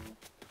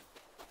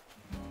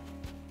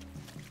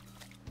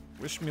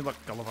 Wish me luck,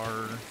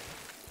 Gulliver.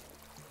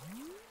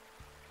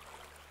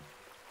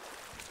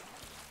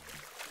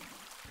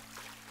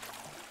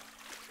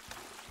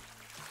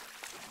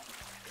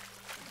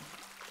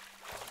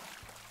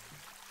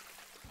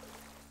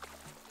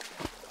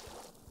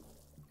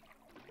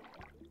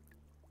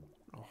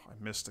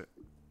 Missed it.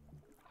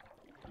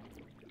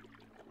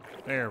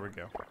 There we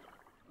go.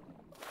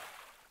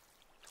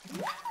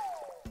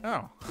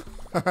 Oh.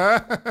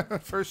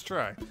 First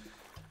try.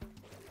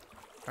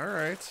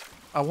 Alright.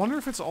 I wonder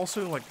if it's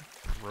also, like,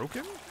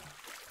 broken?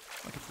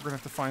 Like, if We're gonna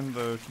have to find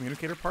the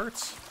communicator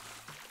parts.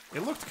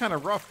 It looked kind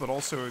of rough, but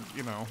also,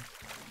 you know,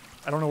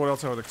 I don't know what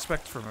else I would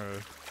expect from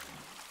a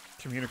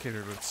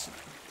communicator that's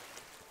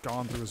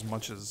gone through as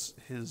much as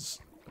his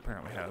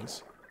apparently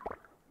has.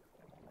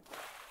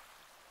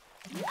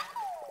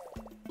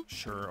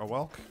 Sure, a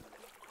welk.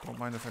 Don't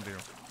mind if I do.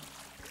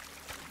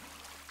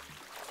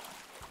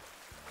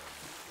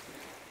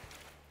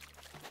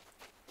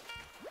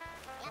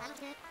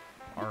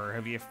 Arr,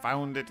 have you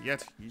found it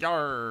yet?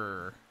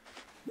 Yar!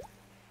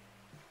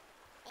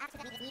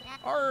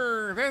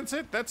 Arr, that's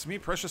it. That's me,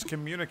 precious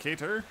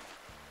communicator.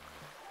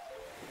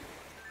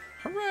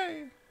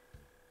 Hooray!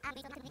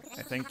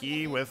 I thank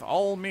ye with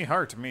all me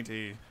heart,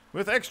 matey.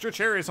 With extra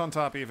cherries on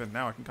top even.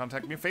 Now I can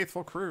contact me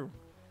faithful crew.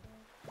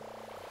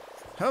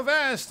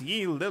 Avast,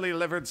 ye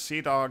lily-livered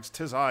sea dogs,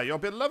 'tis I, your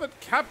beloved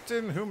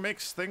captain, who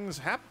makes things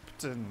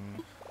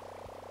happen.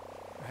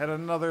 I had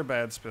another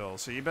bad spill,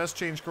 so you best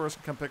change course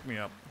and come pick me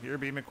up. Here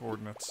be my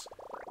coordinates.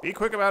 Be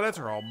quick about it,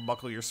 or I'll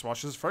buckle your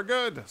swashes for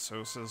good.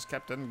 So says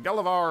Captain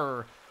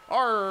Gullivar.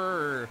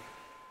 Arr!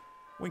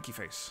 Winky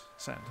face.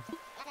 Send.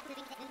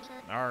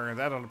 Arr,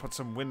 that ought to put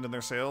some wind in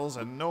their sails,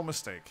 and no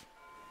mistake.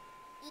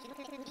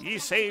 Ye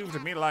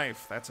saved me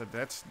life. That's a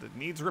debt that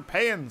needs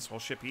repaying, so I'll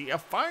ship ye a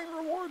fine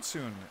reward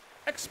soon.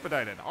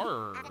 Expedited.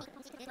 Arr!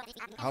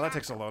 Oh, that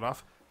takes a load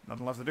off.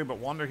 Nothing left to do but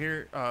wander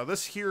here,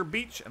 this here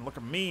beach and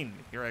look mean.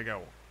 Here I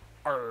go.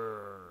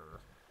 Arr!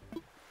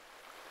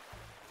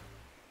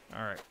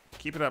 Alright.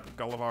 Keep it up,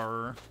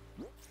 Gullivar.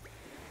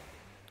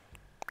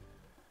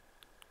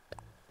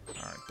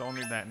 Alright, don't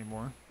need that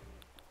anymore.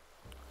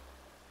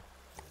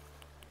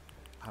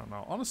 I don't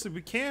know. Honestly,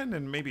 we can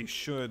and maybe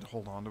should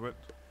hold on to it.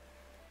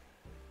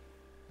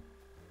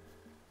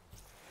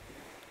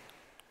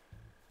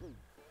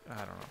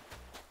 I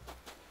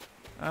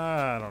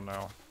don't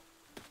know.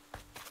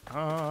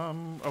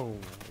 Oh,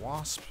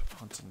 wasp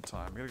hunting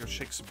time. We gotta go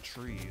shake some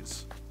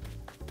trees.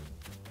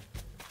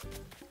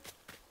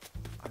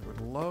 I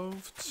would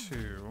love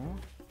to...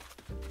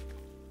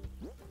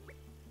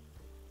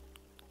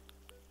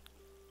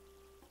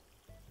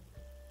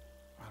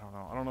 I don't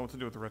know. I don't know what to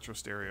do with the retro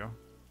stereo.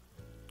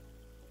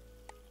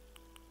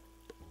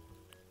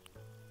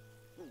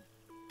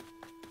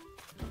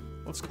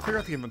 Let's clear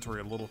out the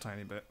inventory a little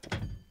tiny bit.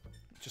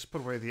 Just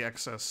put away the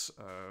excess,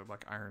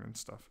 like, iron and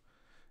stuff.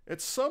 At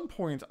some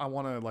point, I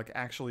want to, like,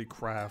 actually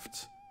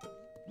craft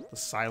the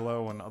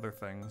silo and other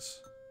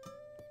things.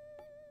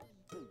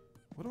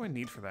 What do I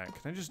need for that?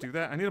 Can I just do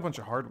that? I need a bunch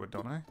of hardwood,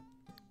 don't I?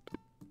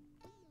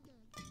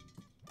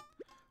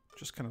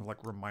 Just kind of,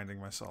 like, reminding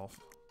myself.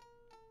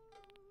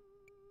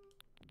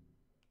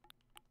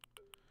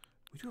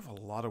 We do have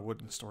a lot of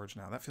wood in storage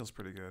now. That feels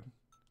pretty good.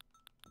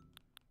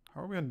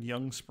 How are we on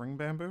young spring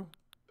bamboo?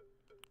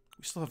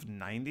 We still have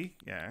 90?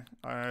 Yeah,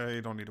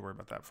 I don't need to worry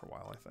about that for a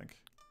while, I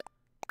think.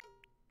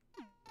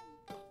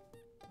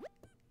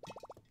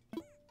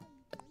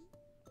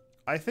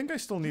 I think I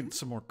still need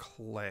some more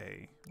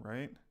clay,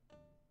 right?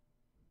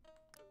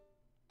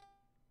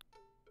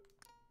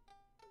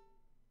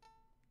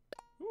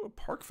 Ooh, a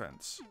park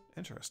fence.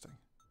 Interesting.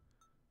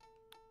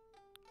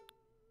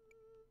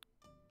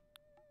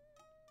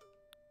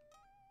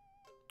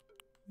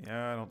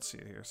 Yeah, I don't see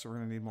it here, so we're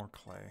gonna need more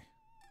clay.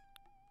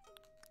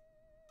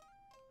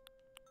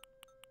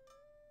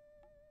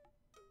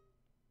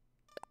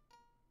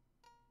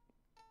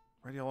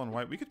 Red, yellow, and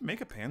white. We could make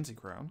a pansy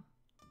crown.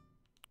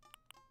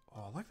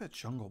 Oh, I like that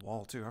jungle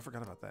wall, too. I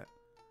forgot about that.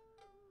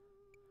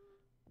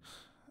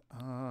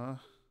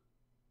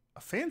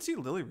 A fancy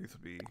lily wreath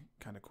would be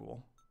kind of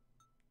cool.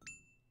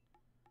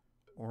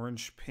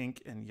 Orange,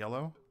 pink, and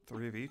yellow.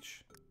 3 of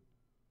each.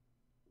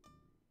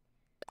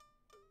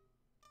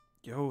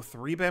 Yo,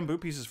 3 bamboo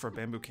pieces for a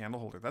bamboo candle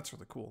holder. That's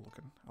really cool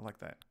looking. I like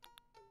that.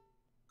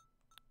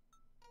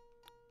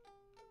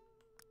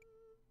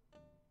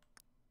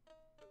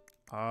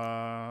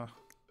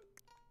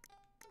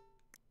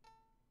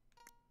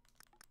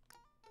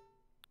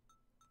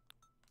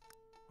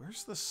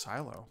 Where's the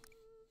silo?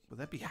 Would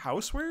that be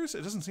housewares?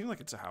 It doesn't seem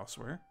like it's a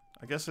houseware.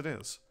 I guess it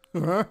is.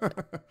 We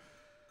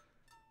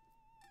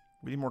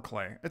need more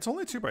clay. It's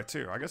only 2 by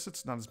 2. I guess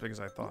it's not as big as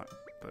I thought,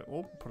 but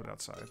we'll put it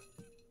outside.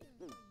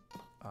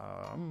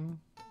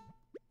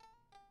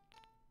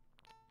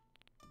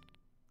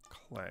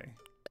 Clay.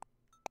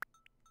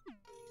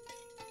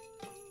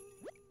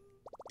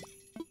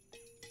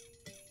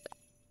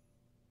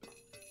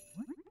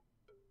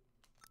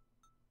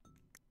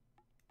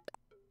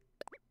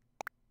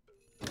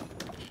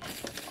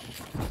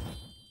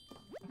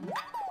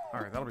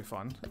 Alright, that'll be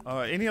fun.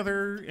 Any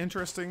other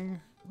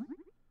interesting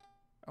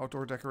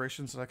outdoor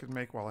decorations that I could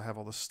make while I have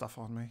all this stuff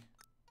on me?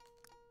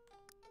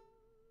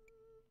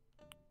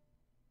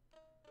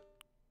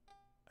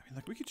 I mean,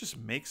 like, we could just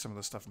make some of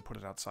this stuff and put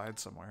it outside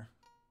somewhere.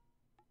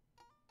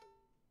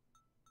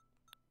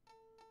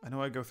 I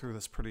know I go through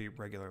this pretty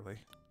regularly.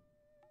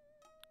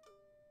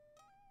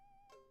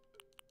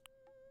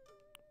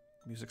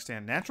 Music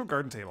stand. Natural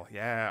garden table.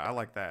 Yeah, I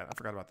like that. I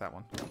forgot about that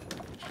one.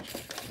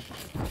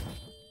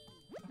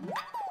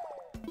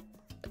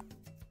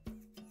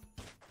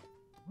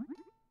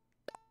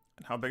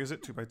 How big is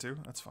it? 2 by 2?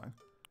 That's fine.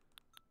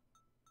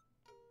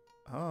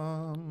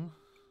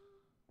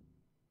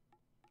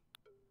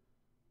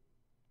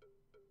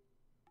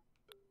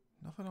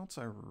 Nothing else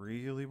I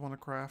really want to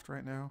craft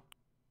right now.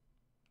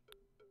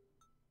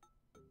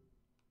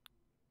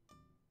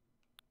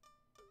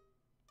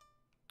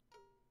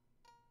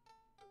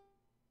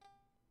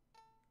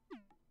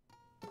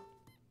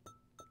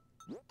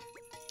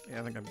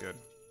 Yeah, I think I'm good.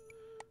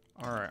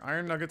 Alright,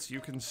 iron nuggets, you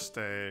can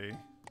stay.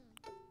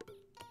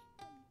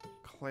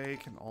 Clay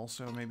can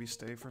also maybe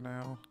stay for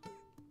now.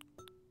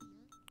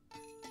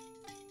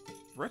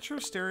 Retro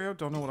stereo,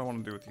 don't know what I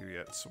want to do with you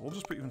yet, so we'll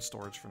just put you in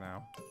storage for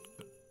now.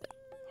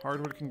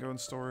 Hardwood can go in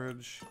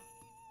storage.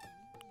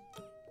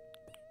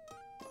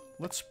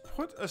 Let's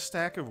put a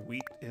stack of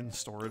wheat in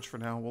storage for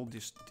now. We'll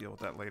just deal with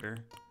that later.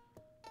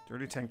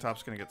 Dirty tank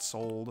top's gonna get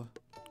sold.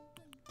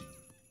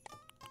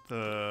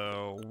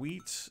 The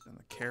wheat and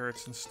the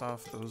carrots and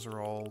stuff, those are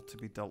all to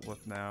be dealt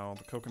with now.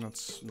 The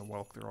coconuts and the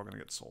whelk, they're all gonna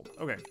get sold.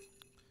 Okay.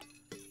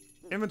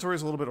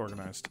 Inventory's a little bit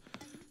organized.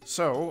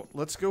 So,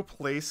 let's go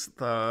place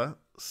the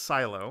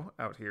silo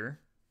out here.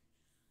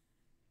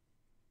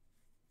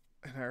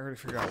 And I already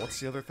forgot, what's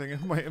the other thing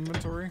in my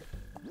inventory?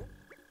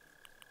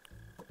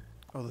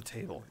 Oh, the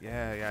table.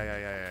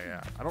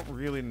 Yeah. I don't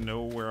really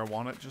know where I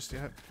want it just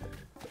yet.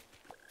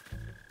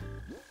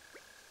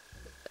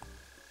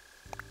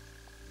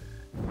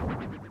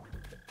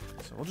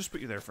 So we'll just put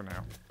you there for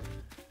now.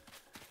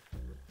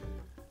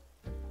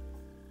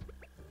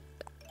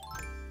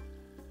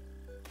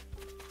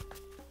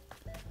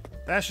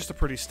 That's just a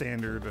pretty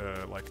standard,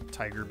 like,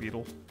 tiger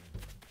beetle.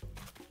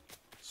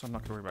 So I'm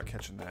not gonna worry about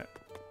catching that.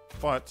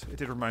 But it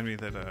did remind me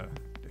that,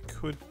 it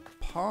could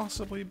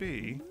possibly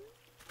be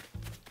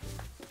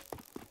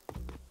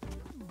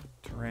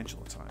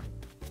tarantula time.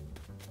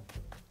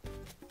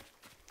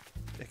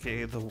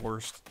 AKA the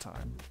worst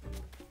time.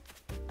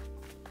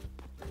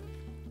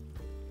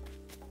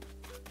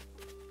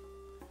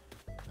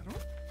 I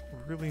don't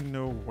really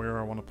know where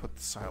I want to put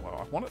the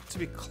silo. I want it to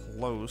be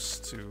close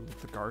to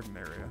the garden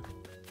area.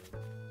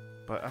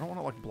 But I don't want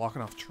it, like,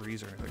 blocking off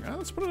trees or anything.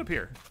 Let's put it up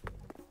here.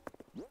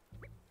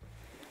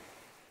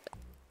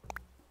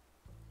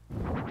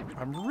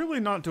 I'm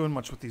really not doing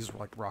much with these,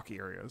 like, rocky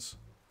areas.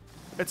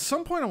 At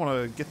some point I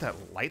want to get that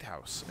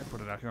lighthouse and put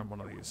it out here on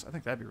one of these. I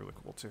think that'd be really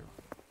cool, too.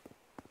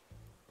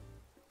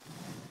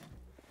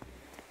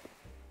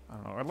 I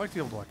don't know. I'd like to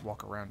be able to, like,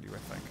 walk around you, I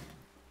think.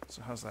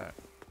 So how's that?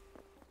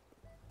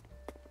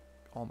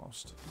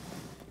 Almost.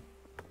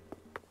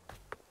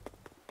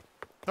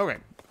 Okay.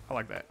 I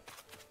like that.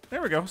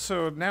 There we go.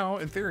 So now,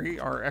 in theory,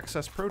 our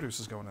excess produce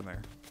is going in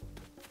there.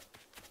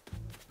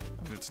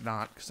 I mean, it's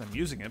not because I'm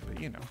using it, but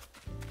you know.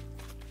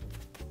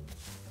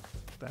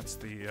 That's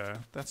the,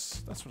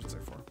 that's what it's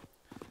there for.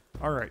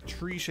 Alright,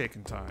 tree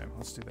shaking time.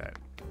 Let's do that.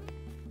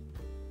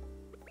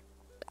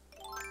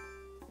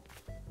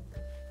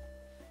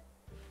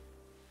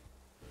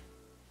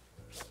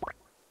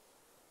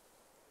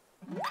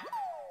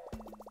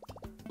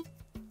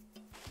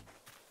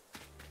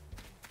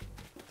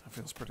 That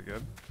feels pretty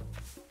good.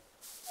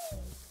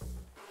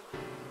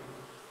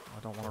 I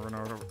don't want to run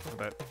over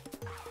that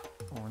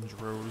orange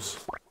rose.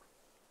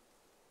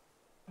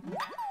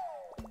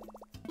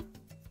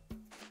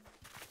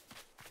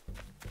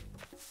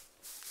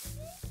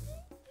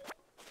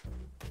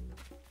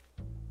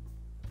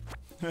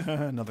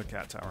 Another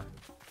cat tower.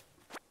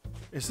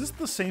 Is this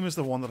the same as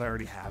the one that I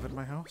already have at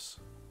my house?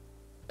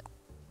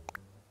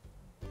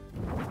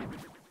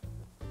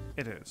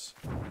 It is.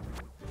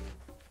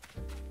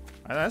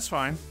 That's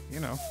fine, you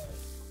know.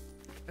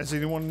 As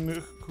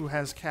anyone who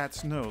has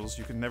cats knows,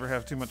 you can never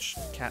have too much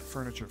cat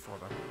furniture for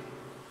them.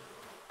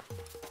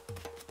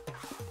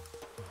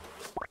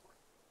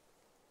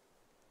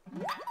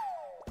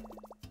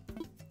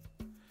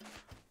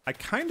 I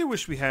kinda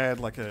wish we had,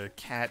 like, a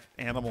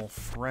cat-animal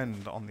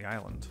friend on the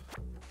island.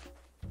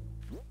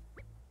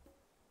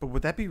 But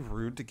would that be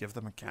rude to give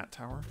them a cat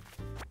tower?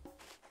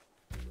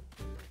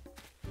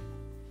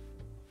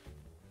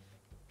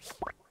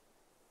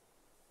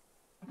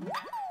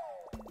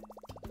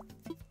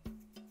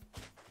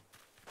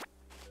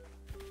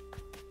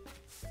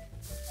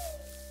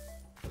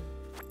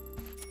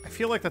 I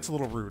feel like that's a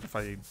little rude if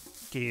I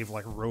gave,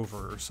 like,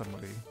 Rover or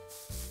somebody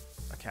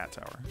a cat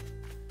tower.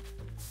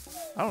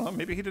 I don't know,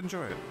 maybe he'd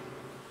enjoy it.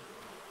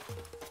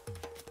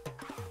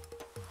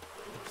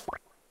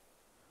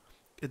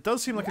 It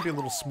does seem like it'd be a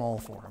little small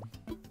for him.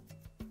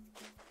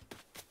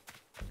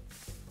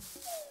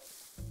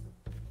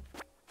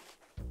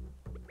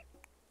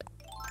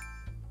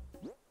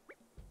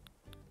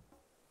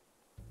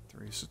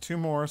 Three, so 2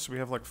 more, so we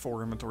have like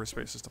 4 inventory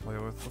spaces to play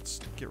with. Let's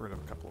get rid of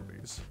a couple of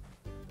these.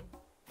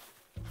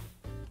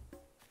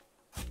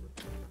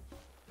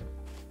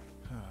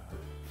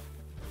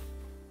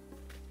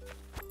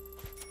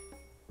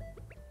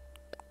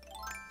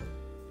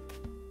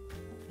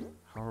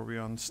 How are we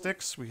on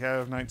sticks? We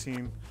have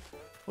 19.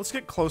 Let's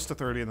get close to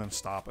 30 and then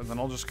stop, and then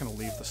I'll just kind of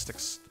leave the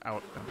sticks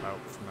out and about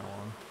from now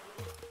on.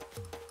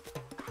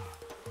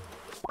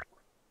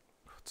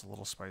 It's a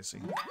little spicy.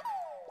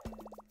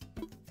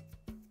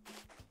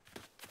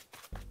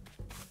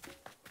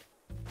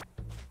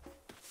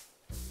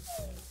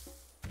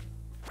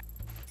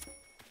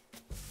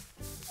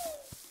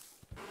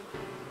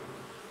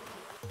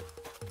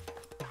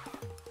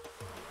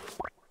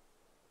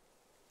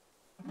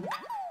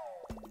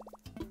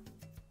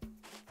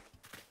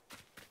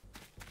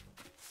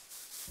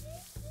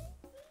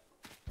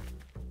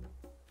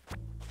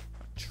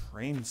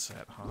 train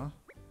set, huh?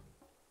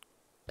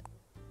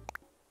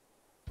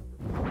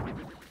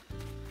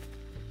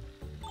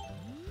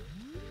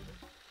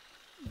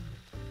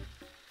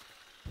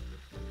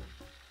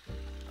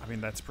 I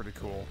mean, that's pretty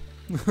cool.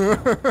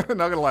 Not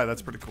gonna lie,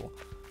 that's pretty cool.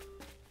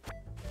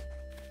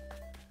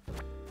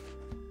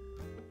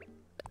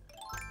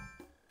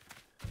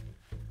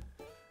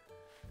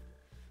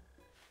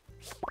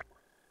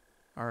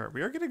 Alright,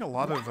 we are getting a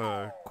lot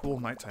of cool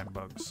nighttime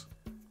bugs.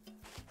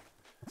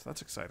 So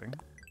that's exciting.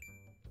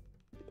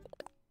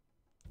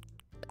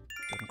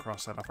 Didn't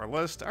cross that off our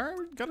list. Alright,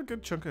 we got a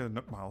good chunk of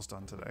Nook Miles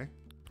done today.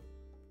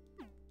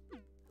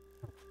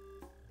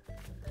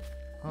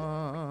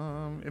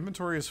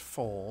 Inventory is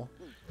full.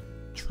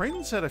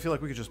 Train set I feel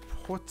like we could just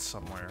put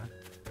somewhere.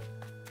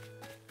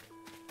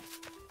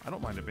 I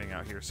don't mind it being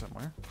out here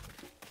somewhere.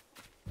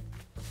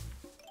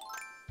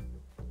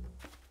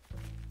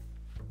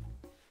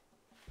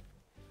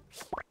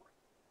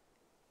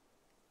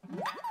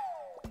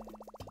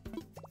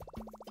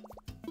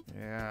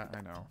 Yeah,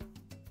 I know.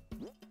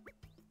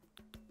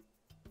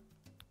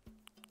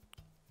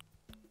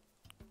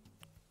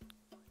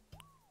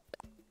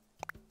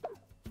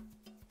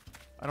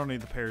 I don't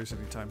need the pears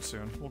anytime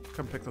soon. We'll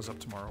come pick those up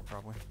tomorrow,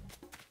 probably.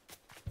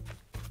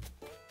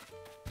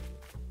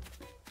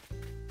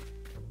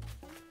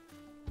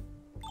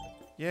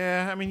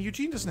 Yeah, I mean,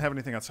 Eugene doesn't have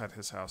anything outside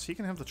his house. He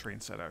can have the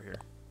train set out here.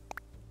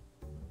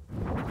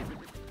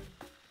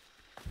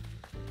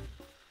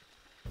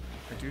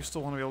 I do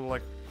still want to be able to,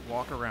 like,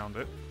 walk around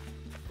it.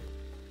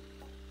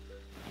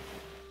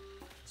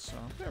 So,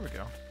 there we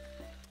go.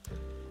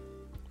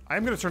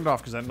 I'm going to turn it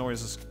off because that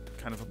noise is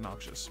kind of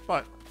obnoxious,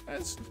 but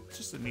it's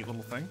just a neat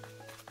little thing.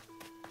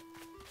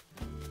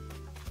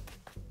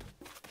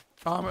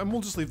 And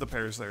we'll just leave the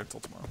pears there until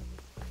tomorrow.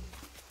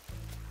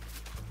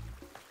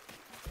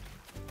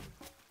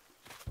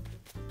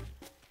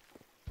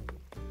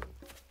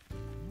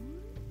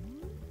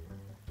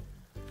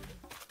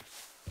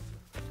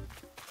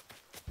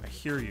 I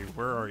hear you.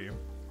 Where are you?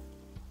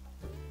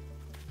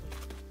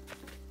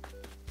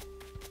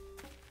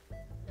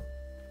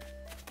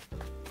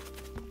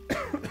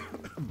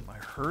 I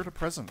heard a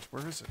present.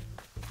 Where is it?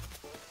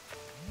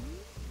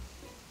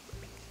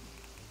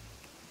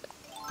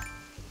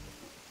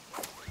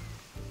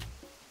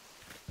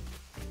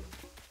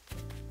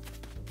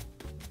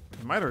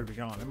 It might already be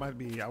gone. It might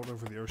be out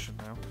over the ocean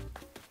now.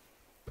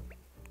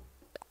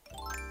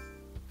 I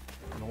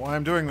don't know why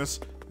I'm doing this.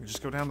 We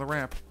just go down the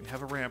ramp. We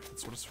have a ramp.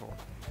 That's what it's for.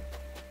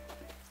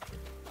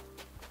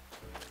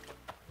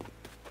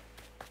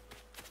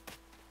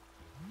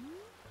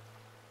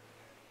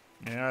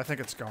 Yeah, I think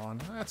it's gone.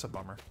 That's a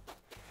bummer.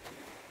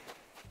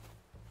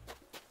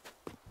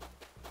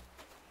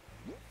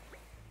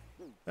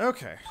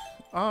 Okay.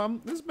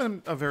 This has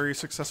been a very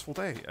successful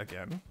day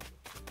again.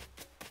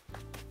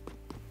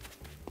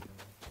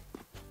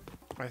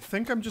 I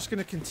think I'm just going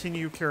to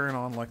continue carrying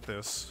on like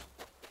this.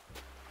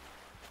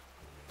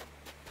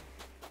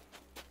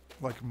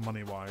 Like,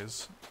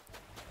 money-wise.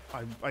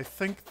 I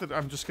think that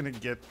I'm just going to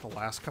get the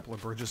last couple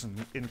of bridges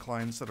and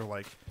inclines that are,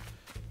 like,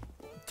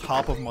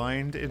 top of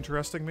mind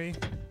interesting me.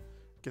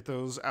 Get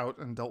those out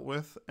and dealt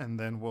with, and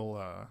then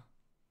we'll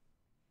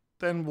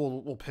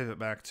pivot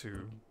back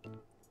to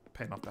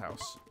paying off the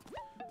house.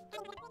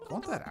 I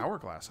want that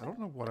hourglass. I don't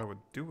know what I would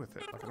do with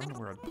it. Like, I don't know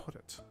where I'd put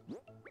it.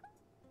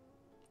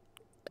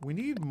 We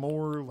need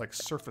more, like,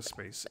 surface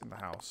space in the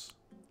house.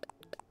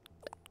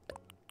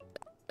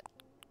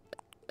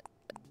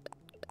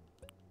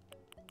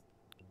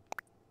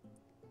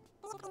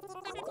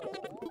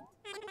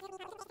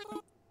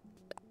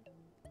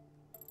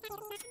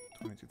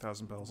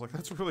 $22,000 like,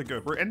 that's really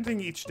good. We're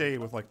ending each day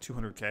with like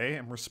 200k,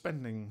 and we're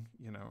spending,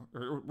 you know,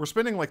 or we're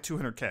spending like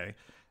 200k,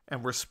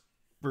 and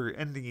we're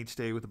ending each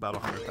day with about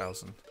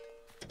 100,000.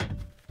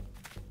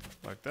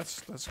 Like,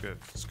 that's good.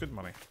 It's good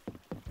money.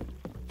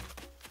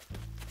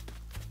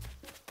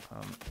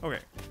 Okay.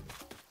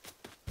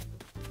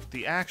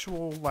 The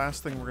actual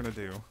last thing we're gonna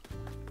do.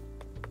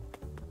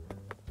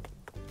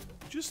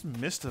 We just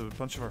missed a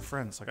bunch of our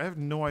friends. Like, I have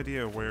no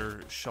idea where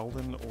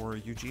Sheldon or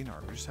Eugene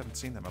are. We just haven't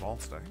seen them at all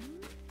today.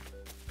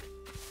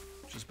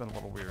 Which has been a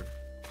little weird.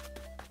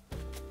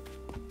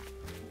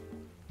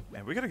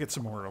 Man, we gotta get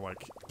some more,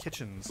 like,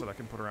 kitchens that I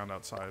can put around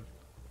outside.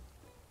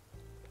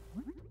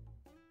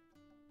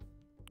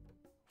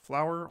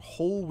 Flour,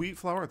 whole wheat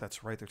flour?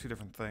 That's right, they're two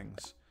different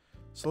things.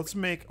 So let's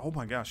make, oh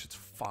my gosh, it's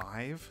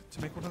 5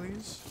 to make one of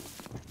these?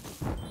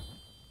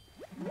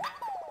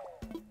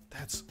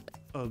 That's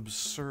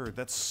absurd.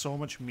 That's so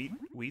much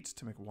wheat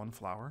to make 1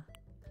 flour.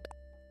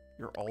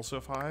 You're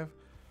also 5?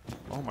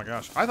 Oh my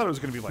gosh, I thought it was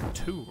going to be like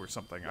 2 or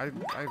something. I've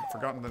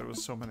forgotten that it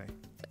was so many.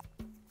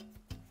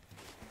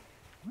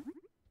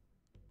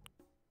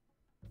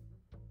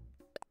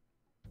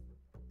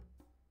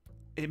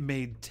 It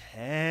made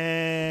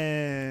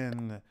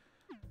 10!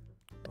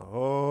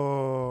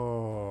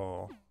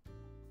 Oh...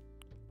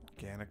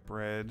 Organic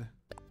bread.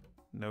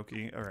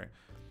 Gnocchi. Alright.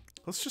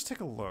 Let's just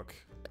take a look.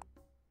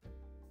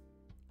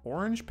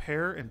 Orange,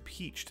 pear, and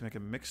peach to make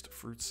a mixed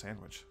fruit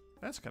sandwich.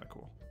 That's kind of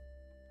cool.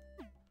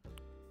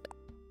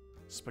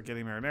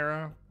 Spaghetti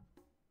marinara.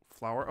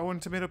 Flour. Oh,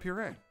 and tomato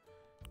puree.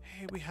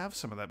 Hey, we have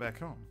some of that back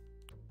home.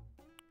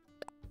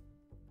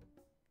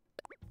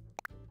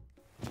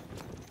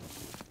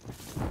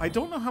 I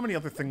don't know how many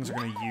other things are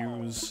going to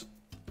use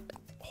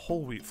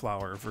whole wheat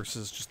flour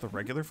versus just the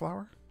regular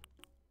flour.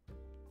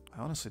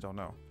 I honestly don't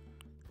know.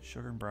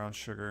 Sugar and brown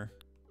sugar.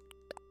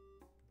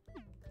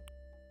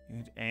 You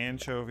need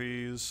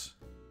anchovies.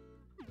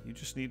 You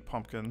just need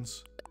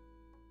pumpkins.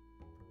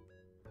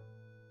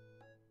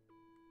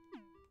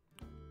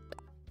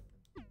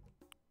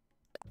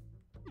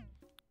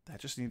 That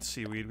just needs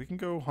seaweed. We can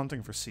go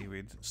hunting for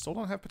seaweed. Still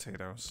don't have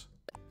potatoes.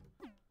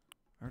 I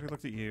already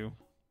looked at you.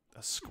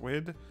 A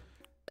squid.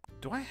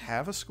 Do I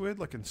have a squid,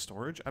 like, in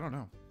storage? I don't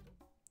know.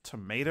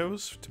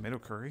 Tomatoes? Tomato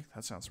curry?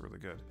 That sounds really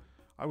good.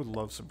 I would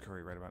love some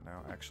curry right about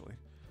now, actually.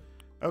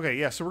 Okay,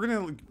 yeah, so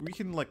we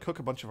can, like, cook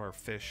a bunch of our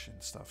fish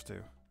and stuff,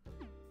 too.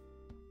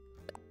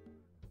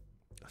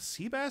 A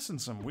sea bass and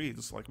some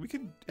weeds. Like, we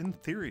could, in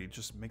theory,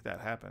 just make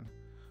that happen.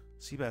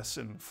 Sea bass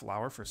and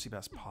flour for sea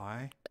bass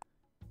pie.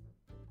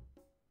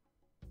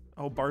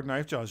 Oh, barred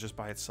knife jaws just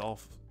by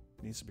itself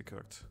needs to be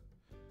cooked.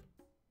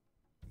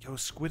 Yo,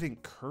 squid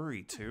and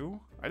curry, too?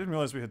 I didn't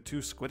realize we had 2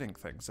 squidding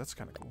things. That's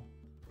kind of cool.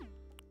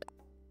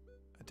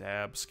 A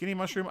dab. Skinny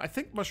mushroom. I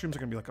think mushrooms are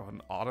going to be like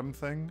an autumn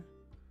thing.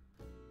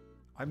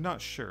 I'm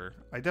not sure.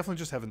 I definitely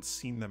just haven't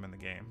seen them in the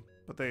game.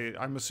 But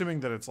I'm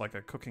assuming that it's like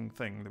a cooking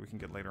thing that we can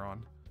get later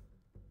on.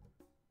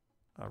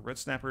 Red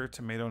snapper,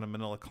 tomato, and a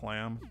manila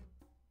clam.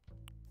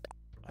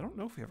 I don't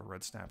know if we have a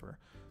red snapper.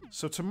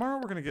 So tomorrow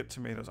we're going to get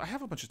tomatoes. I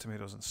have a bunch of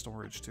tomatoes in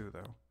storage too,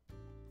 though.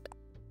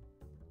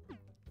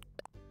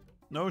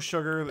 No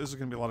sugar. This is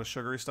going to be a lot of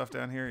sugary stuff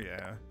down here.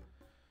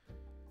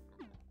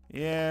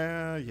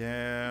 Yeah.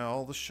 Yeah.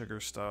 All the sugar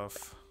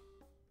stuff.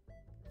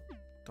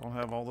 Don't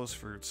have all those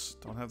fruits.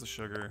 Don't have the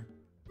sugar.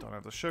 Don't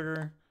have the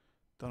sugar.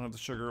 Don't have the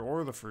sugar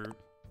or the fruit.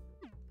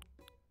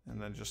 And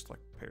then just like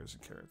pears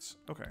and carrots.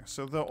 Okay,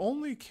 so the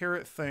only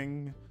carrot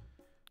thing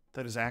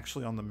that is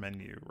actually on the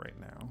menu right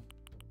now.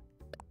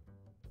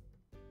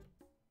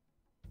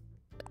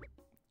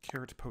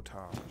 Carrot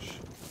potage.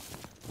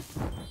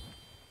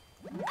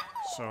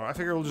 So I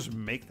figure we'll just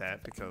make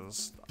that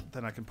because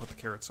then I can put the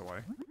carrots away.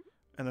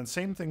 And then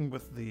same thing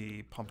with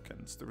the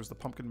pumpkins. There was the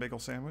pumpkin bagel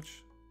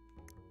sandwich.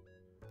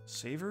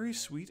 Savory,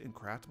 sweet, and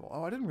craftable.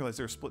 Oh, I didn't realize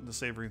they were split into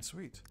savory and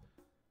sweet.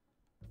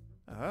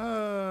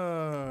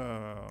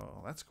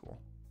 Oh, that's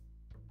cool.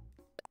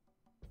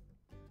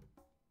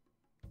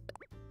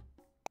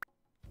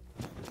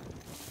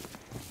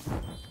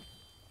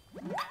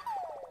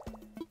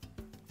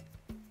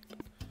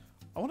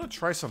 I want to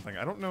try something.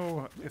 I don't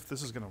know if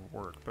this is going to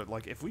work, but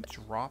like if we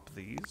drop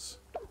these,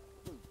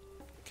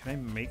 can I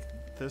make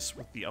this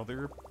with the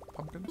other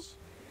pumpkins?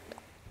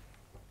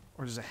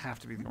 Or does it have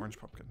to be the orange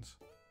pumpkins?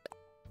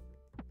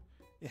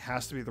 It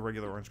has to be the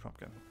regular orange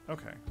pumpkin.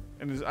 Okay.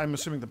 And I'm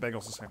assuming the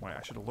bagel's the same way.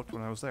 I should have looked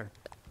when I was there.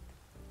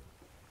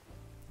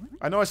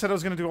 I know I said I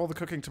was going to do all the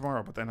cooking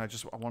tomorrow, but then I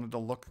wanted to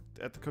look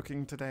at the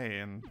cooking today,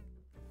 and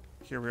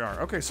here we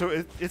are. Okay,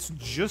 so it's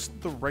just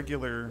the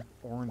regular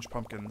orange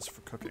pumpkins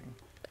for cooking.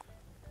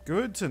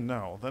 Good to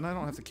know. Then I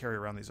don't have to carry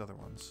around these other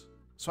ones.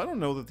 So I don't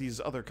know that these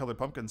other colored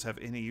pumpkins have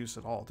any use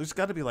at all. There's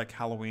got to be like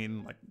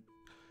Halloween, like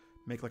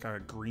make like a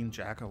green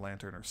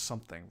jack-o'-lantern or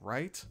something,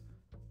 right?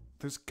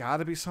 There's got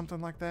to be something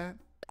like that.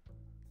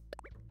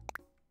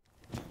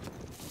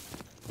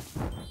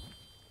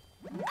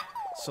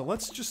 So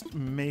let's just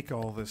make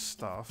all this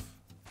stuff.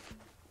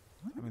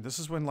 I mean, this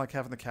is when like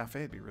having the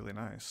cafe would be really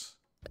nice.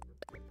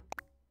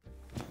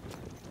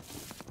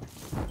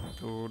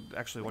 Go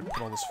actually like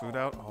put all this food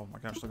out. Oh my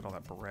gosh, look at all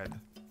that bread.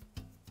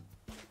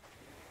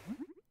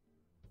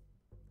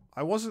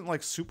 I wasn't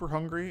like super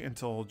hungry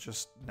until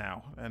just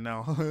now, and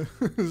now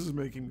this is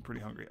making me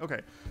pretty hungry.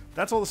 Okay,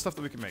 that's all the stuff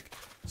that we can make.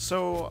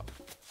 So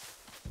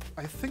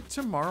I think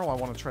tomorrow I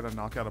want to try to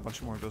knock out a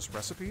bunch more of those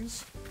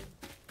recipes.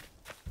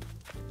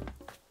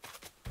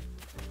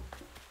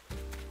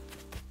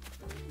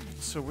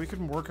 So we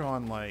can work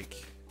on like...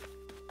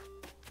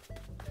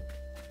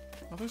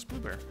 Oh, there's Blue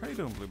Bear. How you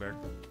doing, Blue Bear?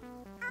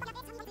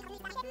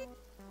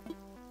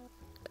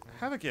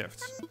 Have a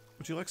gift.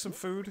 Would you like some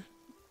food?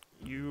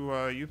 You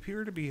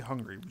appear to be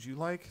hungry. Would you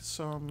like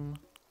some...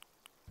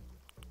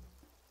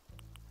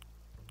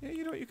 Yeah,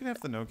 you know what? You can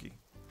have the gnocchi.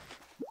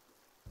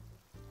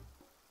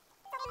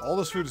 All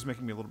this food is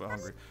making me a little bit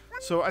hungry.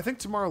 So I think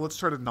tomorrow let's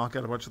try to knock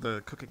out a bunch of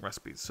the cooking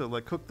recipes. So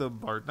like cook the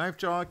barred knife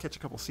jaw, catch a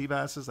couple sea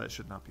basses. That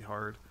should not be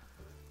hard.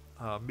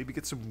 Maybe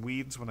get some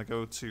weeds when I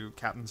go to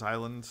Captain's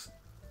Island.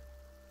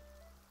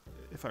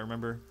 If I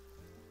remember.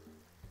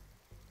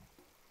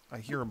 I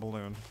hear a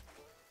balloon.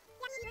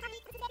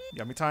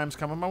 Yummy times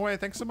coming my way.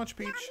 Thanks so much,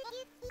 Peach.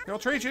 Here, I'll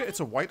trade you. It's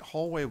a white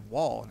hallway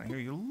wall, and I hear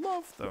you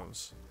love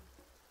those.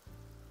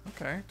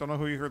 Okay, don't know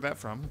who you heard that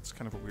from. It's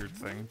kind of a weird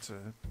thing to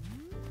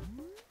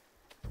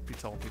be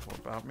telling people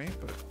about me,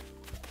 but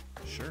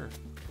sure.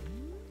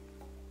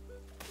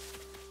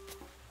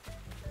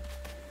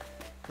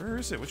 Where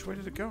is it? Which way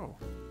did it go?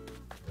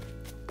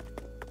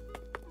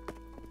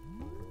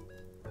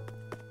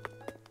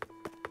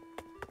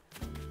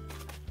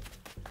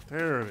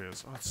 There it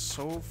is. Oh, it's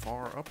so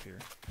far up here.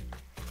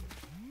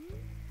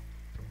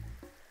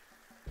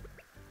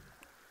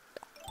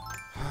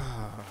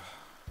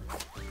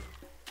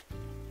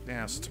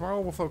 Yeah, so tomorrow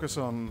we'll focus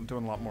on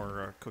doing a lot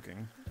more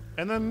cooking.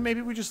 And then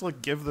maybe we just,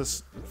 like, give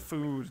this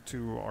food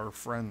to our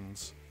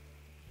friends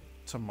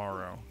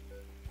tomorrow.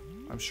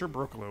 I'm sure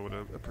Brokolo would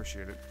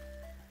appreciate it,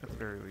 at the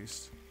very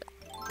least.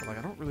 But, like,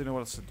 I don't really know what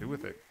else to do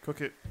with it.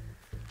 Cook it,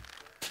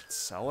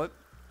 sell it,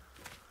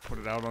 put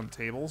it out on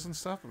tables and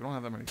stuff. We don't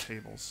have that many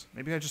tables.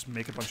 Maybe I just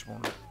make a bunch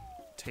more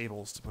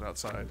tables to put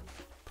outside,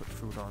 put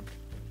food on.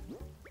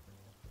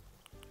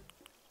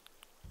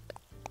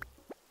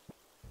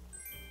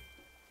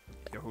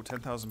 Yo,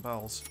 10,000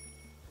 bells.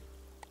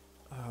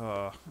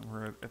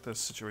 We're at this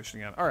situation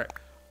again. Alright,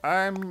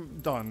 I'm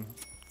done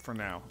for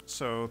now.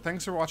 So,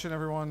 thanks for watching,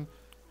 everyone.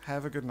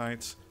 Have a good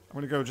night. I'm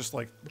gonna go just,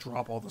 like,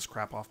 drop all this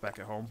crap off back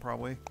at home,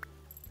 probably.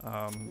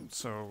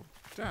 So,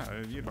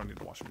 yeah, you don't need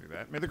to watch me do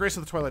that. May the grace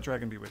of the Twilight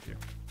Dragon be with you.